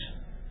Paris,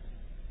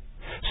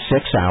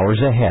 6 hours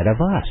ahead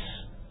of us,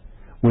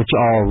 which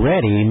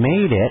already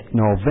made it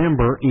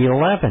November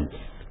 11th,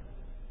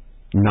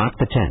 not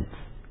the 10th.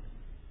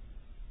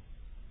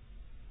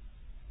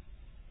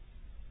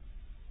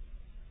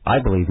 I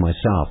believe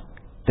myself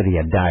that he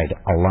had died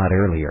a lot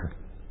earlier.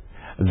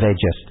 They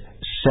just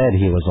said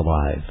he was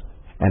alive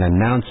and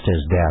announced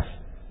his death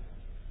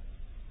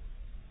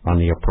on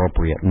the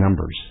appropriate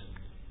numbers,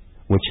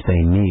 which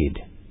they need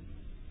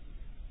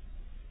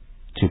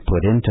to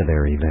put into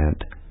their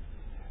event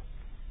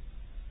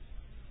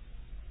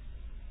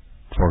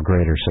for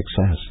greater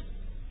success.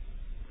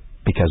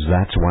 Because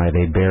that's why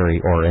they bury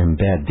or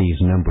embed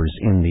these numbers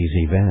in these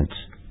events,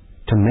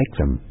 to make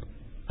them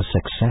a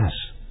success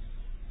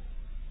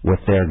with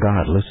their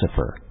god,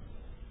 Lucifer,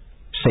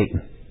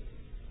 Satan.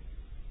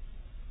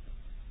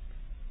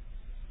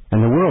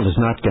 And the world is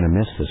not going to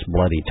miss this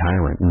bloody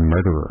tyrant and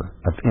murderer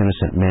of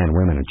innocent men,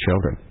 women, and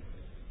children.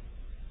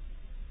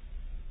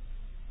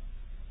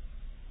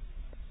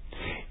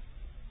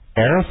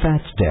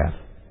 Arafat's death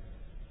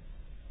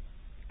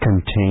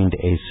contained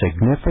a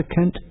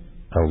significant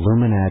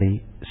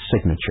Illuminati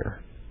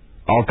signature.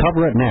 I'll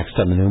cover it next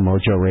on the new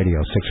Mojo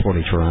Radio,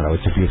 640 Toronto.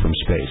 It's a view from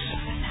space.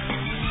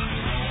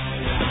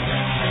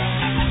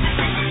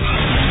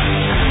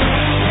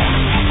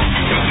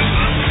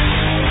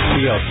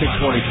 Radio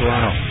 640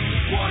 Toronto.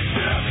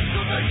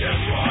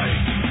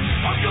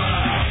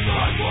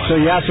 So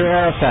Yasser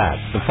Arafat,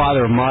 the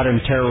father of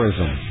modern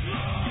terrorism,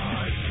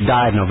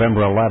 died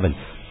November 11th.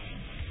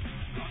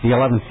 The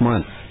 11th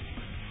month,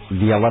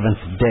 the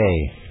 11th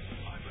day.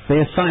 They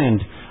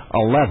assigned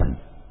 11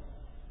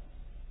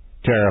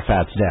 to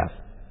Arafat's death.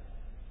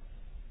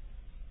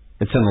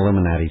 It's an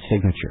Illuminati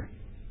signature,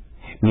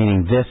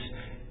 meaning this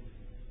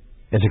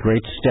is a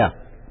great step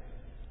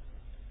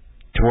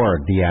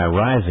toward the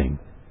rising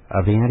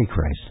of the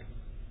Antichrist.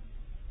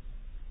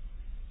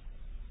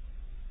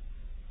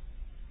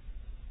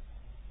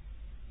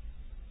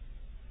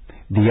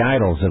 The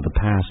idols of the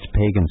past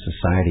pagan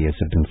societies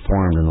have been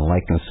formed in the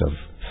likeness of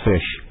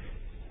fish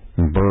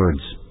and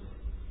birds,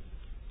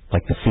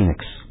 like the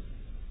phoenix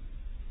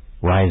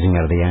rising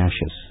out of the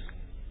ashes.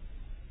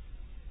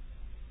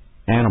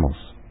 Animals,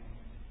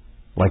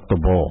 like the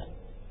bull.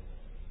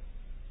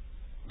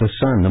 The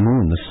sun, the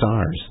moon, the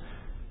stars.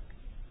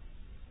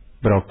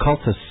 But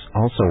occultists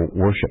also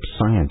worship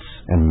science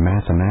and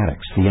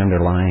mathematics, the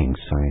underlying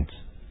science.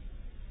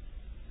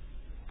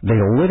 They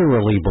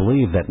literally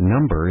believe that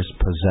numbers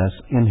possess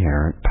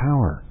inherent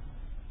power.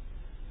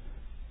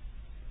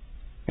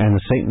 And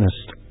the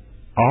Satanist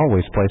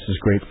always places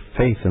great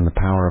faith in the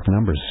power of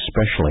numbers,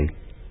 especially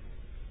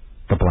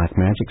the black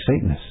magic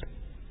Satanist.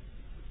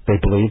 They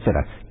believe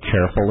that a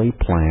carefully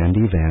planned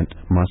event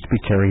must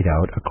be carried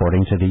out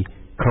according to the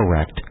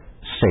correct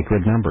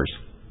sacred numbers,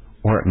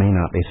 or it may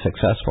not be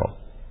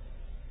successful.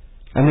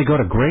 And they go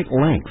to great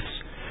lengths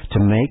to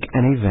make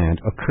an event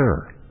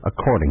occur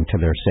according to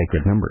their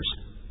sacred numbers,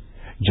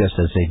 just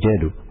as they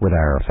did with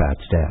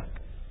Arafat's death.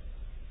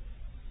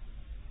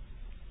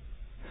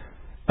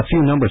 A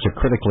few numbers are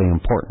critically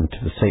important to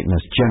the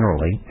Satanists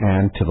generally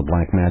and to the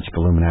Black Magic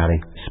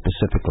Illuminati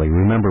specifically.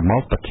 Remember,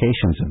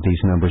 multiplications of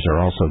these numbers are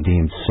also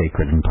deemed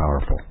sacred and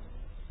powerful.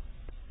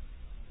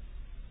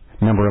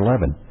 Number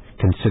 11,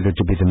 considered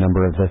to be the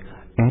number of the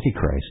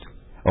Antichrist,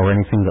 or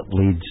anything that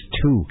leads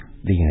to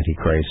the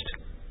Antichrist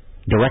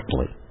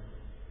directly.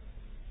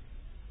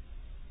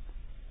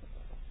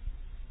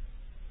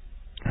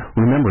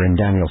 Remember in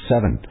Daniel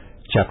 7,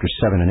 chapters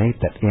 7 and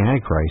 8, that the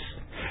Antichrist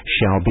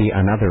shall be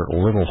another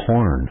little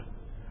horn,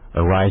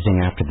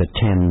 arising after the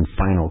 10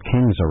 final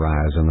kings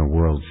arise on the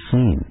world's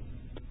scene.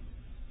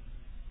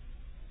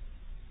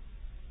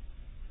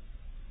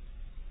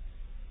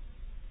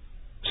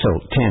 So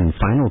 10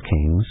 final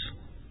kings,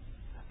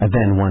 and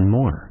then one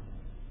more,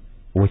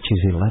 which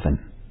is 11.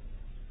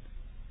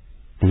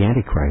 The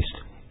Antichrist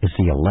is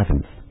the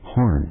 11th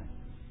horn.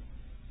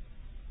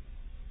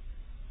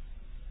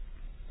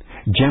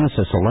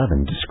 Genesis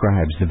 11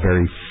 describes the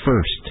very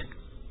first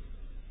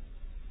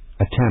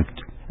attempt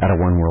at a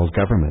one-world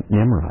government,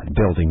 Nimrod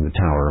building the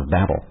Tower of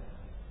Babel.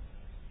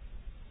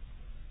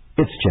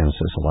 It's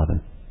Genesis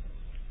 11.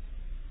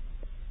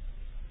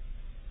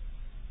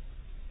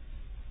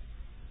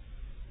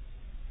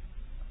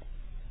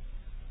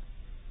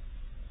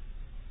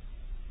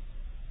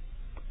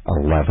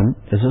 "11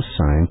 is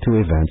assigned to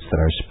events that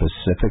are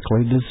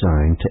specifically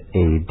designed to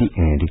aid the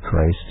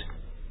Antichrist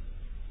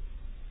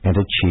and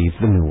achieve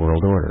the New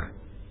World Order.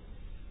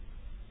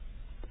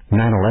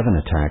 9/11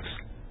 attacks,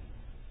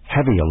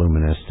 heavy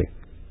illuministic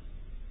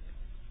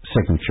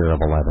signature of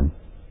 11.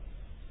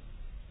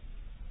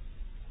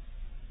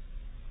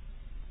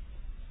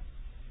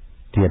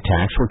 The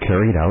attacks were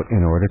carried out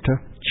in order to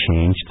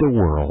change the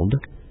world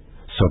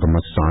so the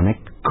Masonic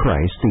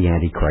Christ, the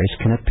Antichrist,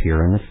 can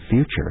appear in the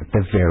future,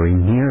 the very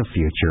near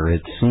future,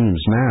 it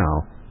seems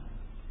now.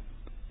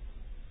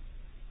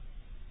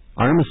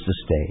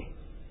 Armistice Day,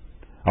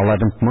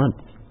 11th month,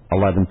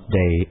 11th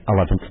day,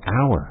 11th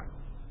hour,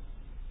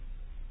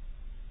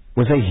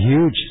 was a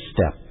huge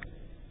step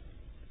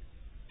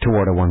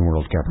toward a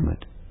one-world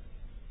government.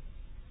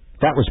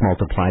 That was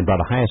multiplied by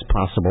the highest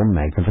possible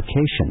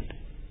magnification,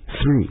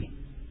 3.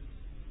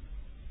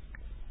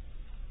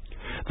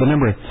 The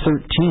number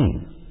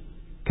 13,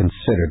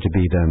 considered to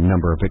be the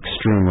number of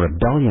extreme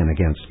rebellion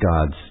against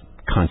God's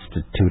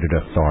constituted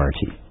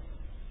authority.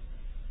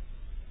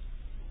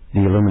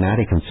 The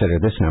Illuminati consider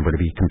this number to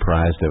be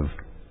comprised of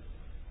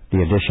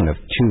the addition of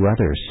 2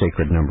 other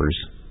sacred numbers,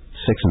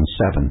 6 and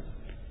 7.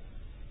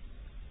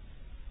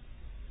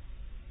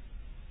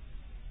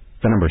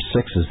 The number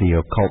 6 is the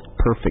occult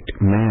perfect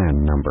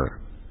man number.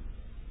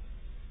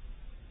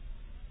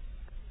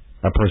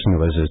 A person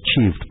who has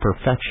achieved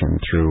perfection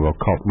through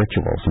occult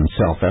rituals and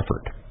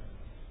self-effort.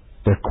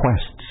 Their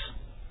quests.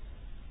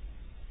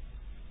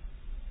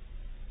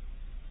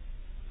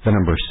 The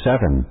number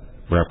 7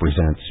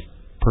 represents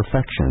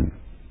perfection.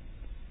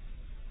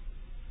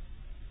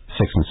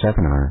 6 and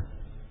 7 are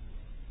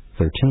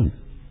 13.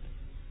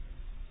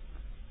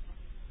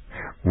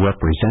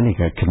 Representing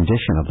a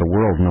condition of the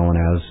world known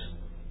as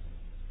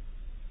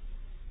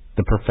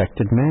the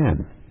perfected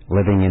man,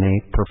 living in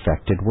a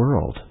perfected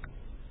world.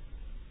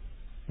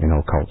 In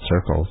occult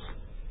circles.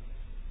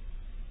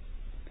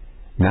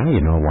 Now you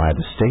know why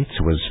the States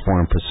was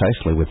formed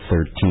precisely with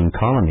 13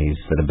 colonies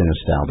that have been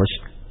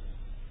established,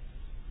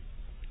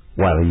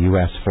 while the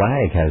U.S.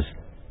 flag has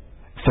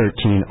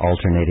 13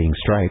 alternating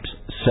stripes,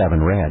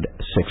 7 red,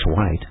 6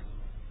 white.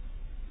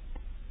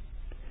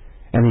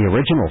 And the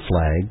original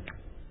flag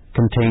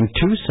contained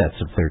 2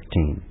 sets of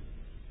 13,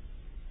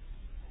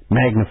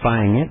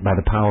 magnifying it by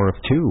the power of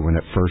 2 when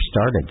it first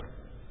started.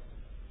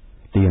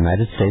 The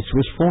United States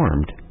was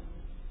formed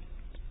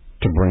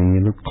to bring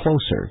you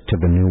closer to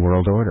the New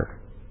World Order.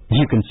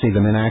 You can see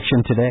them in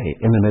action today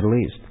in the Middle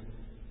East.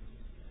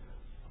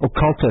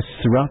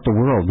 Occultists throughout the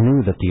world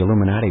knew that the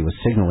Illuminati was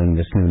signaling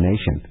this new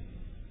nation,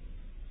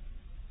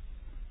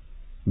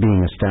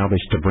 being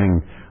established to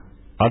bring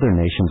other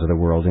nations of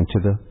the world into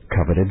the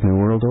coveted New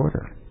World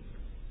Order.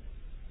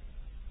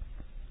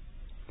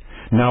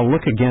 Now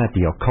look again at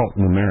the occult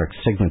numeric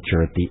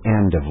signature at the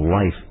end of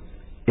life,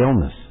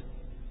 illness,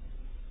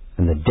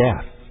 and the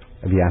death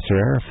of Yasser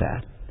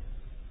Arafat.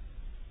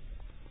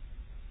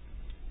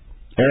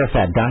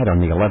 Arafat died on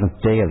the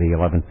 11th day of the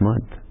 11th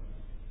month.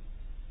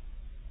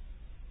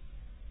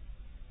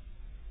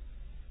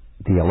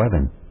 The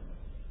 11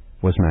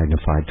 was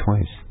magnified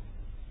twice.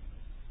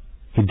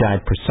 He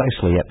died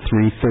precisely at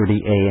 3:30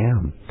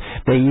 a.m.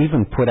 They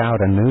even put out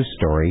a news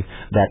story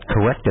that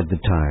corrected the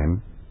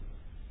time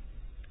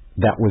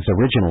that was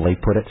originally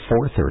put at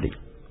 4:30.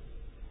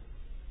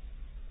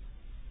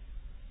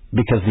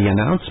 Because the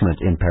announcement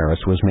in Paris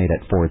was made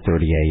at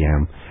 4:30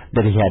 a.m.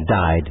 that he had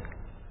died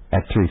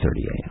at 3:30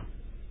 a.m.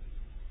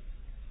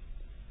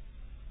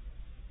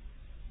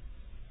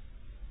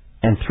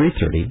 And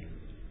 3:30,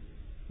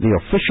 the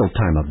official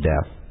time of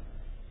death,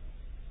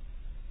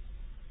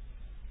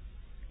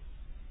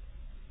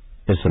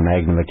 is the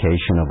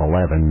magnification of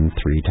 11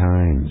 3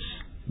 times,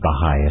 the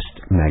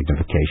highest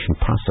magnification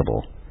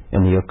possible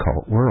in the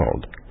occult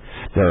world.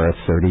 There are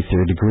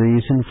 33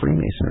 degrees in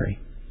Freemasonry.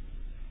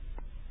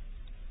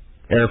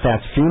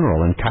 Arafat's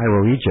funeral in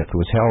Cairo, Egypt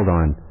was held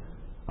on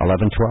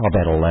 11/12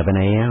 at 11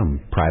 a.m.,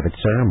 private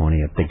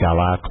ceremony at the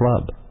Gala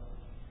Club.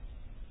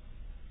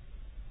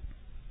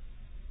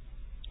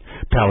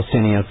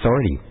 Palestinian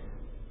Authority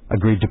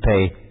agreed to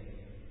pay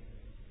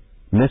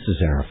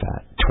Mrs.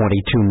 Arafat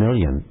 $22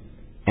 million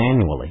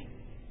annually,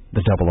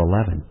 the double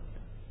 11.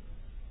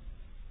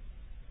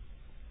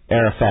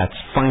 Arafat's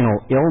final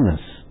illness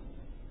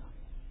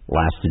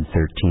lasted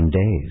 13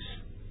 days.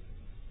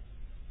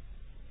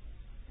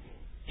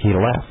 He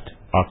left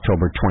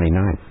October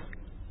 29th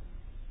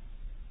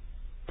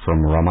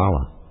from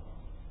Ramallah,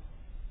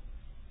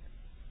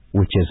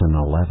 which is an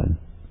 11.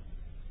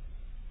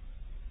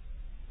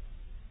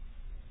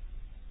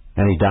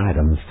 And he died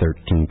on the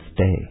 13th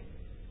day,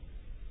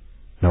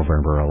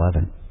 November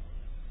 11.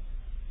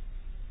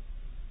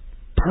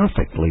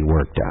 Perfectly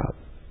worked out.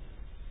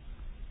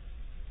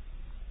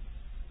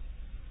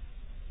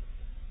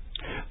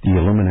 The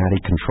Illuminati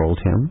controlled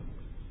him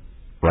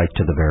right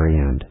to the very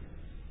end.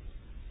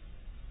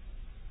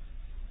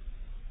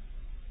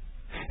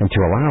 And to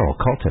allow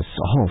occultists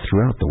all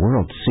throughout the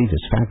world to see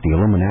this fact, the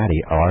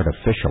Illuminati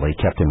artificially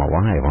kept him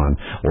alive on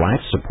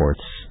life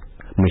supports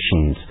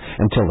machines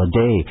until the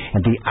day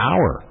and the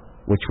hour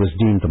which was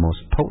deemed the most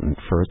potent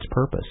for its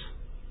purpose.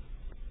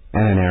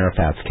 And in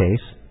Arafat's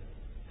case,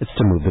 it's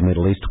to move the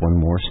Middle East one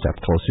more step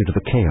closer to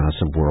the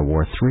chaos of World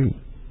War III.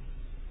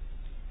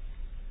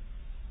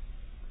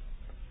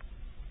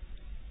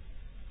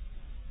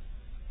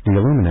 The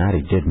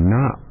Illuminati did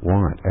not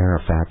want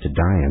Arafat to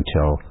die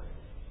until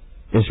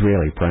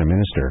Israeli Prime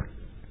Minister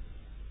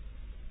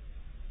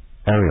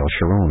Ariel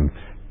Sharon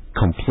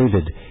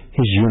completed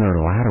his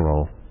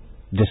unilateral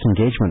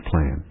disengagement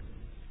plan.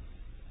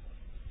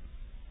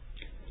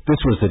 This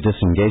was the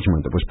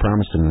disengagement that was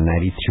promised in the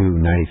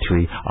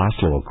 92-93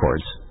 Oslo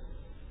Accords,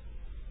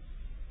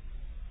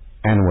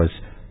 and was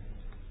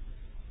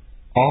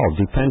all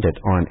dependent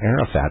on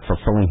Arafat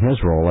fulfilling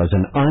his role as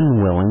an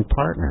unwilling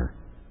partner,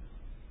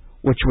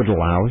 which would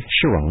allow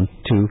Sharon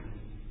to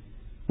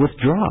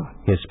withdraw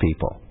his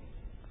people,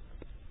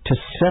 to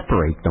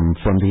separate them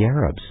from the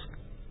Arabs.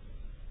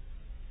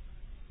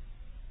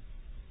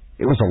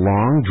 It was a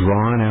long,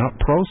 drawn-out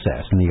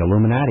process, and the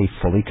Illuminati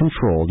fully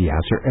controlled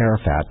Yasser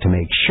Arafat to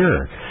make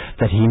sure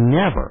that he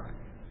never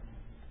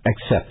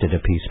accepted a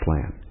peace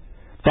plan.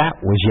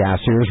 That was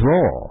Yasser's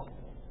role.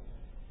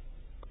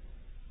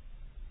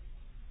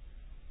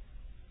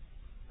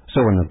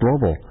 So when the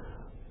global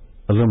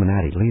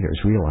Illuminati leaders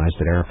realized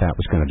that Arafat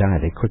was going to die,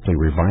 they quickly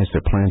revised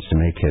their plans to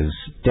make his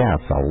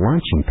death a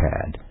launching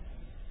pad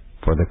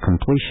for the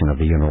completion of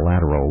the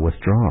unilateral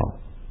withdrawal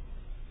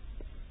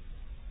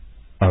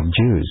of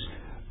Jews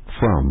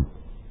from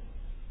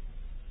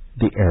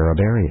the Arab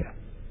area.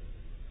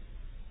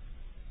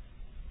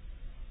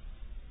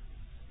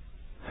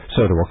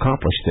 So to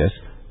accomplish this,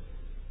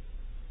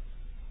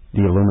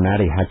 the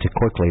Illuminati had to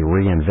quickly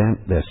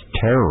reinvent this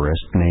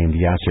terrorist named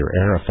Yasser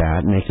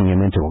Arafat, making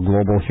him into a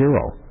global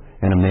hero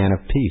and a man of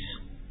peace.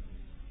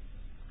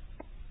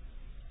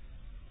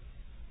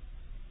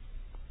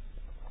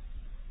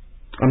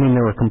 I mean,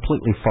 there were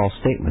completely false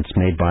statements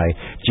made by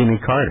Jimmy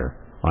Carter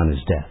on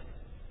his death,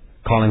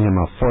 calling him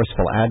a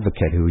forceful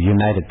advocate who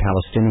united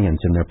Palestinians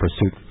in their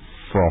pursuit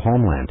for a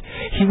homeland.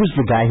 He was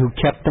the guy who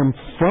kept them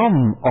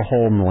from a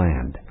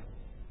homeland.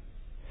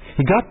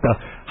 He got the...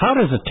 How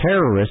does a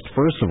terrorist,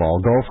 first of all,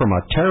 go from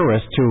a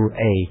terrorist to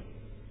a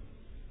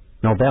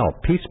Nobel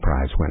Peace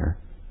Prize winner?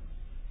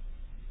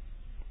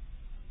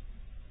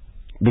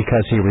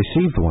 Because he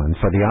received one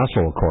for the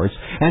Oslo Accords,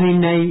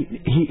 and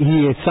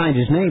he had signed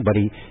his name, but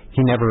he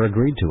never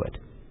agreed to it.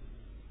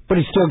 But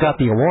he still got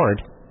the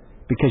award,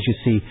 because you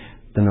see,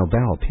 the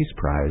Nobel Peace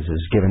Prize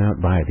is given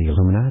out by the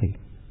Illuminati.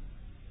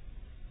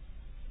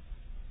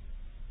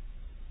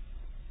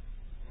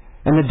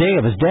 And the day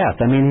of his death,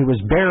 I mean, he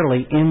was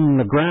barely in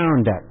the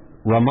ground at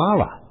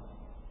Ramallah.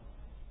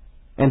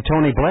 And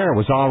Tony Blair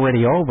was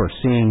already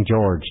overseeing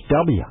George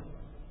W.,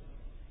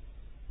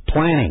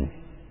 planning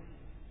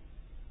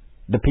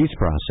the peace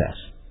process.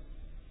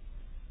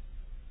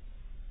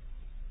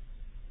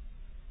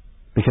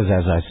 Because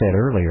as I said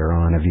earlier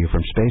on A View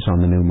from Space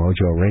on the new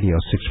Mojo Radio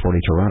 640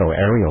 Toronto,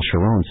 Ariel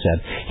Sharon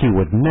said he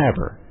would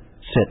never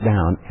sit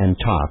down and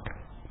talk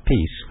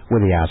peace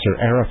with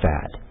Yasser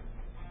Arafat.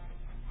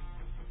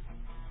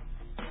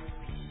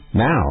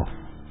 Now,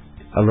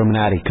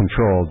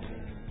 Illuminati-controlled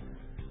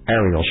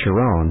Ariel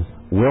Sharon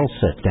will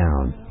sit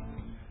down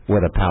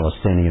with a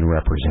Palestinian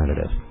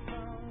representative.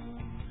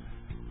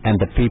 And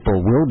the people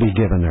will be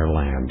given their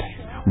land.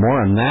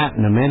 More on that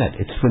in a minute.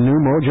 It's the new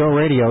Mojo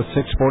Radio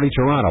 640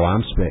 Toronto.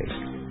 I'm Space.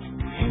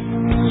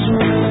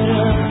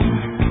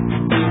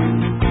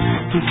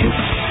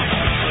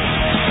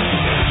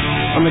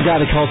 I'm the guy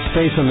that calls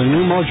Space on the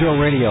new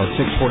Mojo Radio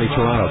 640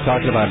 Toronto,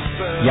 talking about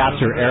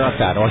Yasser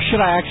Arafat. Or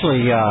should I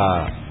actually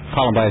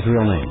call him by his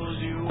real name?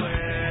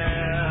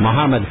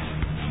 Mohammed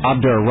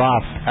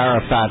Abdur-Rauf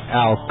Arafat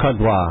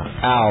al-Qudwa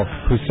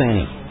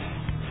al-Husseini.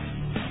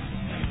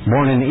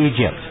 Born in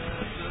Egypt.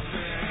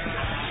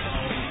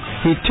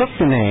 He took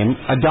the name,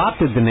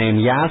 adopted the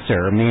name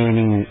Yasser,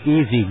 meaning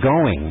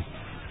easy-going,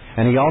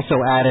 and he also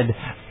added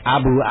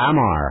Abu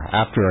Ammar,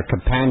 after a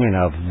companion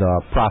of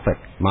the Prophet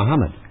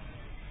Muhammad,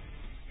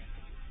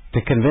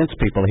 to convince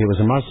people he was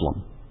a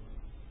Muslim.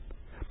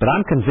 But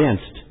I'm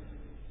convinced,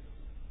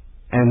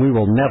 and we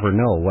will never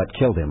know what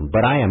killed him,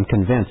 but I am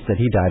convinced that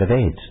he died of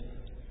AIDS.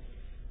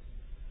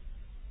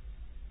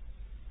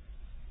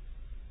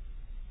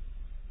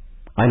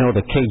 I know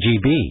the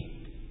KGB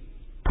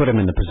put him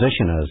in the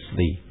position as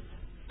the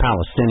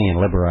Palestinian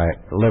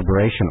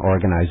Liberation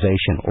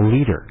Organization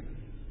leader,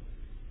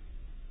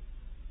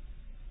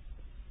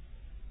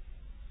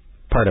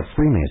 part of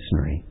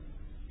Freemasonry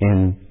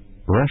in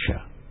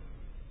Russia.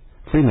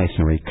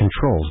 Freemasonry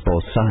controls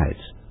both sides,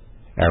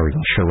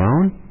 Ariel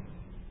Sharon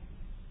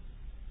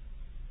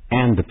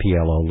and the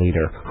PLO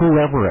leader,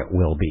 whoever it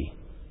will be.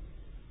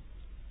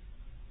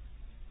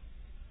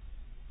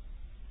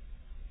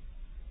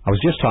 I was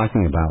just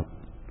talking about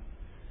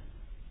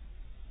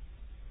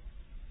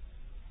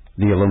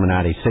the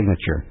Illuminati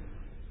signature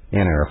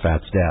in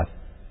Arafat's death.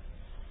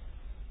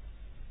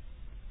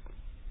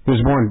 He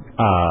was born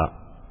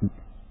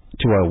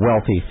to a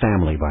wealthy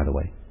family, by the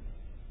way.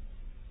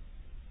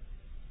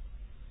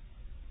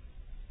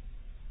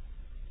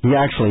 He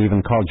actually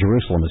even called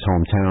Jerusalem his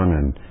hometown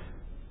and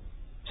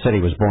said he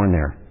was born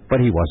there, but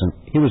he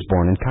wasn't. He was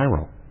born in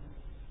Cairo.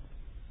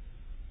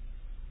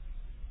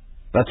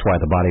 That's why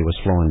the body was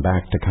flown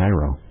back to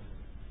Cairo,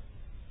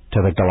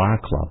 to the Gala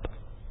Club,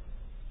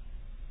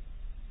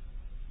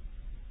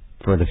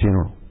 for the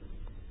funeral.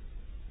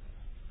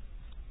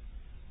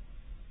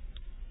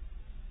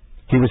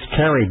 He was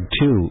carried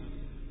to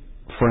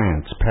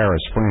France,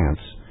 Paris, France,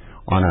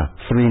 on a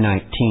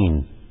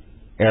 319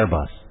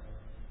 Airbus.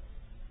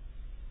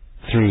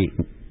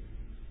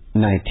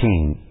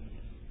 319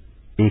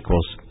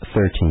 equals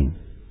 13.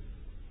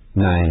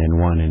 9 and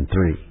 1 and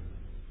 3.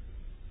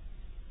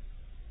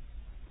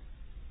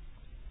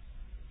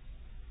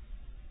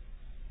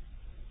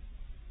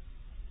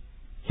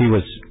 He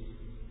was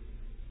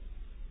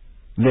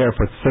there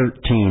for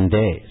 13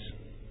 days.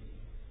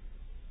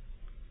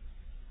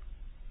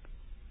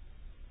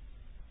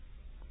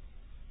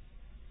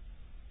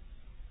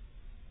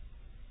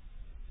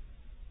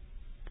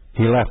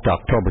 He left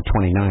October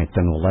 29th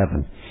and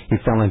 11th. He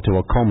fell into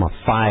a coma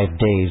 5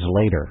 days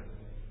later.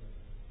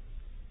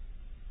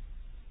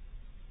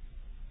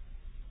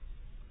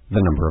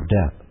 The number of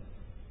death.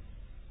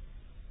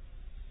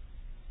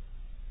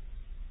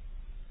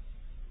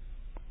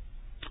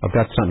 I've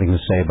got something to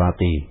say about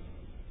the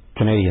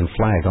Canadian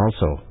flag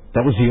also.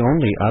 That was the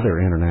only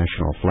other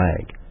international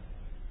flag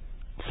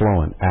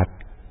flown at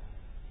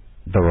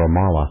the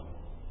Ramallah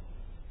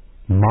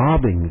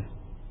mobbing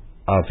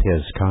of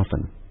his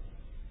coffin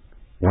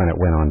when it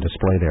went on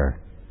display there,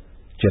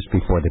 just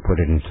before they put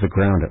it into the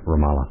ground at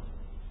Ramallah.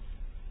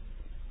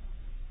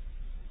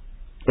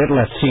 It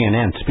left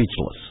CNN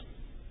speechless.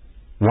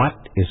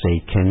 What is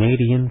a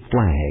Canadian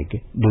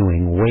flag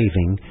doing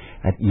waving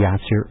at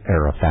Yasser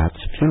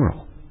Arafat's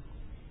funeral?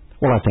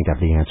 Well, I think I have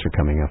the answer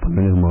coming up on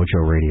the new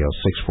Mojo Radio,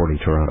 640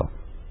 Toronto.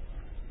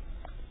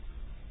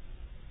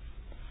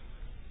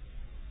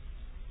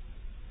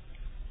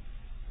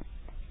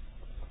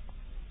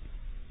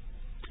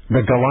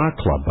 The Galah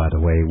Club, by the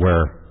way,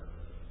 where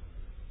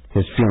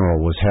his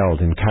funeral was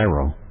held in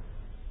Cairo,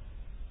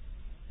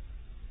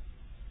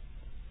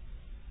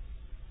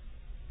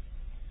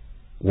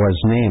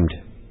 was named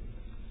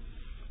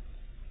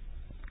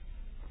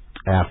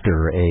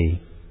after a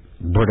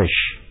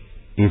British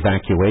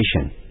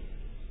evacuation.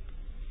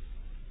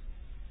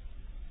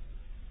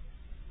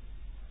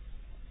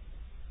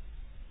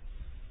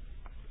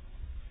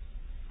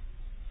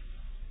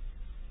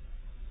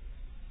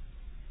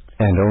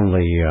 And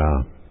only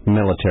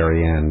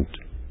military and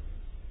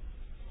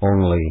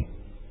only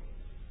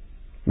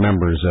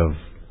members of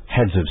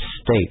heads of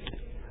state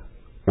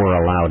were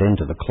allowed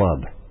into the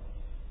club.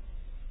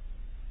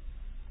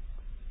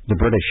 The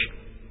British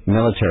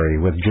military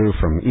withdrew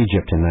from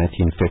Egypt in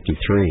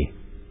 1953.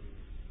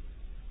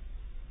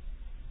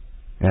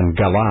 And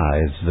Galah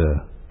is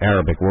the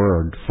Arabic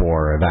word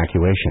for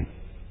evacuation.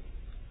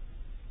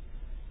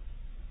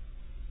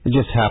 It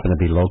just happened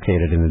to be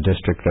located in the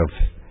district of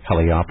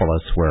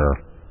Heliopolis, where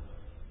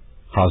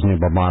Hosni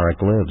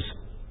Mubarak lives.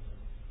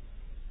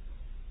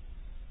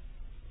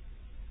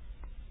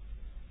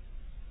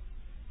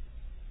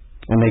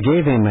 And they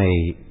gave him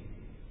a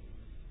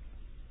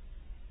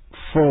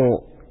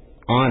full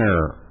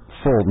honor,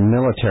 full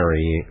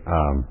military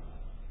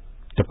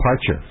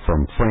departure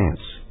from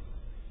France.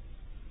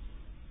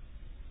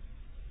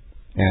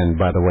 And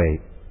by the way,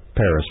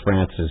 Paris,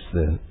 France is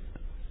the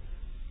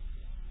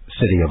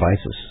city of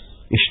Isis,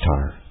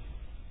 Ishtar.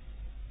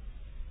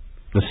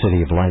 The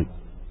city of light,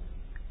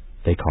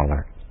 they call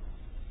her.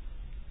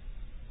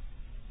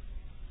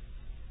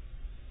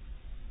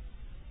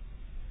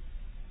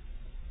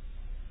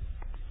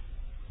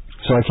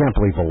 So I can't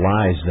believe the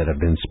lies that have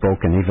been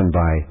spoken even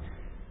by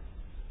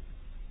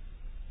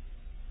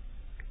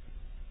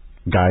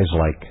guys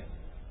like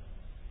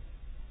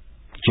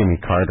Jimmy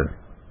Carter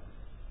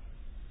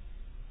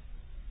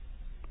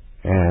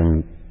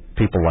and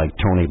people like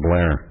Tony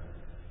Blair.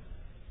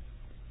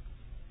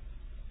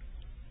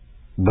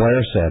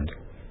 Blair said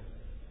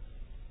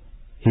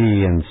he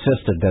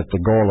insisted that the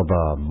goal of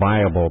a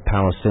viable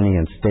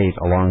Palestinian state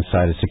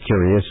alongside a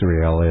secure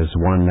Israel is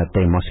one that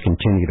they must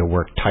continue to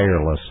work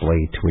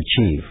tirelessly to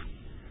achieve.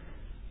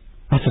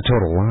 That's a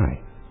total lie.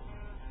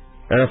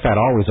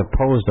 Arafat always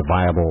opposed a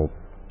viable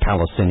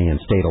Palestinian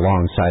state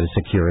alongside a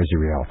secure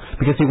Israel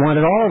because he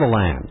wanted all of the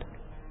land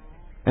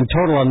and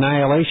total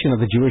annihilation of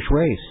the Jewish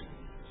race.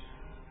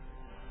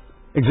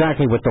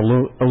 Exactly what the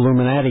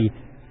Illuminati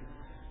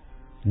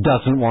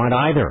doesn't want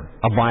either,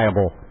 a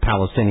viable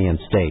Palestinian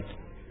state.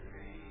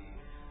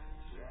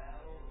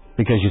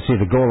 Because you see,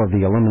 the goal of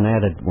the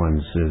Illuminated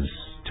ones is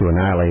to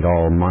annihilate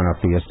all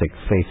monotheistic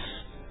faiths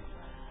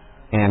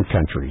and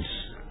countries.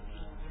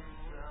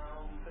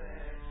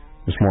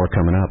 There's more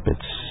coming up.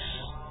 It's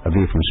A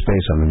View from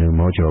Space on the new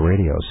Mojo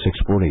Radio,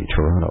 640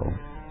 Toronto.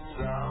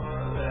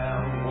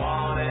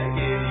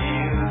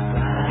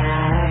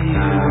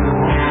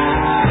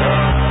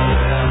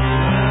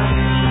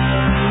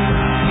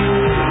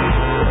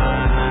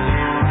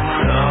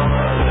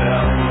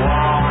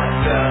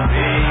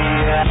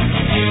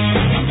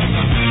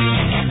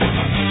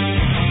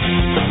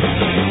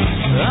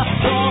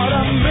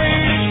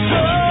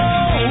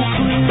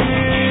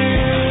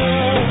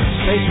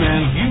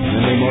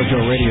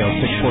 Radio,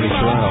 640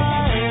 Toronto.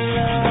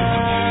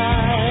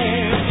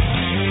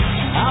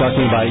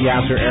 Talking about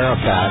Yasser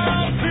Arafat.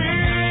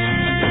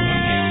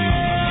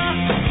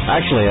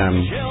 Actually,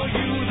 I'm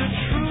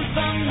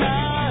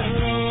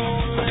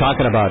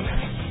talking about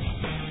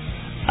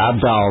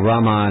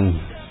Abdul-Rahman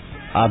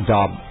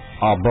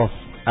Abu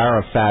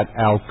Arafat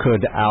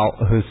al-Qud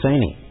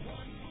al-Husseini,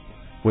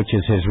 which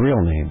is his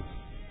real name.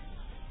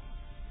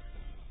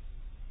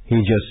 He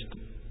just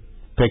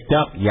picked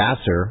up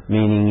Yasser,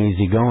 meaning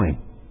easygoing.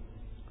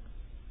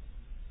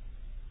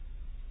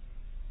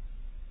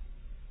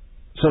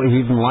 So he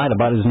even lied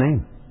about his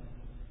name.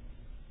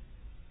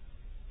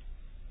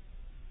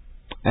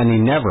 And he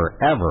never,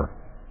 ever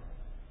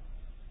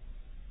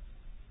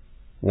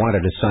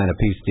wanted to sign a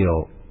peace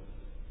deal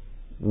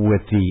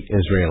with the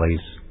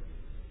Israelis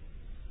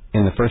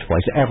in the first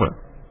place, ever.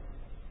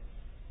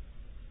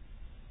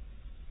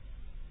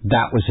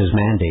 That was his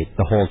mandate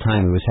the whole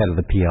time he was head of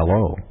the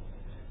PLO,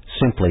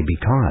 simply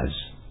because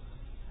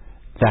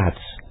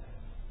that's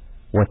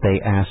what they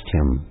asked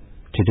him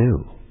to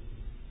do.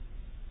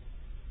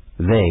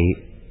 They,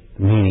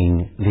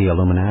 meaning the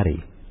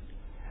Illuminati,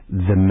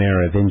 the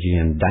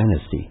Merovingian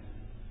dynasty,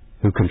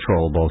 who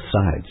control both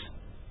sides.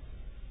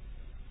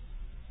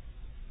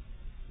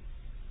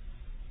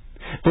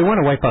 They want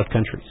to wipe out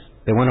countries.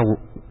 They want to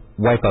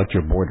wipe out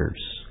your borders.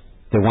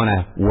 They want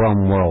a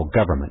one world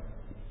government.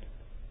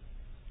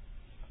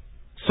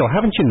 So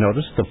haven't you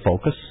noticed the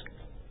focus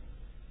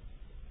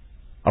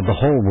of the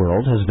whole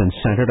world has been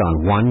centered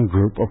on one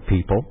group of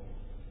people?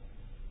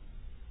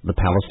 The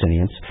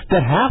Palestinians,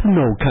 that have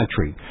no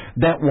country,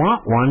 that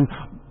want one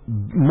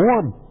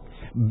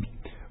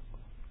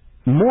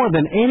more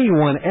than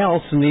anyone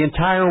else in the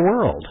entire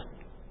world.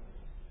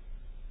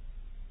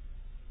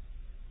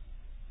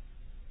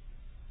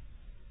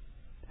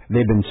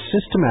 They've been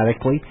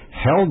systematically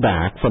held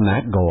back from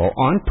that goal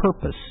on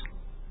purpose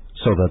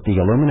so that the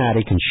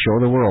Illuminati can show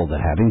the world that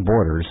having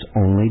borders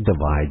only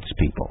divides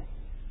people.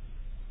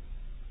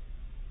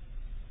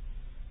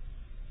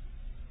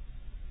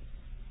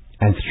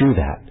 And through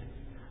that,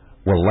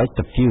 will light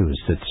the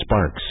fuse that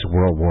sparks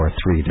World War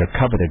III, their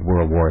coveted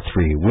World War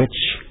III, which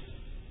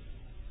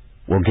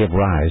will give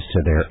rise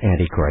to their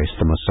Antichrist,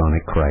 the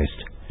Masonic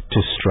Christ,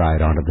 to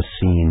stride onto the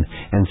scene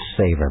and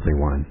save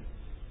everyone.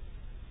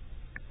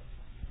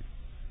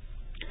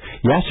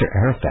 Yasser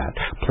Arafat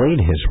played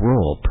his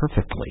role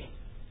perfectly,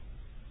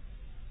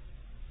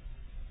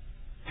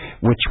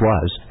 which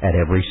was, at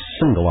every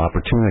single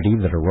opportunity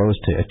that arose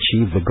to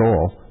achieve the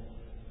goal,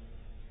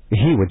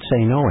 he would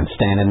say no and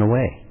stand in the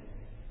way.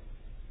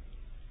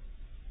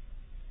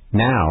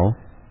 Now,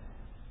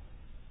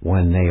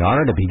 when they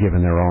are to be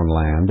given their own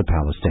land, the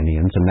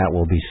Palestinians, and that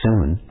will be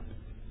soon,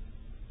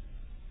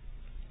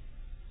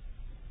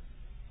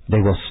 they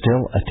will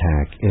still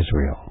attack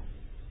Israel,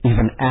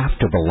 even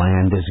after the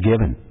land is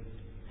given.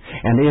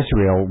 And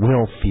Israel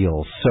will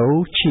feel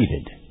so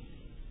cheated,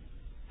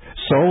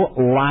 so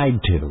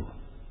lied to,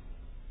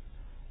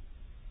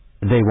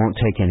 they won't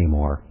take any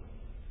more.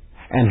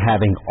 And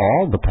having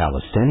all the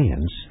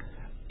Palestinians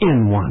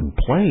in one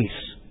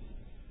place,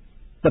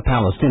 the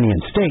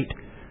Palestinian state,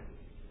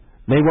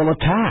 they will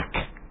attack.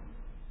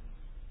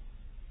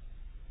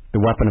 The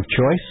weapon of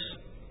choice?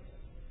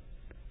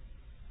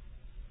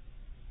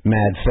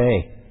 Mad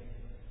Faye.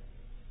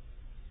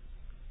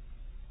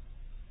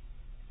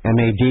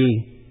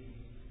 MAD-FAE.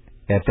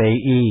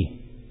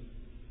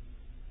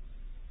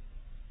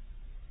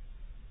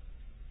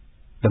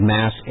 The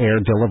Mass Air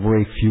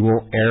Delivery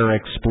Fuel Air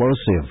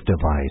Explosive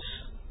Device.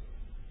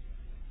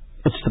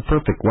 It's the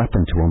perfect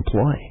weapon to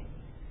employ.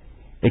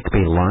 It could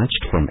be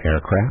launched from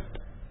aircraft,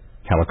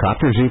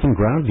 helicopters, even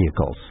ground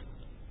vehicles.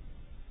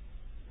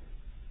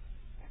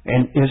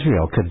 And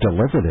Israel could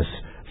deliver this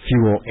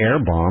fuel air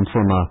bomb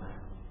from a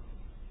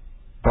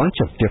bunch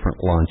of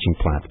different launching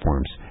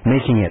platforms,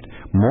 making it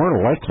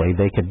more likely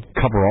they could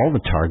cover all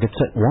the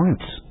targets at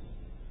once.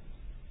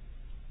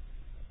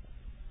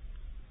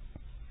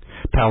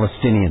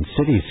 Palestinian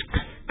cities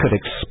could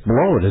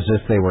explode as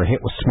if they were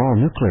hit with small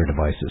nuclear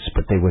devices,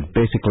 but they would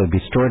basically be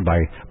destroyed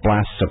by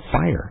blasts of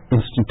fire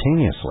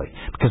instantaneously,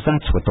 because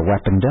that's what the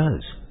weapon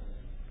does.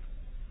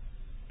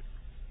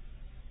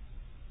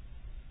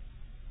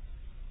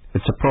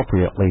 It's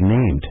appropriately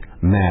named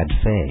Mad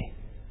Faye.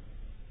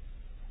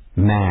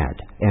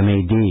 MAD,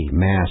 M-A-D,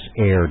 Mass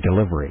Air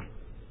Delivery.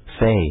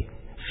 Faye,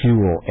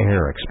 Fuel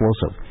Air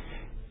Explosive.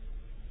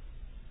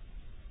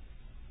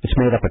 It's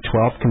made up of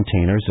 12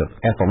 containers of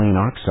ethylene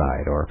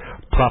oxide or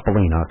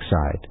propylene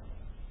oxide.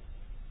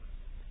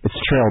 It's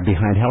trailed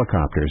behind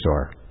helicopters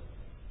or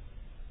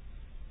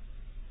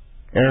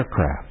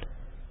aircraft.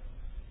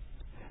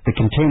 The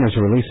containers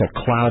release a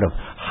cloud of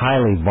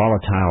highly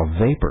volatile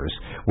vapors,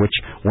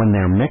 which, when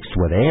they're mixed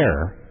with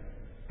air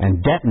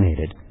and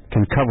detonated,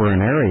 can cover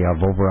an area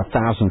of over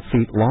 1,000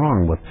 feet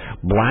long with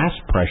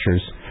blast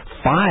pressures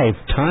 5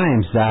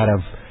 times that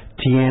of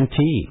TNT.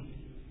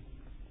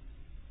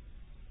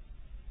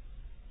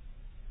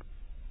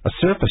 A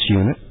surface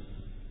unit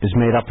is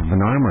made up of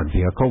an armored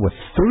vehicle with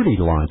 30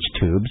 launch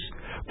tubes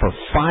for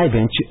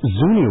 5-inch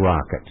Zuni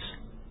rockets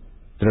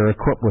that are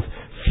equipped with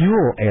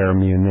fuel air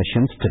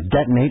munitions to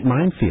detonate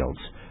minefields.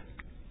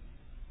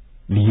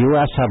 The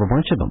U.S. have a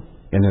bunch of them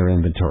in their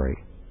inventory.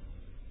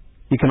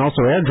 You can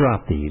also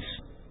airdrop these.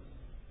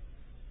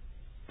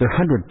 They're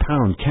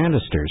 100-pound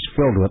canisters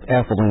filled with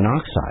ethylene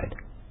oxide.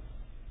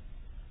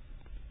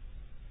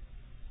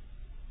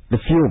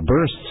 The fuel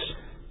bursts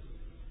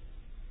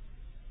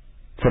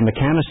from the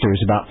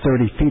canisters about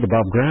 30 feet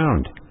above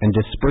ground and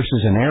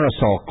disperses an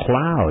aerosol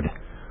cloud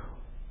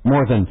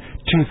more than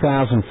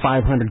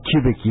 2,500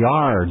 cubic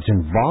yards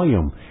in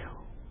volume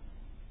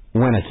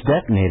when it's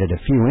detonated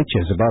a few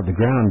inches above the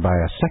ground by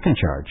a second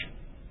charge.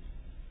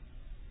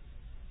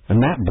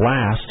 And that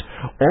blast,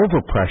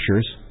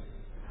 overpressures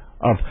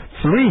of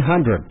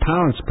 300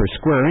 pounds per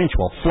square inch,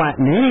 will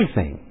flatten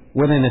anything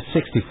within a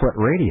 60-foot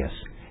radius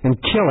and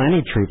kill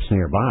any troops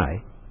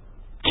nearby,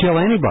 kill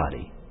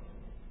anybody,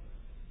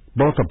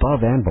 both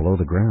above and below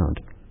the ground.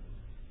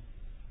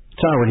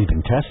 It's already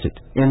been tested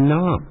in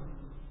Nam.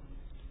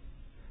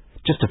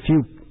 Just a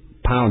few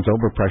pounds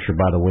overpressure,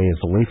 by the way, is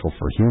lethal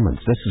for humans.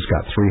 This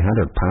has got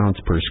 300 pounds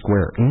per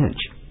square inch.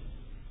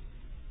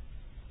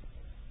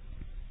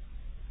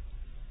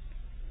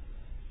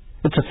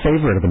 It's a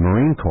favorite of the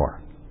Marine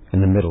Corps in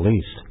the Middle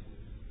East.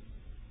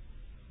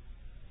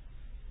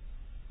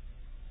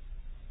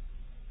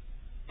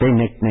 They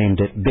nicknamed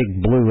it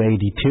Big Blue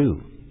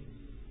 82,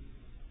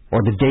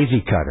 or the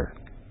Daisy Cutter.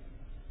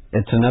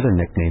 It's another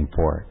nickname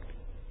for it.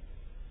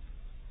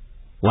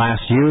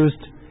 Last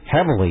used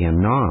heavily in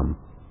Nam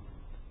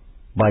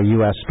by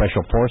U.S.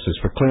 Special Forces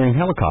for clearing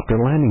helicopter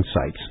landing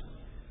sites.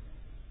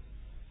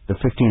 The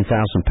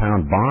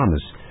 15,000-pound bomb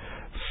is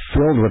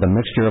filled with a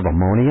mixture of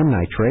ammonium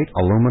nitrate,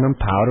 aluminum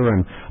powder,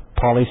 and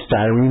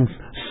polystyrene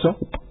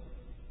soap.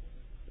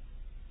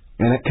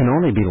 And it can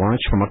only be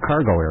launched from a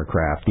cargo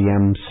aircraft. The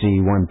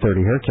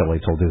MC-130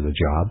 Hercules will do the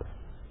job.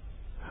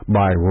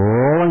 By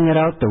rolling it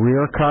out the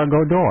rear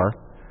cargo door,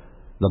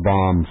 the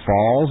bomb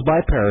falls by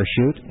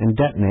parachute and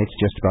detonates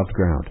just above the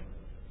ground.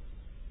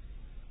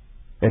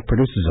 It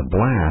produces a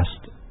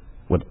blast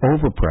with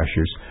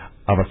overpressures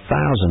of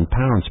 1,000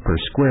 pounds per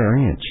square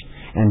inch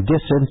and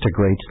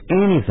disintegrates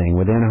anything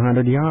within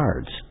 100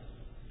 yards.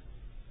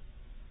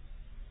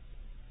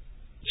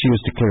 It's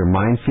used to clear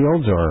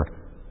minefields or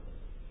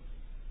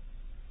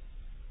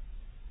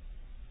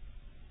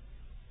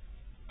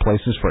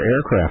places for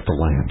aircraft to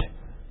land.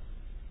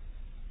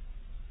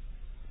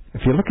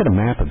 If you look at a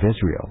map of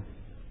Israel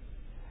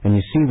and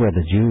you see where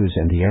the Jews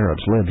and the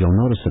Arabs live,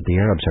 you'll notice that the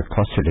Arabs are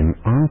clustered in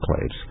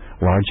enclaves,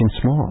 large and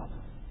small.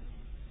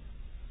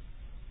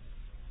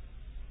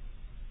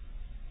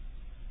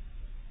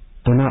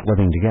 They're not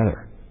living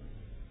together.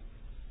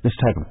 This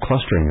type of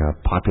clustering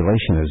of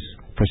population is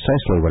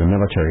precisely what a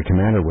military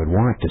commander would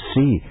want to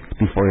see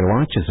before he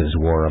launches his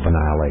war of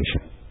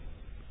annihilation.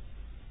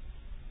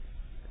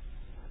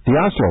 The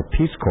Oslo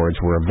Peace Accords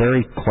were a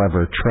very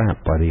clever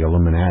trap by the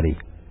Illuminati.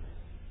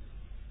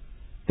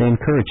 They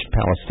encouraged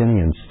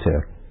Palestinians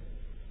to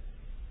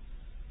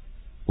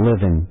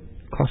live in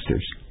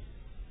clusters,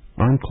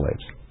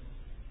 enclaves.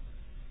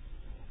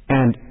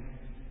 And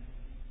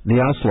the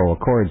Oslo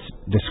Accords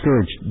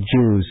discouraged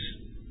Jews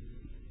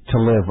to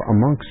live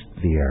amongst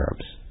the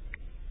Arabs.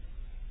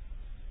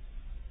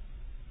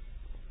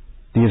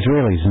 The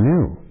Israelis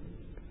knew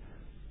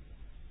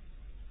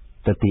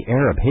that the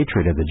Arab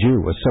hatred of the Jew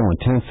was so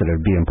intense that it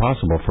would be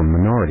impossible for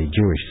minority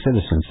Jewish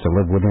citizens to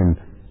live within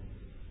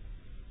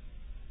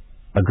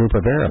a group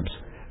of Arabs.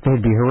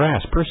 They'd be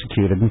harassed,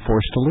 persecuted, and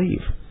forced to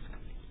leave.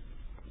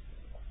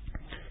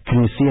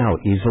 Can you see how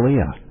easily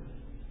a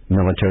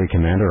military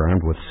commander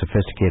armed with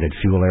sophisticated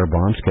fuel air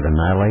bombs could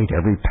annihilate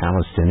every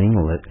Palestinian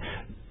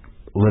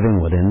living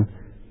within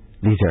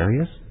these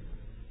areas?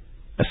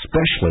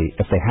 Especially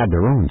if they had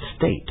their own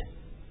state.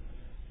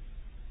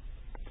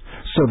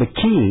 So the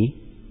key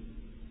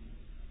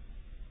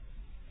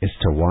is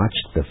to watch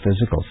the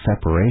physical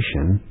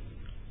separation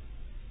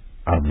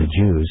of the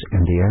Jews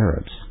and the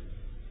Arabs.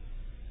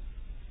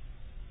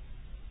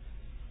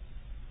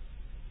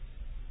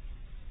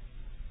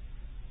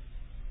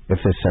 If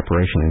this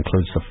separation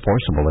includes the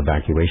forcible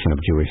evacuation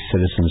of Jewish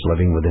citizens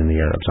living within the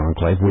Arabs'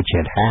 enclave, which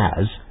it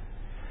has,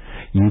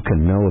 you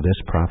can know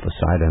this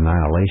prophesied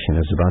annihilation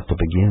is about to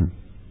begin.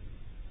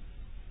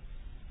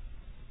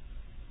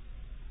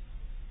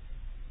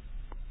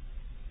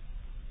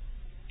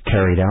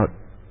 Carried out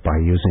by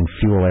using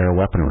fuel air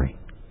weaponry.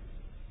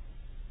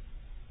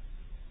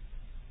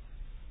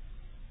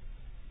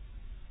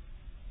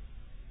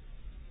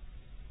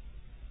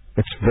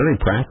 It's very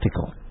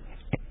practical.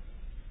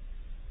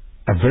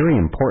 A very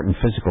important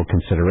physical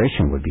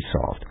consideration would be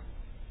solved.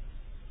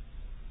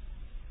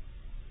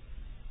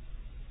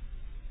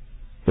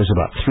 There's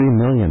about 3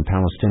 million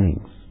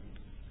Palestinians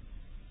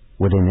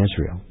within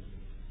Israel.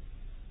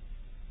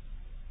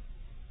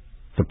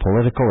 The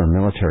political and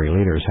military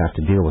leaders have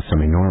to deal with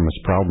some enormous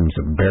problems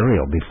of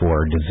burial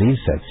before disease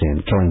sets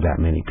in, killing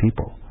that many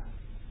people.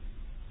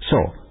 So,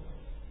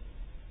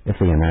 if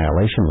the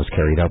annihilation was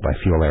carried out by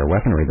fuel air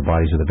weaponry, the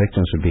bodies of the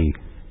victims would be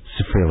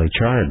severely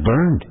charred,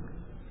 burned,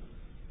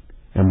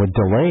 and would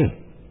delay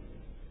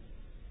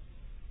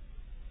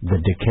the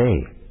decay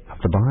of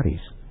the bodies,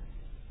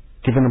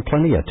 giving them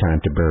plenty of time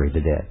to bury the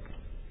dead.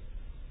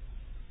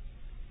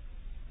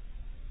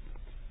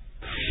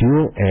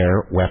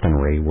 dual-air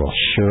weaponry will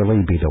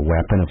surely be the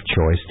weapon of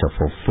choice to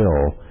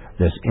fulfill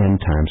this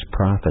end-times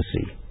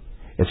prophecy.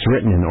 It's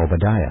written in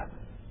Obadiah,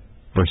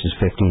 verses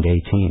 15 to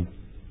 18.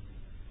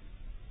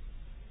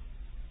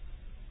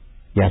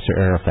 Yasser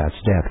Arafat's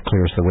death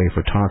clears the way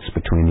for talks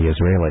between the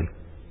Israeli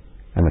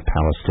and the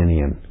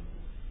Palestinian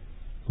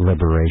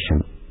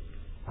Liberation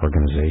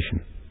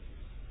Organization.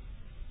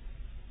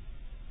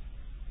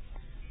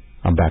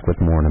 I'm back with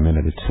more in a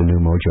minute. It's the New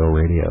Mojo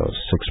Radio,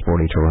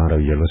 640 Toronto.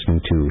 You're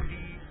listening to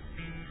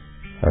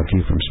A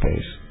View from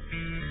Space.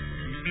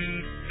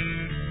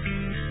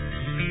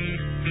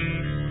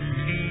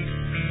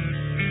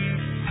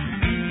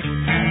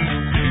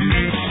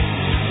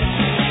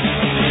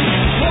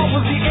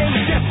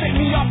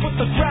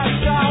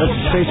 That's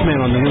the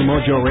Spaceman on the New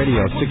Mojo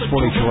Radio,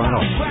 640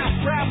 Toronto.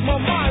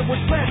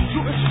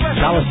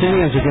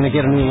 Palestinians are going to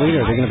get a new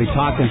leader. They're going to be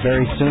talking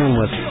very soon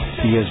with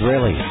the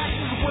Israelis.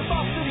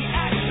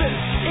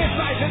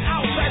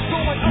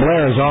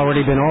 Blair has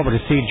already been over to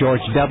see George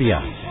W.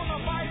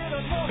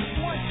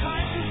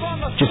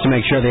 just to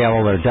make sure they have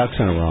all their ducks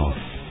in a row.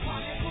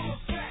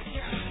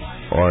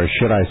 Or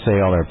should I say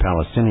all their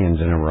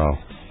Palestinians in a row?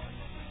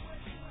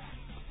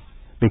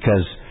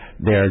 Because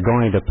they're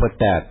going to put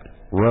that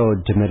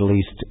road to Middle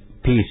East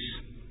peace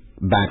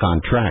back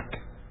on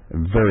track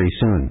very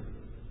soon.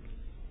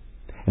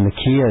 And the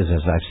key is,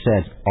 as I've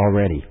said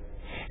already,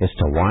 is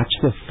to watch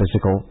the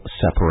physical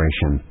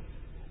separation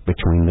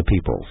between the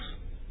peoples.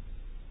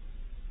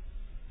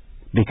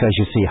 Because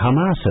you see,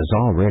 Hamas has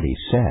already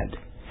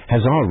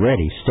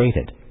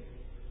stated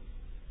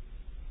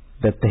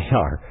that they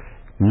are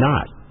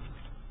not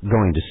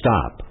going to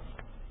stop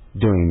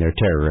doing their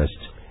terrorist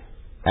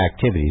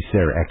activities,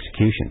 their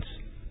executions.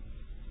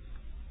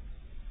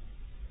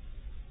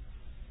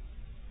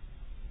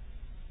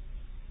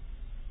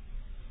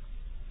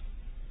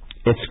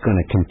 It's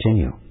going to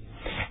continue.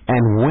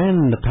 And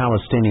when the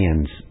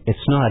Palestinians,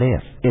 it's not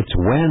if, it's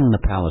when the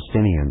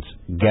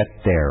Palestinians get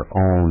their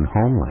own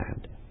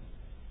homeland,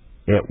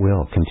 it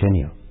will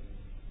continue,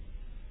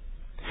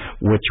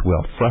 which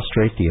will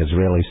frustrate the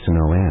Israelis to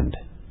no end,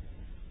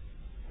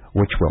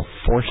 which will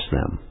force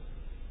them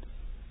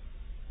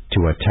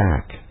to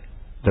attack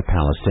the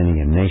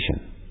Palestinian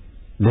nation,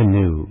 the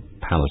new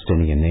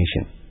Palestinian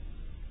nation.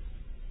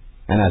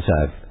 And as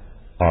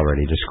I've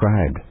already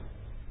described,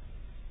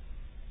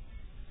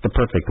 the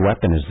perfect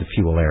weapon is the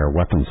fuel-air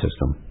weapon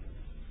system,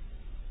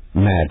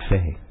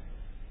 MAD-FAY.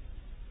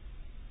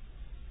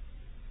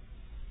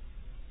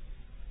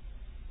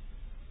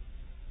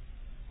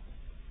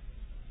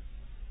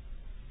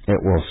 It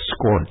will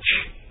scorch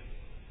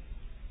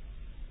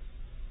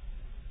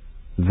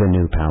the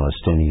new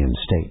Palestinian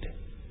state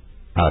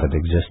out of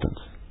existence,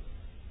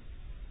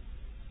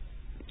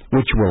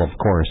 which will, of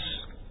course,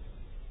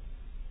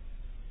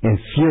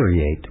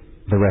 infuriate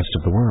the rest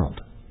of the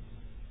world.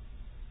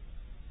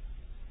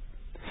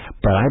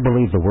 But I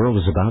believe the world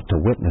is about to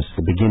witness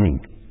the beginning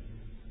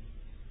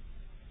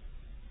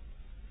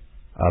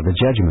of the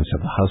judgments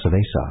of the house of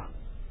Esau.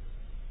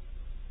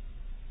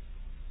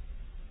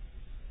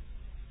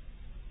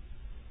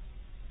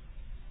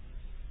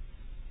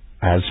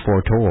 As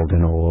foretold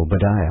in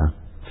Obadiah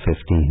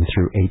 15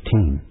 through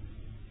 18.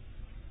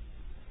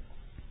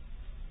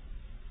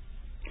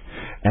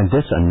 And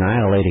this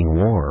annihilating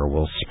war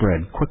will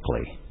spread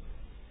quickly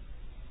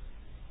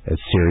as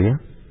Syria,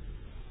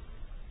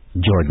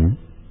 Jordan,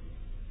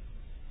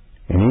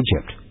 and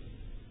Egypt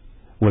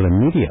will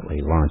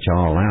immediately launch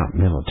all-out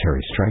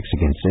military strikes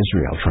against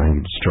Israel, trying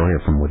to destroy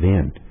her from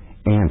within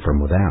and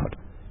from without.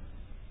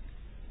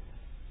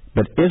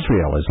 But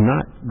Israel is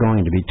not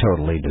going to be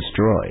totally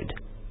destroyed.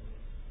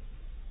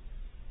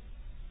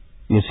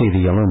 You see,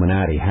 the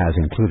Illuminati has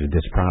included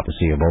this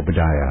prophecy of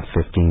Obadiah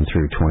 15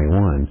 through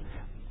 21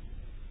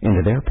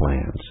 into their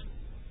plans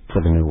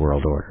for the New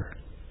World Order.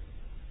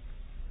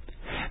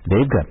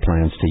 They've got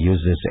plans to use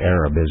this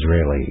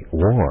Arab-Israeli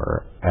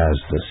war as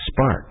the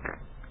spark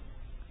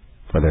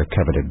for their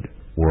coveted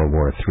World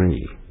War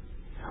III,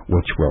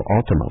 which will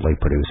ultimately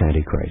produce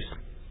Antichrist.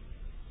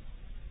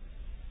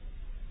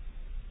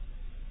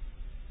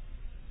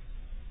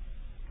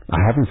 I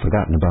haven't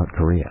forgotten about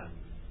Korea.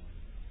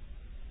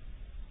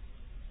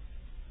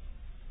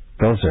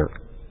 Those are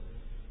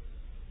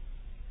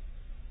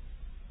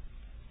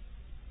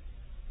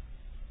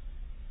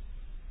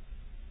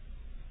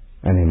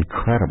an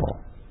incredible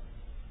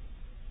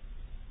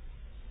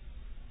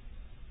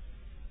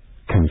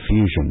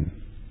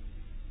confusion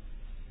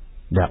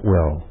that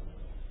will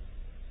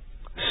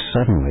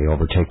suddenly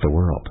overtake the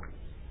world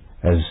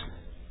as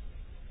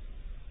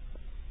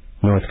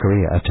North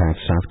Korea attacks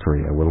South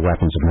Korea with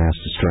weapons of mass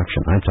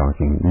destruction. I'm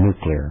talking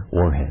nuclear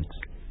warheads.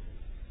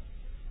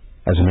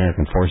 As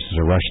American forces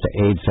are rushed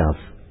to aid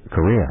South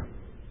Korea,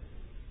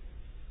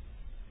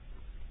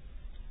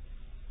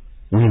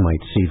 we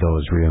might see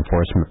those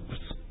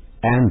reinforcements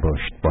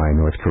ambushed by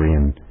North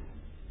Korean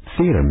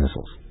theater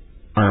missiles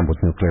armed with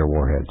nuclear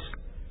warheads.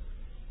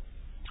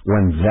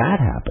 When that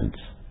happens,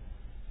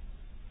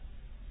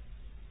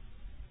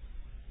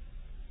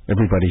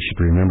 everybody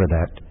should remember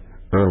that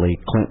early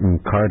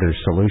Clinton-Carter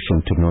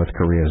solution to North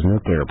Korea's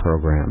nuclear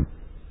program,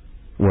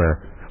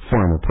 where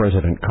former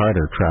President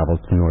Carter traveled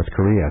to North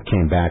Korea,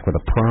 came back with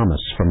a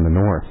promise from the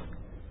North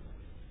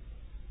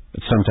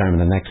that sometime in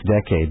the next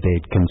decade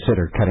they'd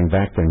consider cutting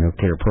back their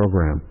nuclear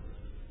program.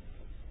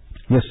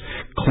 This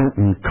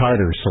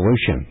Clinton-Carter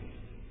solution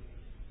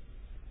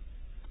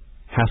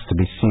has to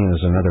be seen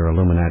as another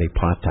Illuminati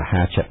plot to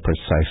hatch at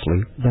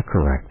precisely the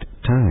correct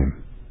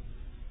time.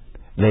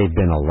 They've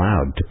been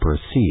allowed to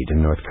proceed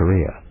in North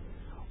Korea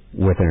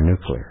with their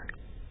nuclear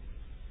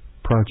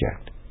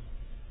project.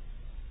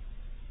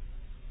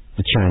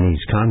 The Chinese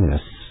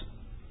communists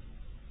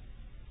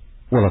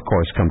will, of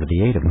course, come to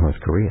the aid of North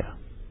Korea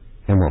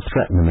and will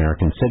threaten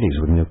American cities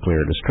with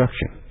nuclear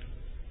destruction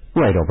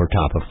right over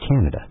top of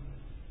Canada.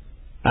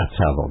 That's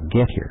how they'll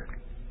get here.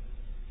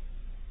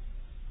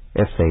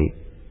 If they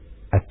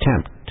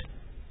attempt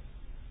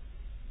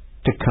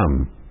to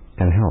come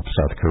and help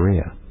South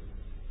Korea.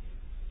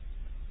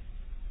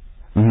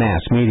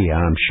 Mass media,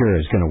 I'm sure,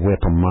 is going to whip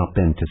them up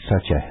into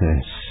such a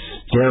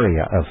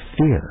hysteria of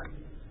fear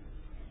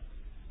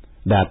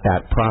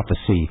that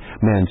prophecy,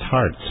 men's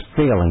hearts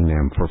failing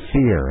them for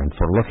fear and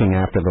for looking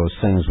after those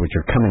things which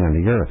are coming on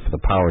the earth, for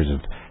the powers of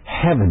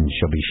heaven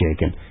shall be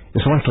shaken,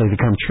 is likely to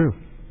come true.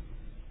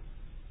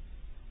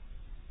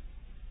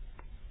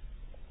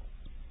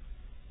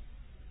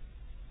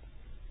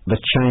 The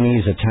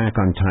Chinese attack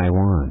on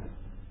Taiwan.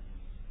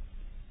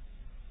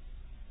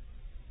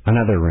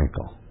 Another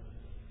wrinkle.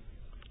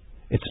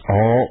 It's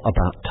all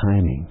about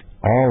timing.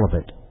 All of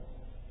it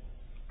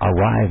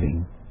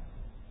arriving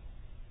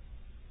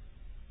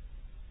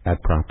at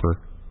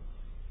proper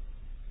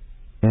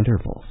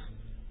intervals.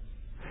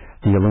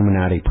 The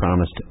Illuminati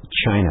promised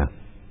China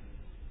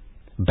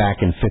back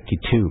in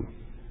 '52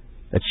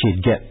 that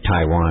she'd get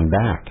Taiwan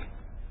back.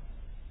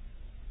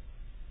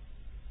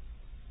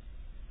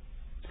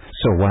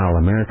 So while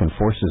American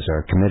forces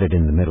are committed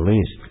in the Middle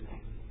East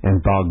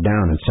and bogged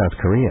down in South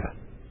Korea,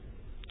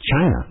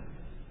 China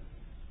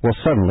will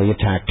suddenly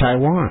attack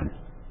Taiwan.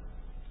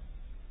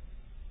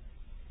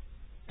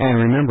 And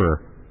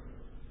remember,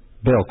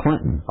 Bill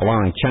Clinton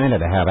allowing China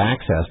to have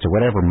access to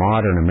whatever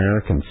modern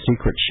American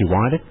secret she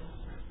wanted?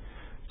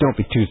 Don't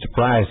be too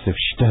surprised if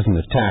she doesn't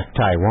attack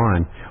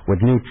Taiwan with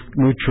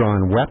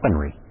neutron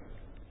weaponry,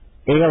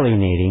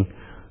 alienating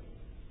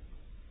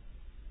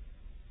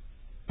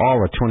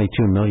all of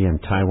 22 million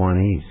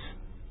Taiwanese.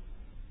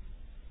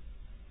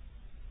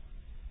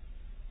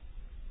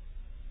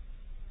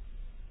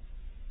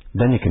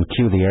 Then you can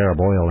cue the Arab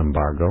oil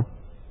embargo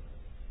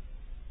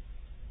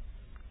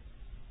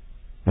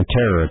and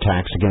terror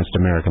attacks against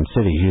American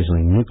cities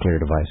using nuclear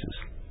devices.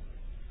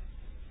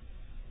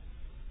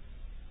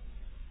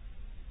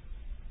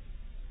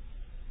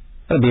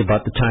 That'll be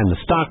about the time the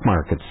stock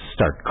markets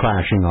start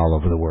crashing all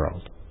over the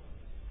world.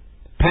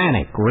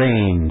 Panic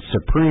reigns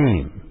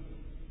supreme.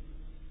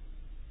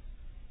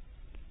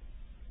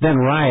 Then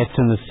riots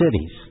in the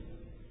cities.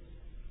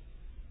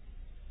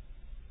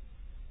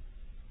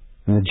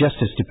 And the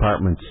Justice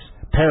Department's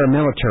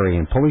paramilitary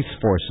and police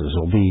forces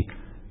will be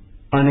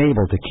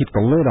unable to keep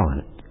the lid on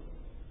it.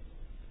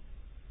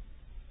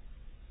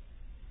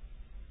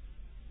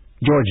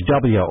 George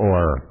W.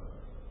 or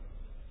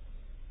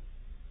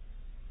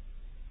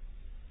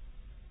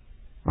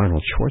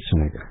Arnold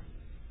Schwarzenegger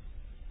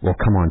will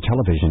come on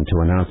television to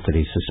announce that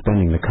he's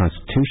suspending the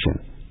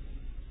Constitution,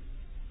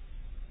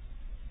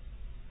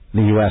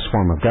 the U.S.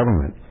 form of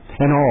government,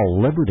 and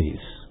all liberties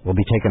will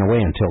be taken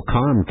away until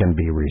calm can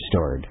be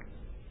restored.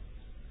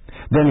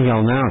 Then he'll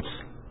announce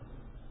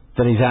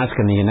that he's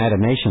asking the United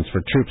Nations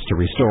for troops to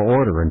restore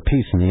order and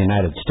peace in the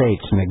United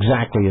States, and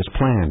exactly as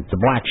planned, the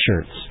black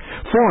shirts,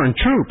 foreign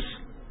troops,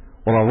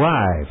 will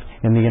arrive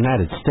in the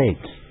United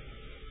States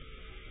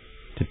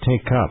to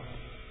take up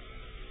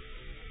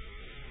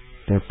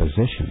their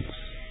positions.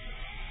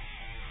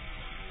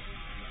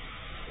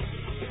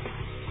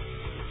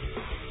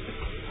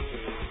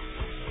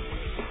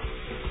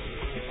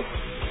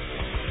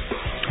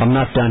 I'm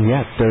not done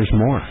yet. There's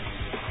more.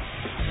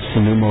 It's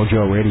the New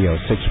Mojo Radio,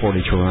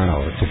 640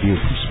 Toronto. It's a view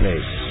from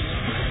space.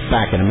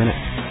 Back in a minute.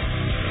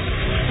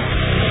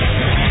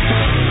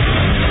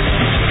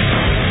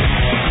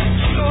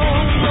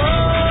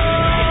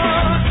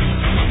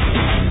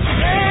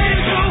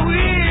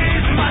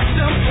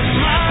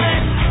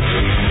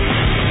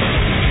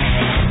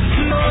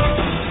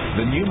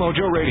 The New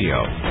Mojo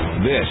Radio.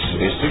 This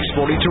is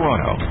 640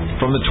 Toronto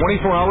from the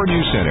 24-hour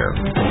News Center.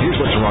 Here's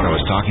what Toronto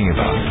is talking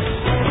about.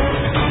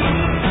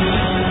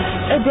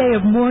 A day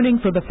of mourning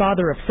for the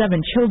father of 7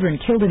 children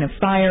killed in a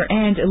fire,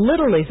 and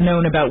little is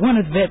known about one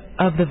of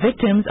the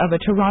victims of a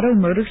Toronto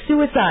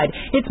murder-suicide.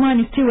 It's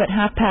 -2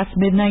 at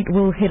midnight.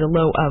 We'll hit a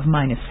low of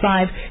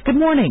 -5. Good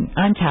morning.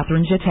 I'm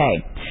Catherine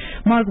Jeté.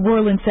 Mark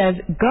Worland says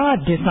God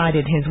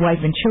decided his wife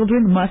and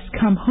children must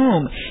come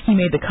home. He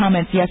made the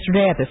comments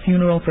yesterday at the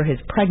funeral for his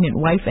pregnant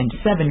wife and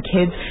 7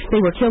 kids.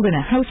 They were killed in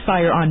a house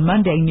fire on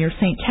Monday near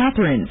St.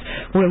 Catharines.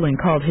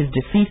 Worland called his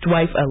deceased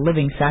wife a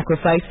living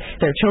sacrifice.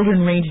 Their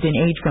children ranged in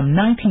age from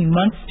 19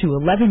 months to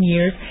 11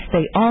 years.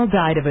 They all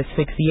died of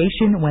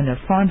asphyxiation when their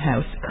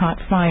farmhouse caught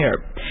fire.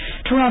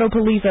 Toronto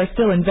police are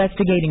still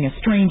investigating a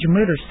strange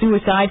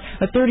murder-suicide.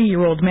 A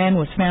 30-year-old man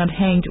was found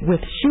hanged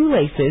with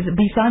shoelaces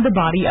beside the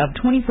body of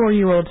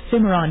 24-year-old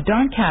Cimarron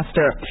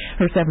Doncaster.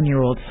 Her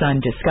 7-year-old son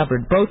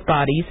discovered both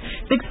bodies.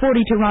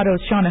 640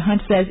 Toronto's Shauna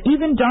Hunt says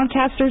even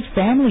Doncaster's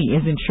family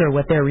isn't sure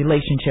what their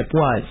relationship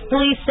was.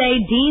 Police say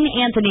Dean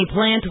Anthony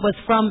Plant was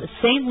from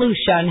St.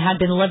 Lucia and had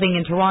been living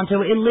in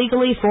Toronto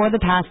illegally for the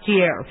past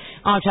year.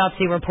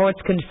 Autopsy reports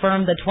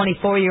confirmed the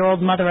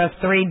 24-year-old mother of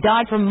 3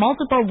 died from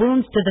multiple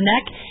wounds to the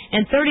neck,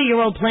 and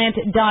 30-year-old Plant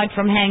died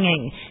from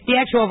hanging. The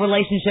actual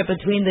relationship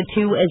between the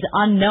two is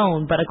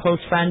unknown, but a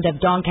close friend of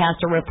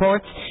Doncaster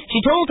reports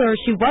she told her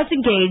she was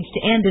engaged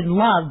and in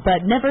love,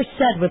 but never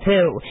said with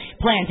who.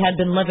 Plant had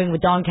been living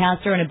with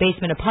Doncaster in a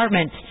basement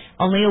apartment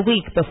only a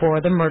week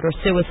before the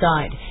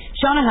murder-suicide.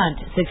 Shauna Hunt,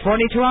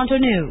 640 Toronto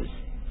News.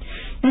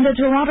 And a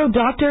Toronto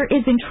doctor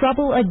is in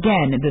trouble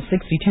again. The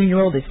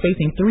 62-year-old is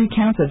facing 3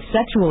 counts of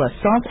sexual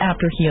assault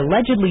after he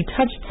allegedly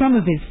touched some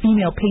of his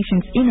female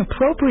patients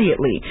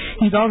inappropriately.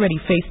 He's already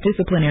faced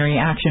disciplinary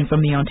action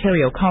from the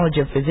Ontario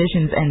College of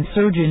Physicians and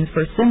Surgeons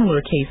for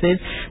similar cases,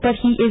 but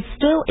he is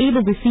still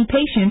able to see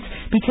patients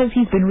because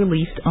he's been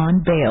released on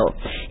bail.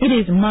 It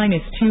is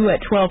 -2 at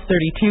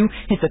 12:32.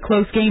 It's a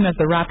close game as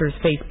the Raptors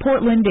face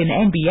Portland in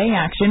NBA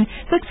action.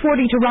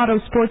 640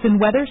 Toronto sports and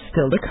weather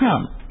still to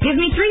come. Give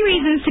me 3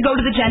 reasons to go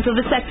to the Gentle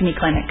Vasectomy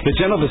Clinic. The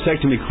Gentle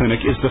Vasectomy Clinic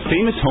is the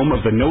famous home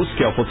of the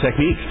no-scalpel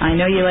technique. I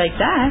know you like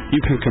that.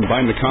 You can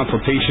combine the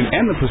consultation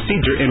and the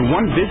procedure in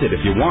one visit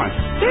if you want.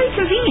 Very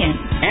convenient.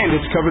 And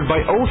it's covered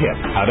by OHIP.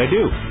 How'd I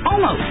do?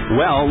 Almost.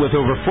 Well, with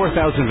over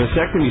 4,000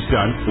 vasectomies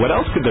done, what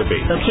else could there be?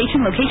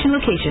 Location, location,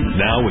 location.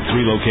 Now with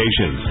 3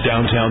 locations.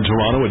 Downtown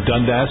Toronto at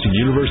Dundas and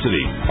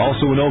University.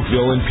 Also in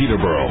Oakville and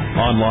Peterborough.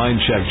 Online,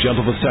 check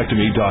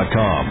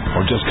GentleVasectomy.com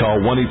or just call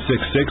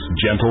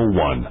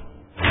 1-866-GENTLE-1.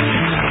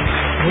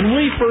 When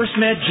we first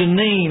met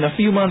Janine a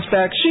few months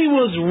back, she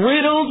was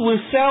riddled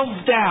with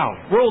self-doubt.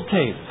 Roll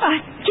tape.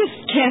 I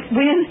just can't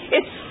win.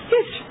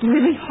 It's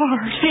really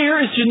hard. Here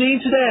is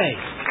Janine today.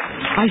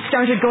 I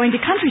started going to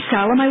country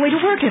style on my way to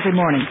work every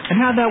morning. And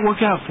how'd that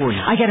work out for you?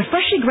 I get a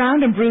freshly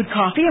ground and brewed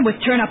coffee, and with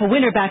Turn Up a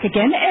Winner back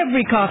again,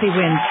 every coffee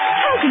wins.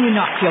 How can you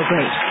not feel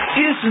great?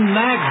 Isn't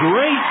that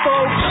great,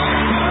 folks?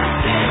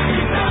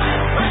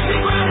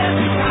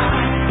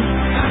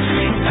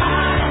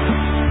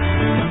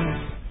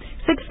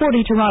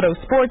 640 Toronto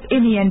sports.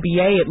 In the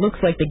NBA, it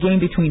looks like the game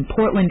between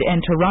Portland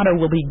and Toronto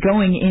will be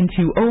going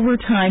into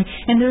overtime,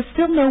 and there's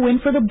still no win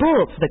for the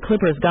Bulls. The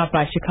Clippers got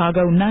by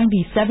Chicago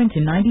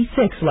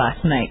 97-96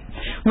 last night.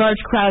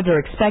 Large crowds are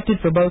expected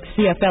for both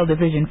CFL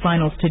Division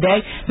finals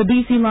today. The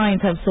BC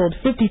Lions have sold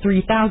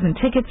 53,000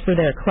 tickets for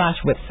their clash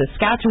with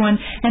Saskatchewan,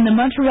 and the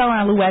Montreal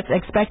Alouettes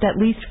expect at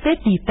least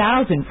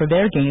 50,000 for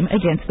their game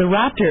against the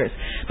Raptors.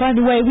 By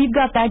the way, we've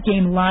got that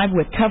game live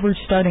with coverage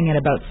starting at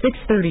about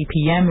 6:30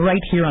 p.m.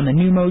 right here on the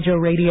New Mojo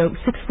Radio,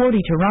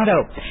 640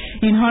 Toronto.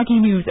 In hockey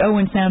news,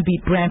 Owen Sound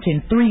beat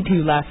Brampton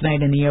 3-2 last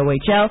night in the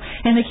OHL,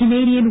 and the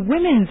Canadian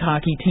women's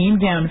hockey team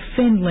down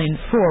Finland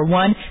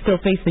 4-1. They'll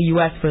face the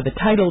U.S. for the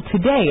title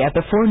today at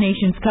the Four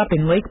Nations Cup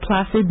in Lake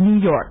Placid, New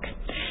York.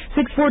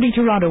 640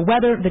 Toronto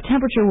weather. The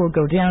temperature will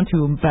go down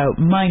to about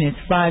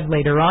 -5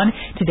 later on.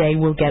 Today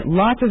we'll get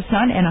lots of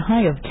sun and a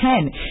high of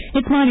 10.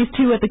 It's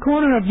 -2 at the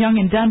corner of Yonge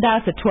and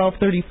Dundas at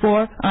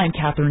 12:34. I'm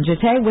Catherine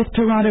Jeté with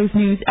Toronto's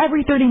news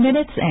every 30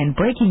 minutes and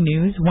breaking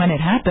news when it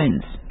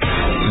happens.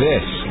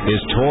 This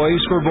is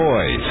Toys for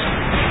Boys.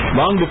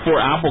 Long before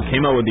Apple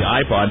came out with the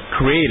iPod,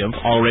 Creative,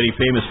 already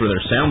famous for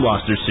their Sound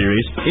Blaster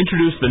series,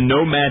 introduced the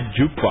Nomad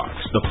Jukebox,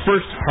 the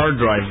first hard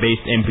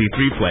drive-based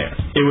MP3 player.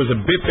 It was a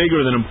bit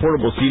bigger than a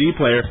portable CD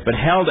player, but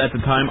held at the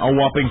time a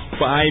whopping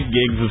 5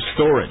 gigs of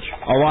storage.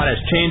 A lot has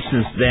changed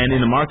since then in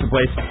the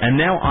marketplace, and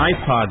now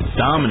iPod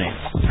dominates.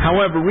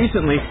 However,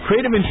 recently,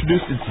 Creative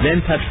introduced its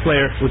ZenTouch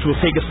player, which will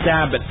take a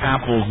stab at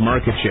Apple's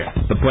market share.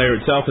 The player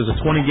itself is a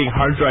 20-gig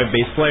hard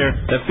drive-based player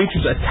that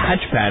features a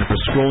touchpad for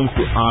scrolling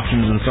through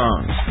options and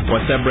songs.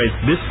 What separates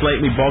this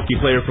slightly bulky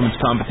player from its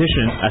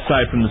competition,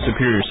 aside from the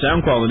superior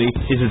sound quality,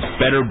 is its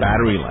better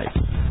battery life.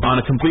 On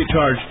a complete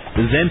charge,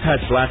 the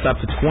ZenTouch lasts up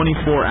to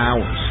 24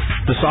 hours.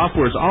 The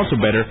software is also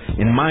better,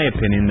 in my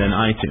opinion, than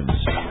iTunes.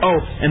 Oh,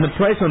 and the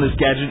price on this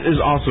gadget is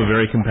also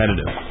very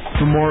competitive.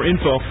 For more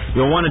info,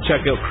 you'll want to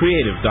check out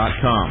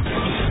creative.com.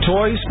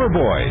 Toys for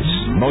Boys.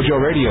 Mojo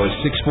Radio is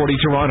 640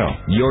 Toronto.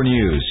 Your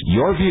news,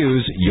 your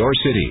views, your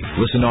city.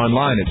 Listen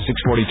online at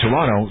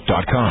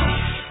 640toronto.com.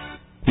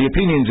 The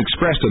opinions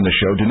expressed on the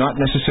show do not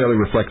necessarily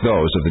reflect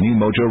those of the new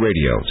Mojo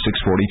Radio,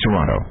 640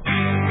 Toronto.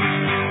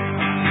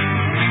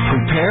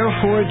 Prepare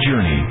for a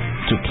journey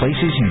to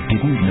places you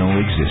didn't know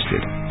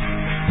existed.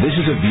 This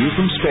is A View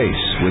from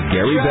Space with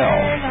Gary Bell,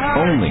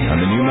 only on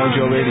the New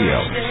Mojo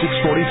Radio,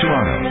 640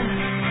 Toronto.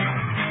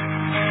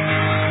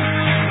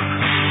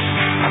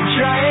 I'm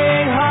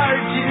trying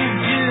hard to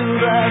do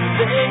the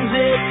things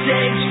it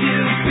takes to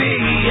be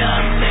a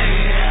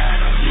man.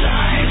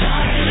 Life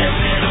is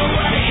slipping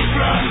away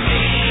from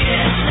me.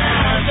 It's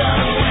not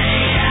the way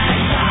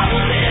I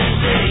thought it'd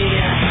be.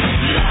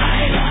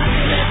 Life is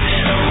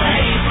slipping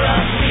away from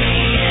me.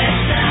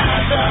 It's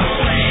not the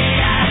way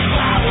I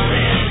thought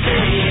it'd be.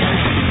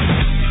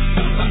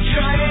 I'm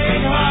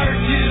trying hard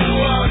to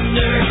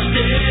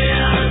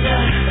understand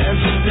and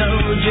to know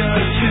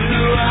just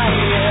who I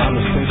am. I'm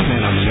the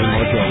Spaceman on the New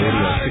Mojo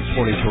Radio,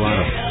 640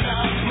 Toronto.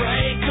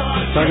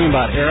 Talking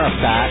about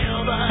Arafat,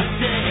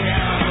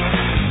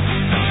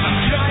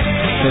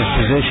 his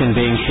position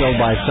being filled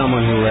by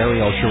someone who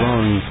Ariel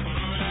Sharon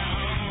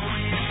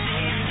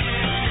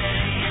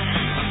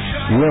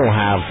will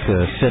have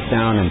to sit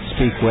down and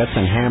speak with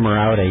and hammer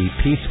out a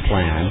peace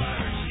plan,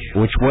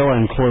 which will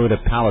include a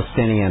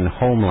Palestinian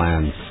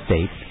homeland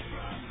state.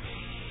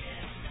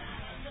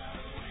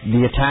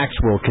 The attacks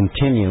will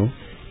continue.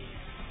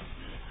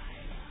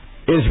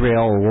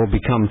 Israel will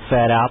become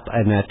fed up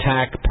and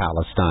attack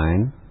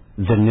Palestine,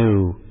 the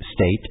new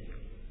state.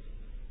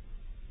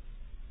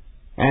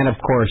 And of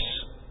course,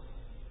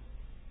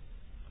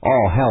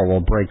 all hell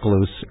will break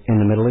loose in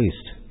the Middle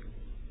East.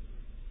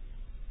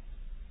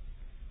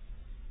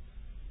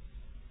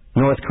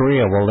 North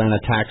Korea will then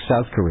attack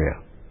South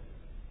Korea.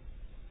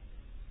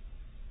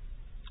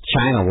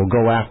 China will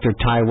go after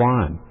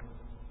Taiwan.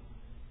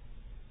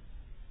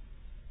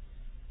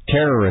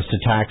 Terrorist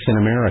attacks in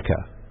America.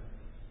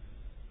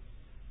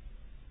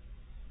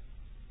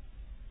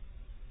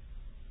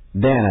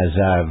 Then, as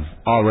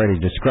I've already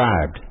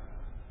described,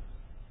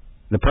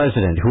 the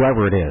president,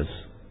 whoever it is,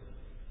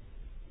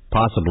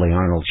 possibly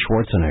Arnold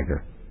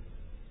Schwarzenegger,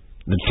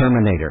 the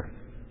Terminator,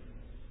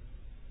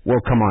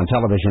 will come on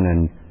television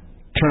and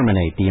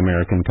terminate the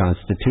American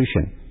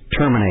Constitution,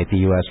 terminate the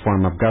U.S.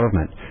 form of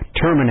government,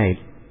 terminate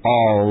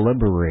all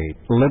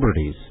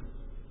liberties,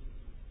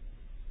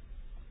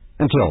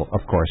 until,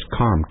 of course,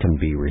 calm can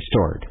be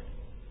restored.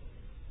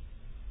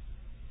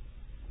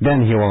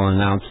 Then he will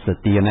announce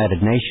that the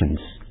United Nations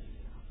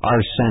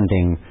are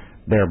sending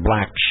their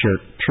black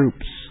shirt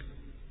troops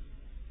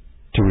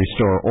to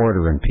restore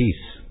order and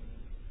peace.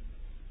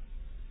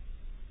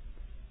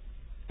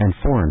 And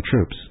foreign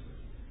troops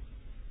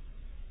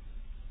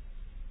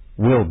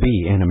will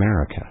be in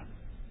America,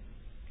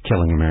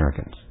 killing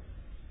Americans.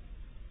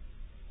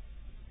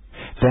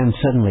 Then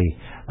suddenly,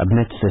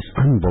 amidst this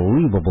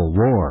unbelievable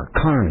war,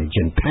 carnage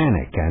and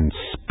panic and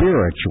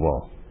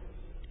spiritual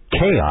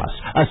chaos,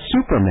 a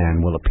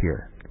Superman will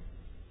appear.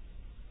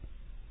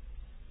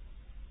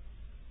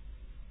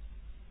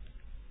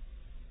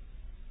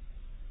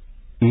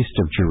 East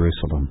of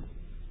Jerusalem,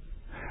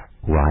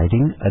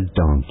 riding a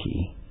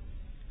donkey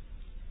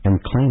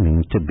and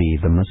claiming to be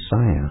the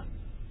Messiah.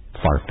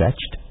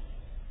 Far-fetched?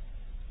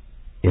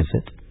 Is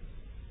it?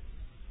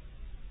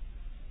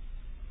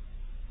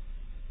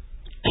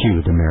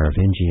 Cue the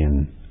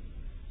Merovingian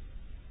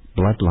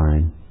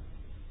bloodline.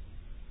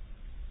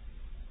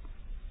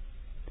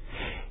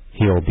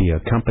 He'll be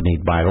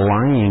accompanied by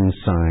lying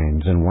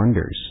signs and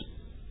wonders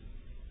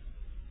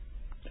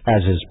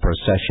as his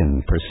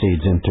procession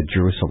proceeds into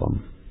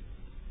Jerusalem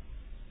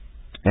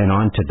and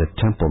onto the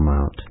Temple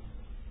Mount,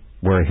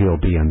 where he'll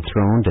be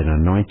enthroned and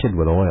anointed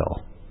with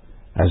oil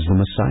as the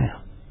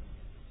Messiah.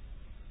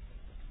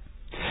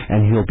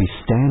 And he'll be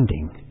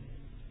standing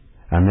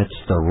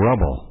amidst the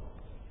rubble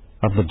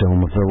of the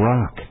Dome of the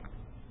Rock.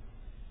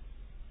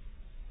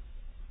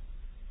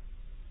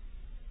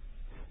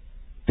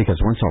 Because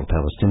once all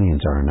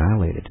Palestinians are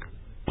annihilated,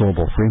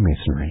 global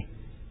Freemasonry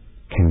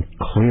can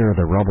clear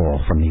the rubble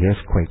from the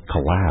earthquake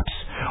collapse,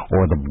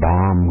 or the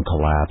bomb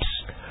collapse,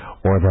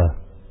 or the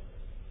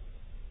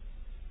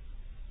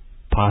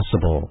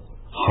possible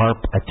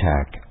HARP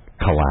attack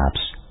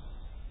collapse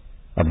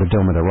of the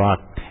Dome of the Rock,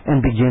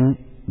 and begin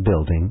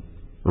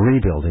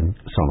rebuilding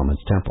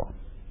Solomon's Temple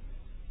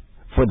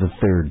for the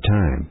third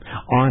time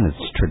on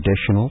its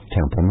traditional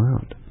Temple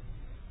Mount.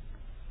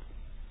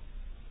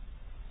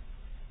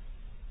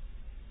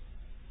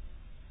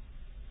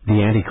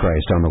 The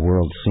Antichrist on the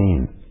world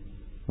scene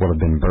will have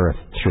been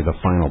birthed through the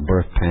final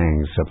birth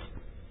pangs of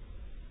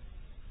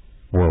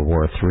World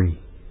War III.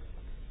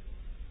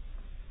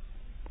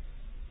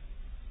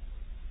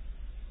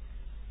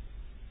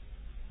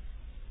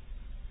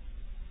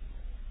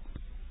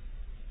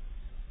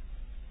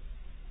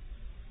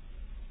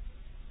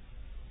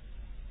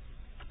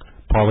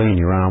 Pauline,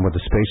 you're on with the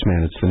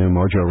Spaceman. It's the New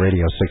Mojo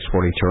Radio,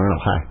 640 Toronto.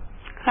 Hi.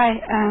 Hi,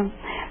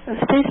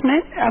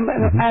 Spaceman.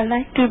 I'd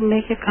like to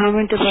make a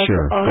comment about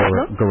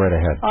Oslo. Go right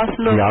ahead.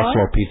 Oslo the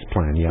Oslo Peace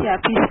Plan, yeah. Yeah,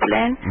 Peace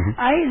Plan.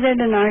 I read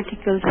an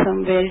article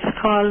somewhere. It's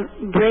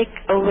called Break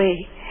Away.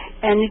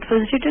 And it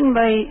was written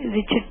by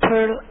Richard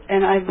Pearl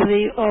and I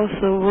believe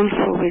also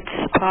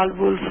Paul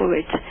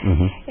Wolfowitz,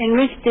 in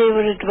which they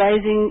were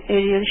advising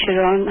Ariel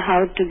Sharon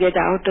how to get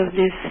out of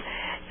this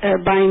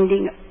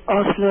binding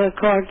Oslo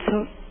Accord.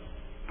 So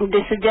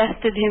they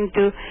suggested him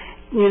to,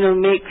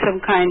 make some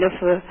kind of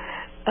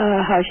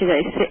how should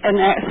I say,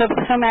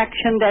 some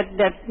action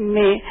that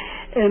may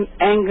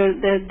anger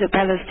the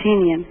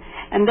Palestinian.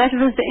 And that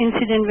was the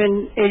incident when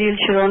Ariel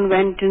Sharon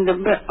went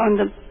on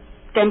the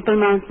Temple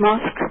Mount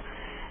Mosque,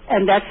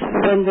 and that's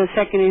when the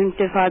second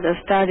Intifada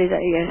started,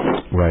 I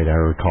guess. Right, I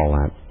recall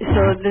that.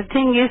 So the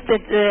thing is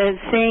that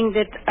saying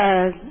that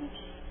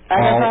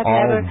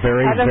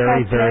very,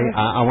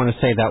 I want to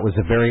say that was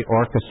a very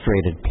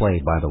orchestrated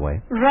play, by the way.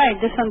 Right,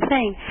 that's what I'm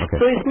saying. Okay.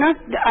 So it's not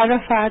the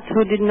Arafat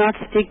who did not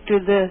stick to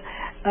the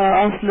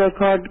Oslo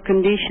Accord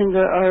conditions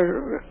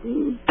or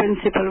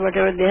principle,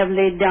 whatever they have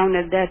laid down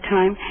at that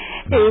time.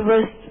 It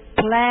was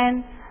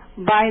planned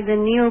by the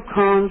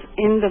neocons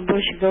in the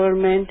Bush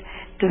government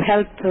to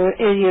help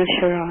Ariel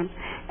Sharon,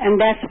 and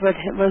that's what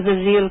was the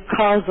real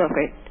cause of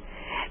it.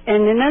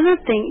 And another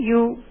thing,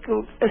 you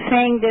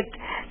saying that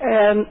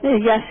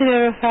Yasser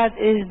Arafat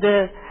is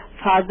the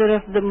father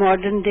of the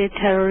modern day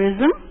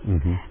terrorism,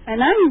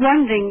 and I'm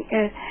wondering,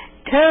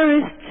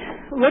 terrorists,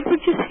 what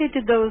would you say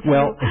to those who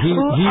he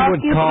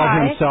would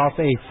call himself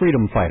a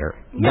freedom fighter.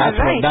 Yeah,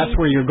 That's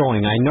where you're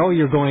going. I know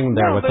you're going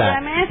there with that.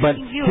 I'm asking but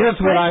you here's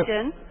a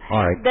question.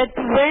 All right. That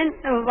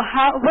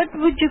what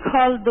would you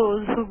call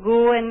those who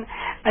go and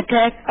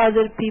attack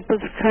other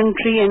people's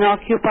country and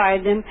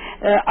occupy them?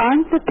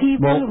 Aren't the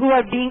people who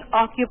are being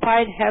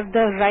occupied have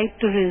the right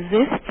to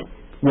resist?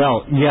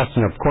 Well, yes,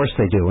 and of course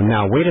they do.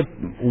 Now,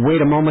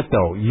 wait a moment,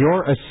 though.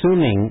 You're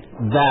assuming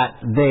that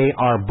they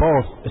are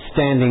both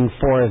standing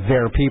for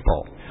their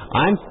people.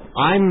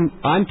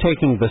 I'm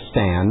taking the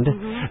stand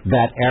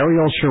that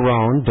Ariel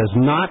Sharon does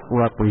not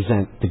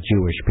represent the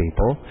Jewish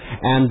people,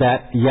 and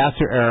that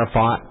Yasser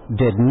Arafat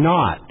did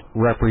not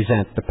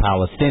represent the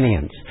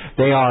Palestinians.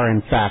 They are,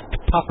 in fact,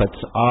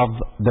 puppets of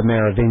the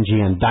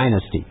Merovingian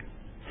dynasty.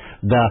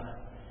 The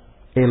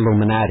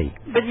Illuminati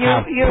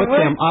have put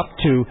them up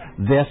to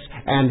this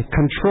and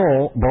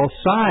control both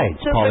sides,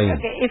 Pauline.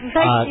 Okay, if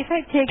I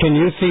take... Can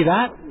you see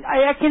that?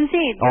 I can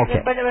see it.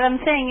 Okay. But what I'm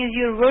saying is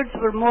your words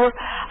were more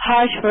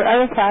harsh for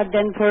Arafat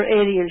than for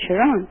Ariel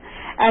Sharon.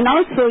 And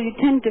also, you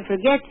tend to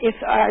forget, if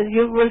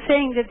you were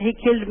saying that he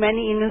killed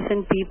many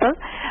innocent people,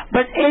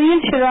 but Ariel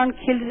Sharon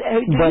killed...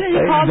 but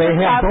they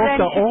have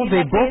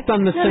both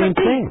done the same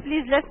thing.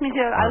 Please let me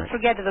say, I'll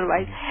forget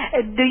otherwise.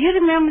 Do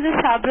you remember the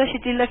Sabra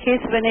Shatila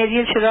case when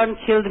Ariel Sharon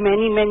killed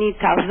many, many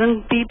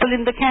thousand people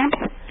in the camp?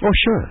 Oh,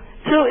 sure.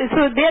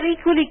 So they're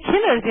equally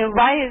killers.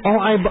 Why?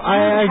 I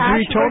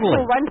agree totally.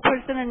 For one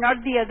person and not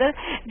the other.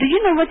 Do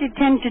you know what it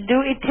tends to do?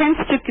 It tends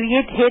to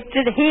create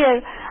hatred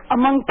here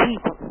among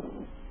people.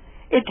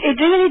 It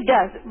really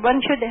does. One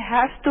should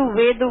have to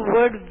weigh the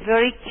word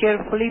very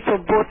carefully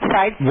for both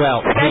sides.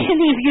 Well,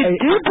 especially if you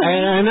do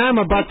believe. And I'm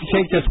about to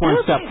take this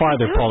one step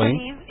farther,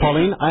 Pauline.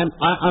 Pauline,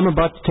 I'm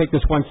about to take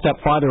this one step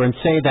farther and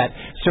say that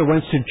Sir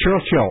Winston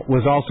Churchill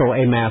was also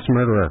a mass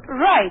murderer.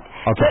 Right.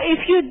 Okay. So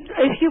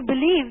if you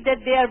believe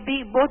that they are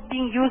both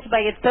being used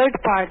by a third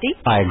party,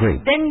 I agree.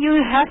 Then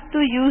you have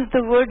to use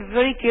the word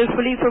very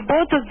carefully for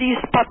both of these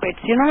puppets.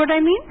 You know what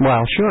I mean?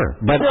 Well, sure.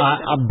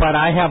 But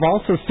I have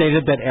also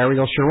stated that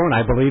Ariel Sharon,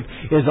 I believe,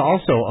 is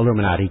also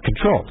Illuminati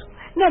controlled.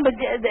 No, but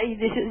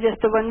this is just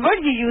the one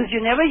word you used.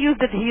 You never used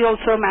that he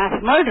also a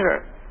mass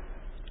murderer.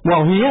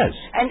 Well, he is.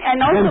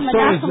 And also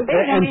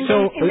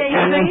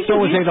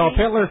so is Adolf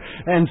Hitler,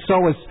 and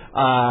so is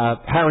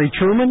Harry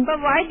Truman.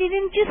 But why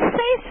didn't you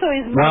say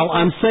so? Well,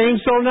 I'm saying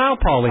so now,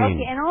 Pauline.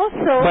 Okay, and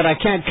also... But I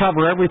can't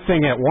cover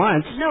everything at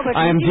once. No, but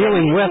I am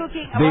dealing with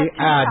the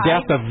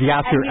death of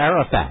Yasser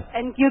Arafat.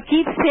 And you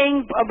keep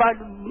saying about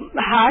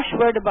harsh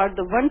word about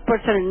the one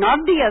person and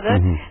not the other,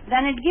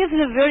 then it gives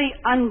a very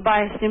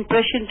unbiased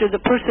impression to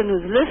the person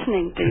who's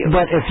listening to you.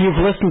 But if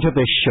you've listened to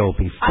this show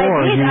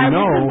before, you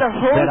know the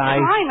whole that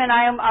time, and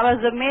I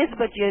was amazed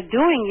what you're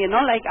doing,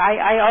 like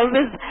I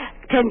always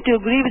tend to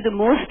agree with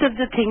most of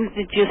the things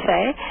that you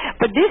say,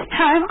 but this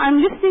time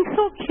I'm listening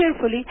so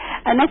carefully,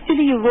 and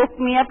actually you woke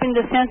me up in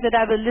the sense that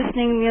I was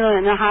listening,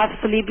 in a half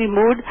sleepy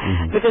mood,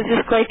 because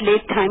it's quite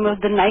late time of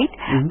the night,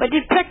 but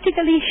it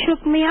practically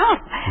shook me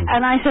up,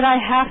 and I said I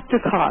have to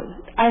call.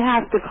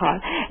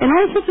 And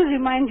also to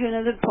remind you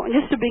another point,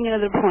 just to bring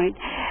another point,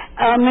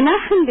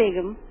 Menachem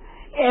Begum,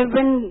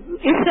 when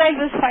Israel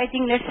was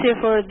fighting, let's say,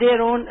 for their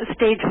own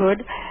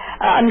statehood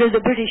under the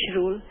British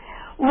rule,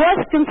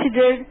 was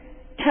considered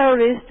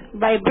terrorist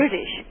by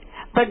British,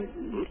 but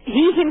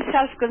he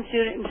himself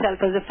considered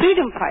himself as a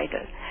freedom fighter.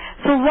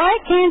 So why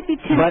can't we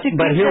tend to give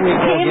the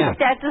same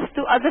status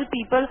to other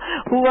people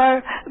who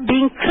are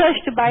being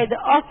crushed by the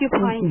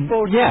occupying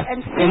forces? And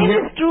same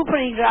is true for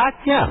Iraq.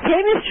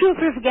 Same is true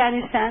for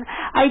Afghanistan.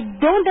 I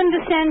don't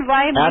understand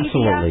why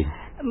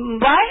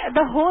why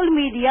the whole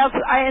media,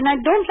 and I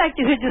don't like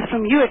to hear this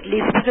from you at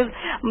least, because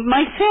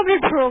my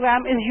favorite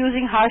program is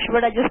using harsh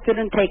word. I just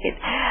couldn't take it.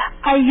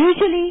 I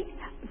usually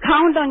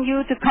count on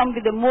you to come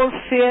with a more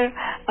fair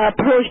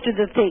approach to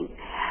the thing.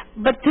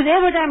 But today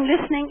what I'm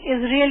listening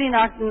is really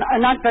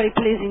not very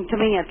pleasing to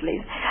me, at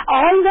least.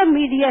 All the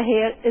media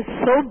here is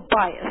so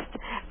biased.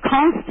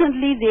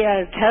 Constantly they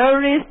are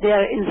terrorists, they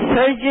are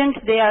insurgents,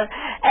 they are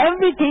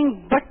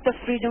everything but the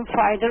freedom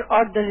fighter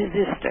or the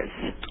resistors.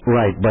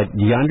 Right, but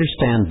you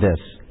understand this,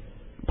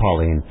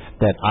 Pauline,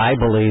 that I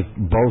believe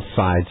both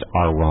sides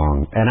are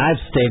wrong. And I've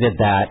stated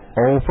that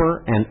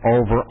over and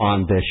over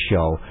on this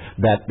show,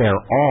 that they're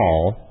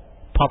all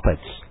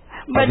puppets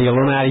of the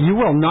Illuminati. You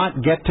will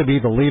not get to be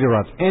the leader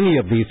of any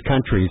of these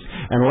countries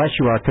unless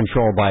you are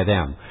controlled by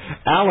them.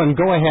 Alan,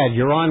 go ahead.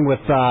 You're on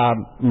with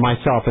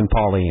myself and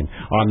Pauline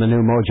on the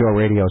new Mojo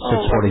Radio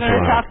 640. We're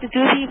going to talk to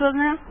two people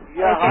now?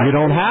 Yeah, you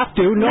don't have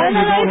to. No,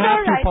 you don't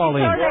have to,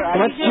 Pauline.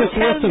 Let's just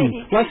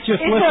listen. Let's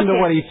just listen to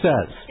what he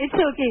says. It's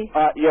okay.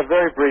 Yeah,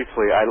 very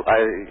briefly.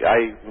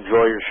 I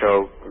enjoy your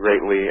show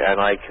greatly, and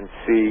I can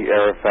see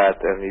Arafat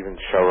and even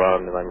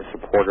Sharon, and I'm a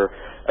supporter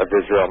of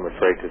Israel, I'm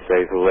afraid to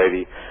say, the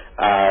lady,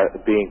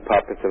 being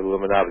puppets of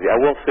Illuminati. I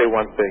will say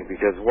one thing,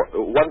 because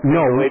one thing...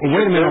 No, wait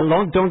a minute.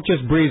 Don't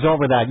just breeze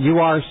over that. You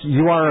are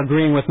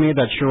agreeing with me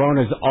that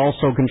Sharon is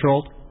also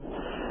controlled?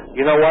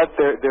 You know what?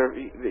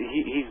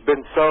 He's been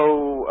so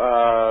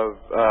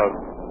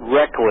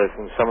reckless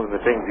in some of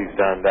the things he's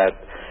done that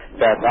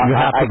you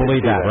have to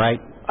believe that, right?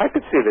 I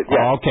could see that.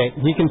 Yeah. Oh, okay,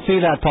 he can see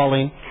that,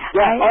 Pauline.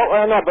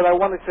 Yeah. No, but I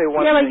want to say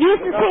one thing. Yeah, but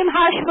use the same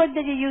harsh word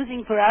that you're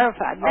using for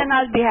Arafat. Then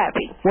I'll be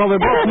happy. Well,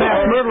 they're both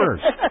mass murderers.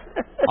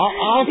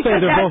 I'll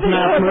say they're both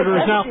mass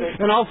murderers now,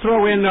 and I'll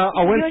throw in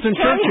a Winston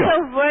Churchill. Your choice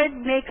of word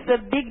makes a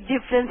big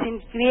difference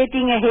in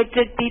creating a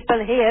hatred people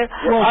here,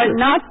 or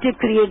not to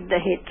create the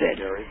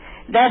hatred.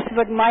 That's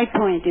what my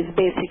point is,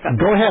 basically.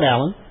 Go ahead,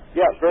 Alan.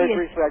 Yeah, very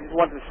briefly, I just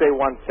wanted to say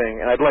one thing,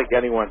 and I'd like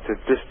anyone to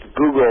just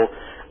Google.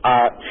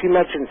 She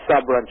mentioned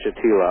Sabra and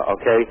Shatila,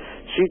 okay?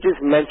 She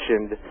just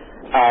mentioned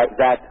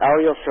that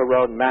Ariel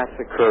Sharon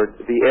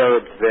massacred the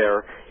Arabs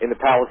there in the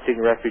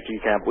Palestinian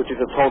refugee camp, which is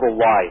a total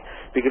lie.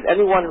 Because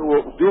anyone who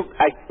will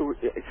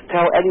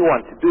tell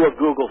anyone to do a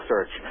Google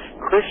search,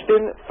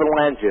 Christian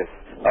phalangists,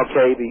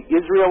 okay, the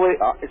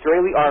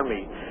Israeli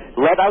army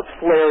let out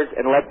flares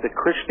and let the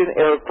Christian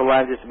Arab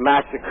phalangists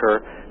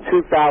massacre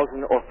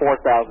 2,000 or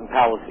 4,000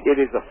 Palestinians. It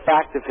is a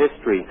fact of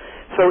history.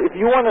 So if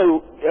you want to...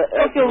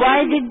 okay,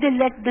 why did they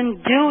let them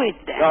do it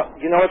then?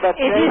 You know what that's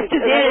saying? It is to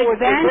their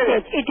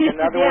advantage.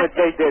 In other words,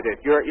 they did it.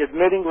 You're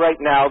admitting right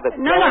now that...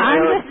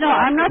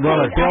 I'm not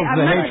well, it builds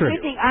the hatred.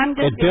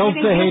 It builds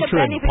the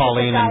hatred,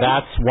 Pauline, and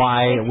that's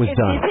why it was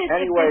done.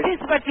 This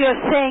is what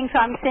you're saying, so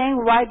I'm saying,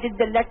 why did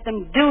they let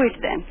them do it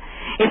then?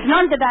 It's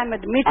not that I'm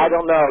admitting. I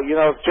don't know. You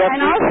know, Jeffrey...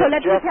 And also,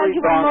 let me tell you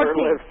one more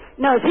thing.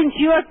 No, since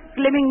you are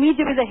claiming me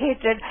to be the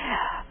hatred...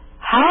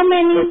 How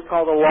many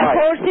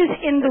forces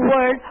in the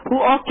world who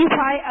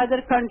occupy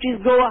other countries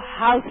go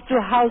house to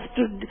house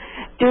to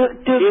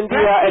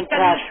India and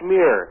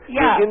Kashmir?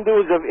 Yeah. The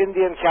Hindus of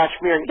India and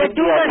Kashmir and they India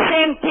do the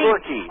same thing.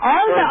 Turkey.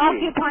 All the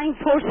occupying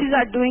forces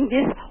are doing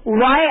this.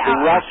 Why?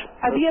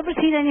 Have you ever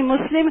seen any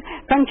Muslim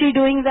country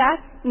doing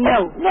that?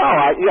 No.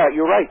 Yeah,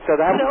 you're right.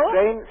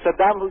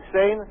 Saddam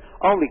Hussein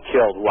only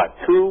killed,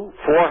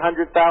 400,000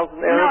 Arabs?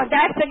 No,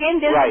 that's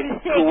again there's a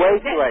mistake.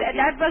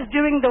 That was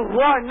during the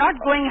war, not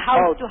going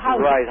house to house.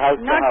 Right,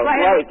 house to house.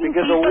 Right,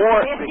 because the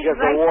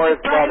war is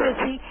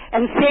privacy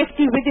and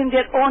safety within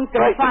their own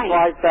confines.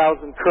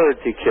 5,000 Kurds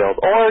he killed.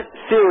 Or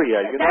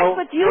Syria, That's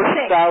what you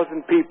say.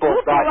 30,000 people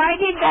Who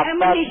provided the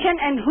ammunition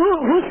and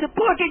who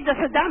supported the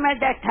Saddam at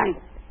that time?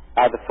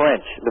 The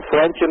French. The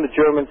French and the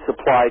Germans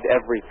supplied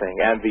everything,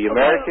 and the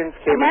Americans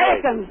came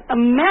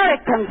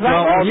Americans.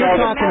 Well, you're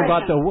talking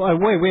about the...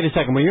 Wait a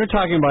second. When you're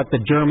talking about the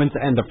Germans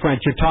and the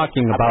French, you're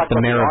talking about the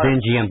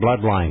Merovingian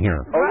bloodline here.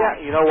 Oh,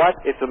 yeah. You know what?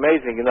 It's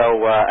amazing. You know,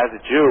 as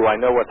a Jew, I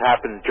know what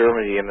happened in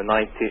Germany in the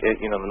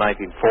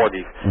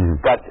 1940s.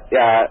 But,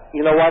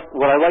 you know what?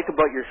 What I like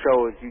about your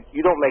show is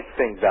you don't make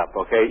things up,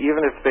 okay?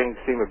 Even if things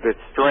seem a bit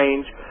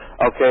strange,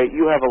 okay,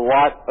 you have a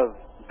lot of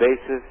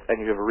basis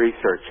and you have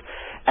research.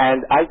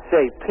 And I'd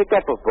say pick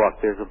up a book.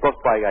 There's a book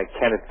by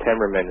Kenneth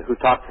Timmerman who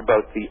talks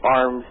about the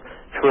arms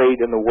trade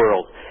in the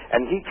world.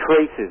 And he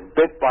traces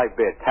bit by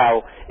bit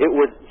how it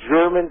was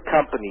German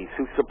companies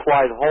who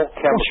supplied whole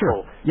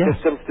chemical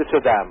systems to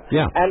Saddam.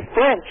 Yeah. And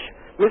French,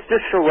 Mr.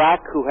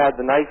 Chirac, who had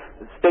the nice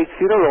state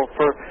funeral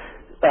for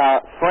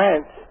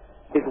France,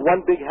 is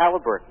one big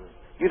Halliburton.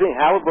 You think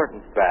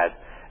Halliburton's bad?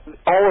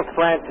 All of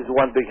France is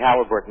one big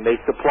Halliburton. They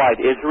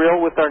supplied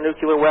Israel with our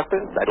nuclear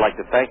weapons. I'd like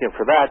to thank him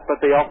for that. But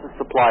they also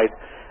supplied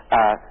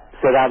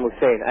Saddam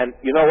Hussein. And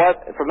you know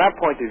what? From that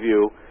point of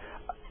view,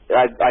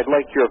 I'd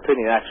like your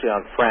opinion actually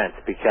on France,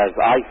 because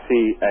I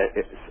see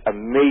a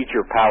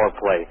major power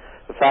play.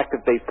 The fact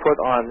that they put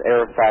on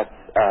Arafat's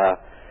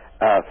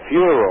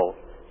funeral,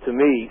 to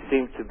me,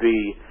 seems to be,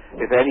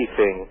 if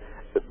anything,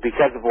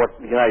 because of what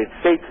the United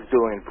States is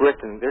doing in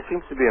Britain, there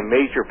seems to be a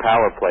major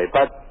power play.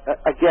 But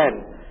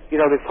again, you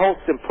know, this whole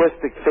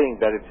simplistic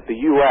thing that it's the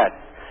U.S.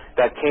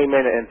 that came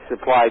in and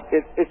supplied,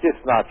 it's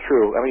just not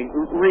true. I mean,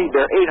 read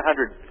their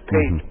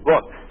 800-page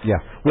books. Yeah.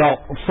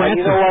 Well,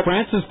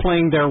 France is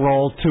playing their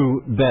role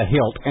to the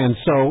hilt, and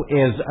so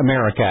is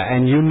America.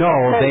 And you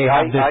know they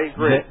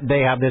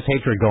have this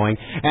hatred going,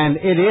 and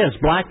it is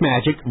black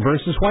magic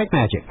versus white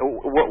magic.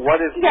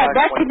 what is? Yeah,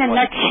 that's in a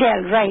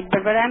nutshell, right?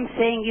 But what I'm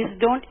saying is,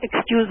 don't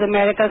excuse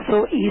America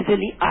so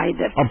easily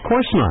either. Of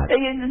course not.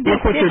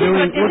 Look what they're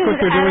doing. Look what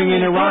they're doing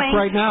in Iraq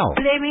right now.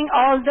 Blaming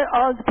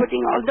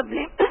putting all the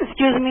blame,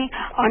 excuse me,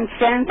 on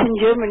France and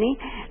Germany,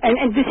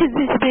 and this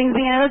brings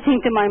me another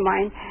thing to my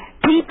mind.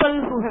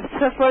 People who have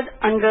suffered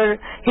under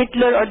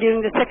Hitler or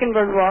during the Second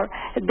World War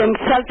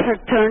themselves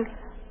have turned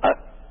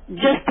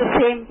just the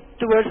same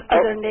towards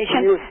other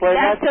nations.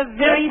 That's a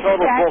very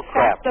sad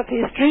fact of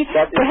history.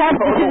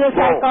 Perhaps this is a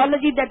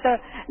psychology that the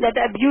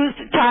abused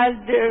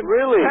child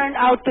turned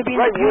out to be an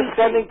abused. We're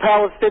sending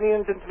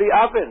Palestinians into the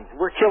ovens.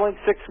 We're killing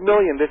 6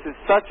 million. This is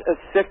such a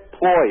sick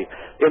ploy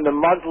in the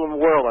Muslim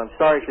world, I'm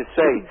sorry to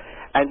say.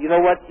 And you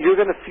know what? You're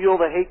going to feel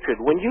the hatred.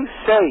 When you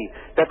say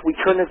that we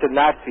turn into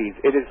Nazis,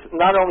 it is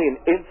not only an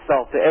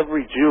insult to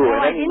every Jew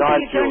and any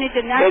non-Jew. It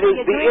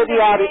is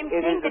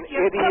an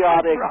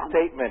idiotic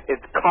statement.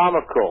 It's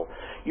comical.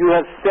 You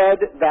have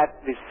said that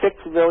the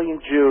 6 million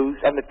Jews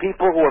and the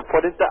people who are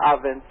put into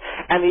ovens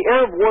and the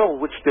Arab world,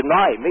 which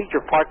deny,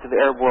 major parts of the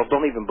Arab world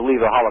don't even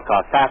believe the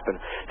Holocaust happened.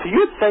 So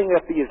you're saying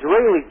that the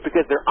Israelis,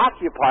 because they're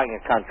occupying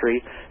a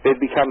country, they've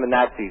become the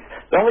Nazis.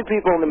 The only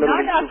people in the Middle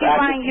East not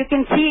occupying, you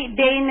can see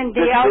day in and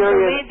day out the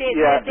way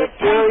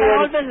they're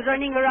always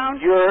running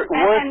around. Your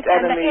worst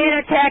enemy. And the air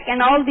attack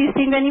and all these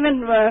things, and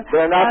even a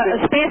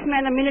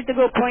spaceman a minute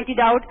ago pointed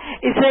out,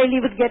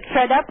 Israeli would get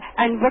fed up,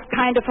 and what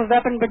kind of a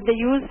weapon would they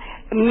use?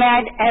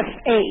 Mad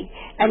F.A.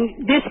 And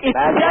this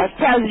just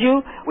tells you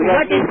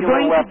what it's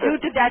going to do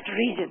to that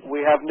region.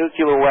 We have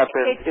nuclear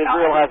weapons.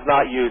 Israel has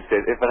not used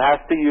it. If it has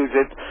to use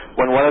it,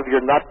 when one of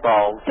your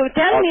nutballs... So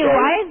tell me,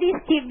 why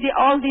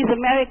all these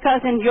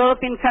Americas and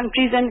European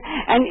countries and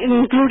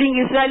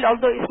including Israel,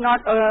 although it's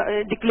not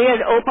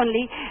declared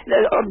openly,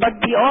 but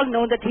we all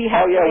know that he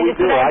has...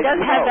 Israel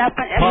does have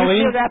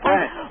nuclear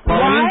weapons.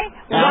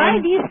 Why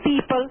these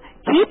people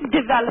keep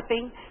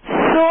developing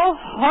so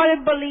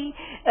horribly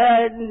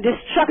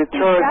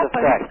destructive weapons?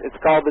 Effect. It's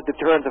called the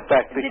deterrent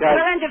effect. Because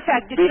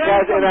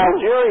in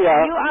Algeria...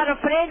 You are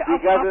afraid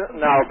because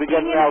in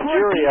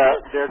Algeria,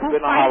 there's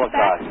been a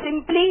Holocaust.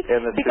 Simply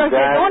because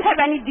they don't have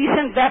any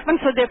decent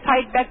weapons, so they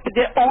fight back to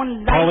their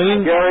own life.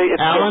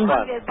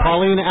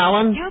 Pauline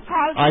Allen,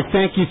 I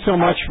thank you so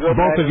much,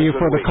 both of you,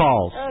 for the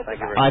calls.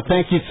 I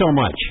thank you so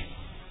much.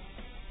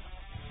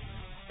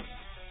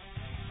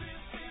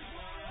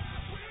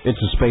 It's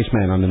the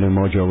Spaceman on the new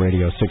Mojo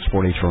Radio,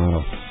 640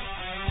 Toronto.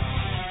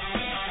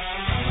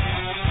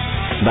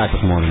 Back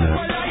with more in a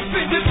minute.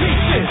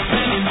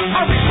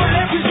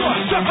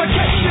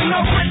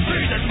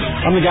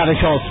 I'm the guy that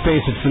calls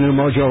Space. It's the new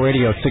Mojo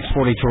Radio,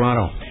 640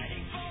 Toronto.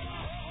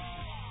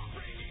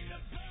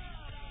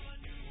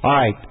 All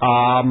right,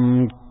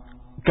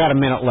 got a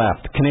minute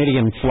left.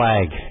 Canadian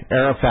flag,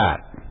 Arafat,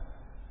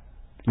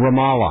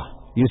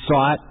 Ramallah. You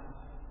saw it?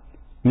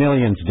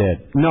 Millions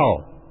did.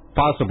 No,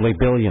 possibly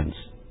billions.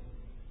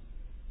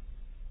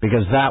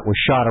 Because that was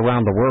shot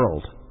around the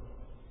world.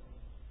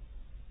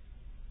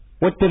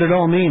 What did it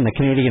all mean, the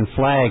Canadian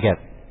flag at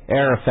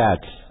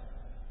Arafat's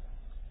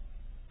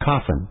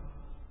coffin?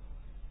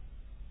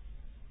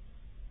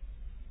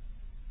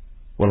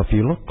 Well, if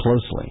you look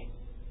closely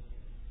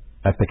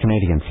at the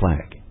Canadian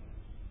flag,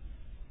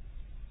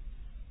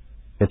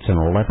 it's an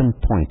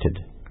 11-pointed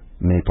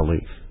maple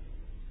leaf.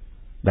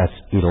 That's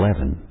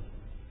 11.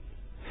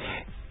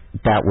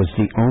 That was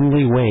the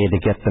only way to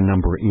get the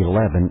number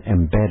 11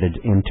 embedded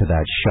into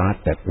that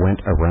shot that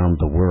went around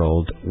the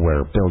world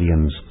where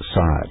billions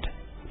saw it,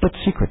 but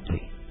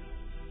secretly.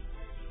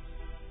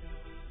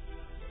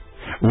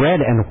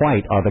 Red and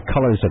white are the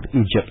colors of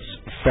Egypt's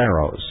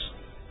pharaohs.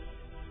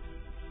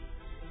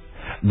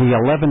 The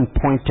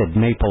 11-pointed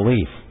maple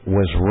leaf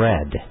was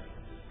red.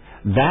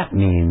 That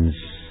means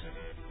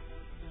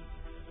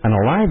an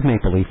alive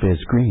maple leaf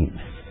is green.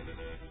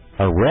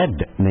 A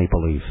red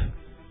maple leaf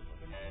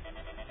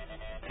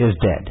is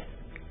dead.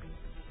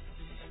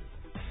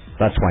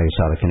 That's why you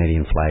saw the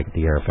Canadian flag at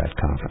the Arafat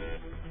coffin.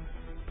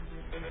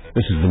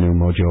 This is the new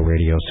Mojo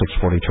Radio,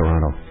 640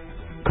 Toronto.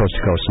 Coast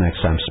to coast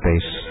next on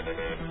Space.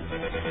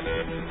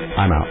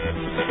 I'm out.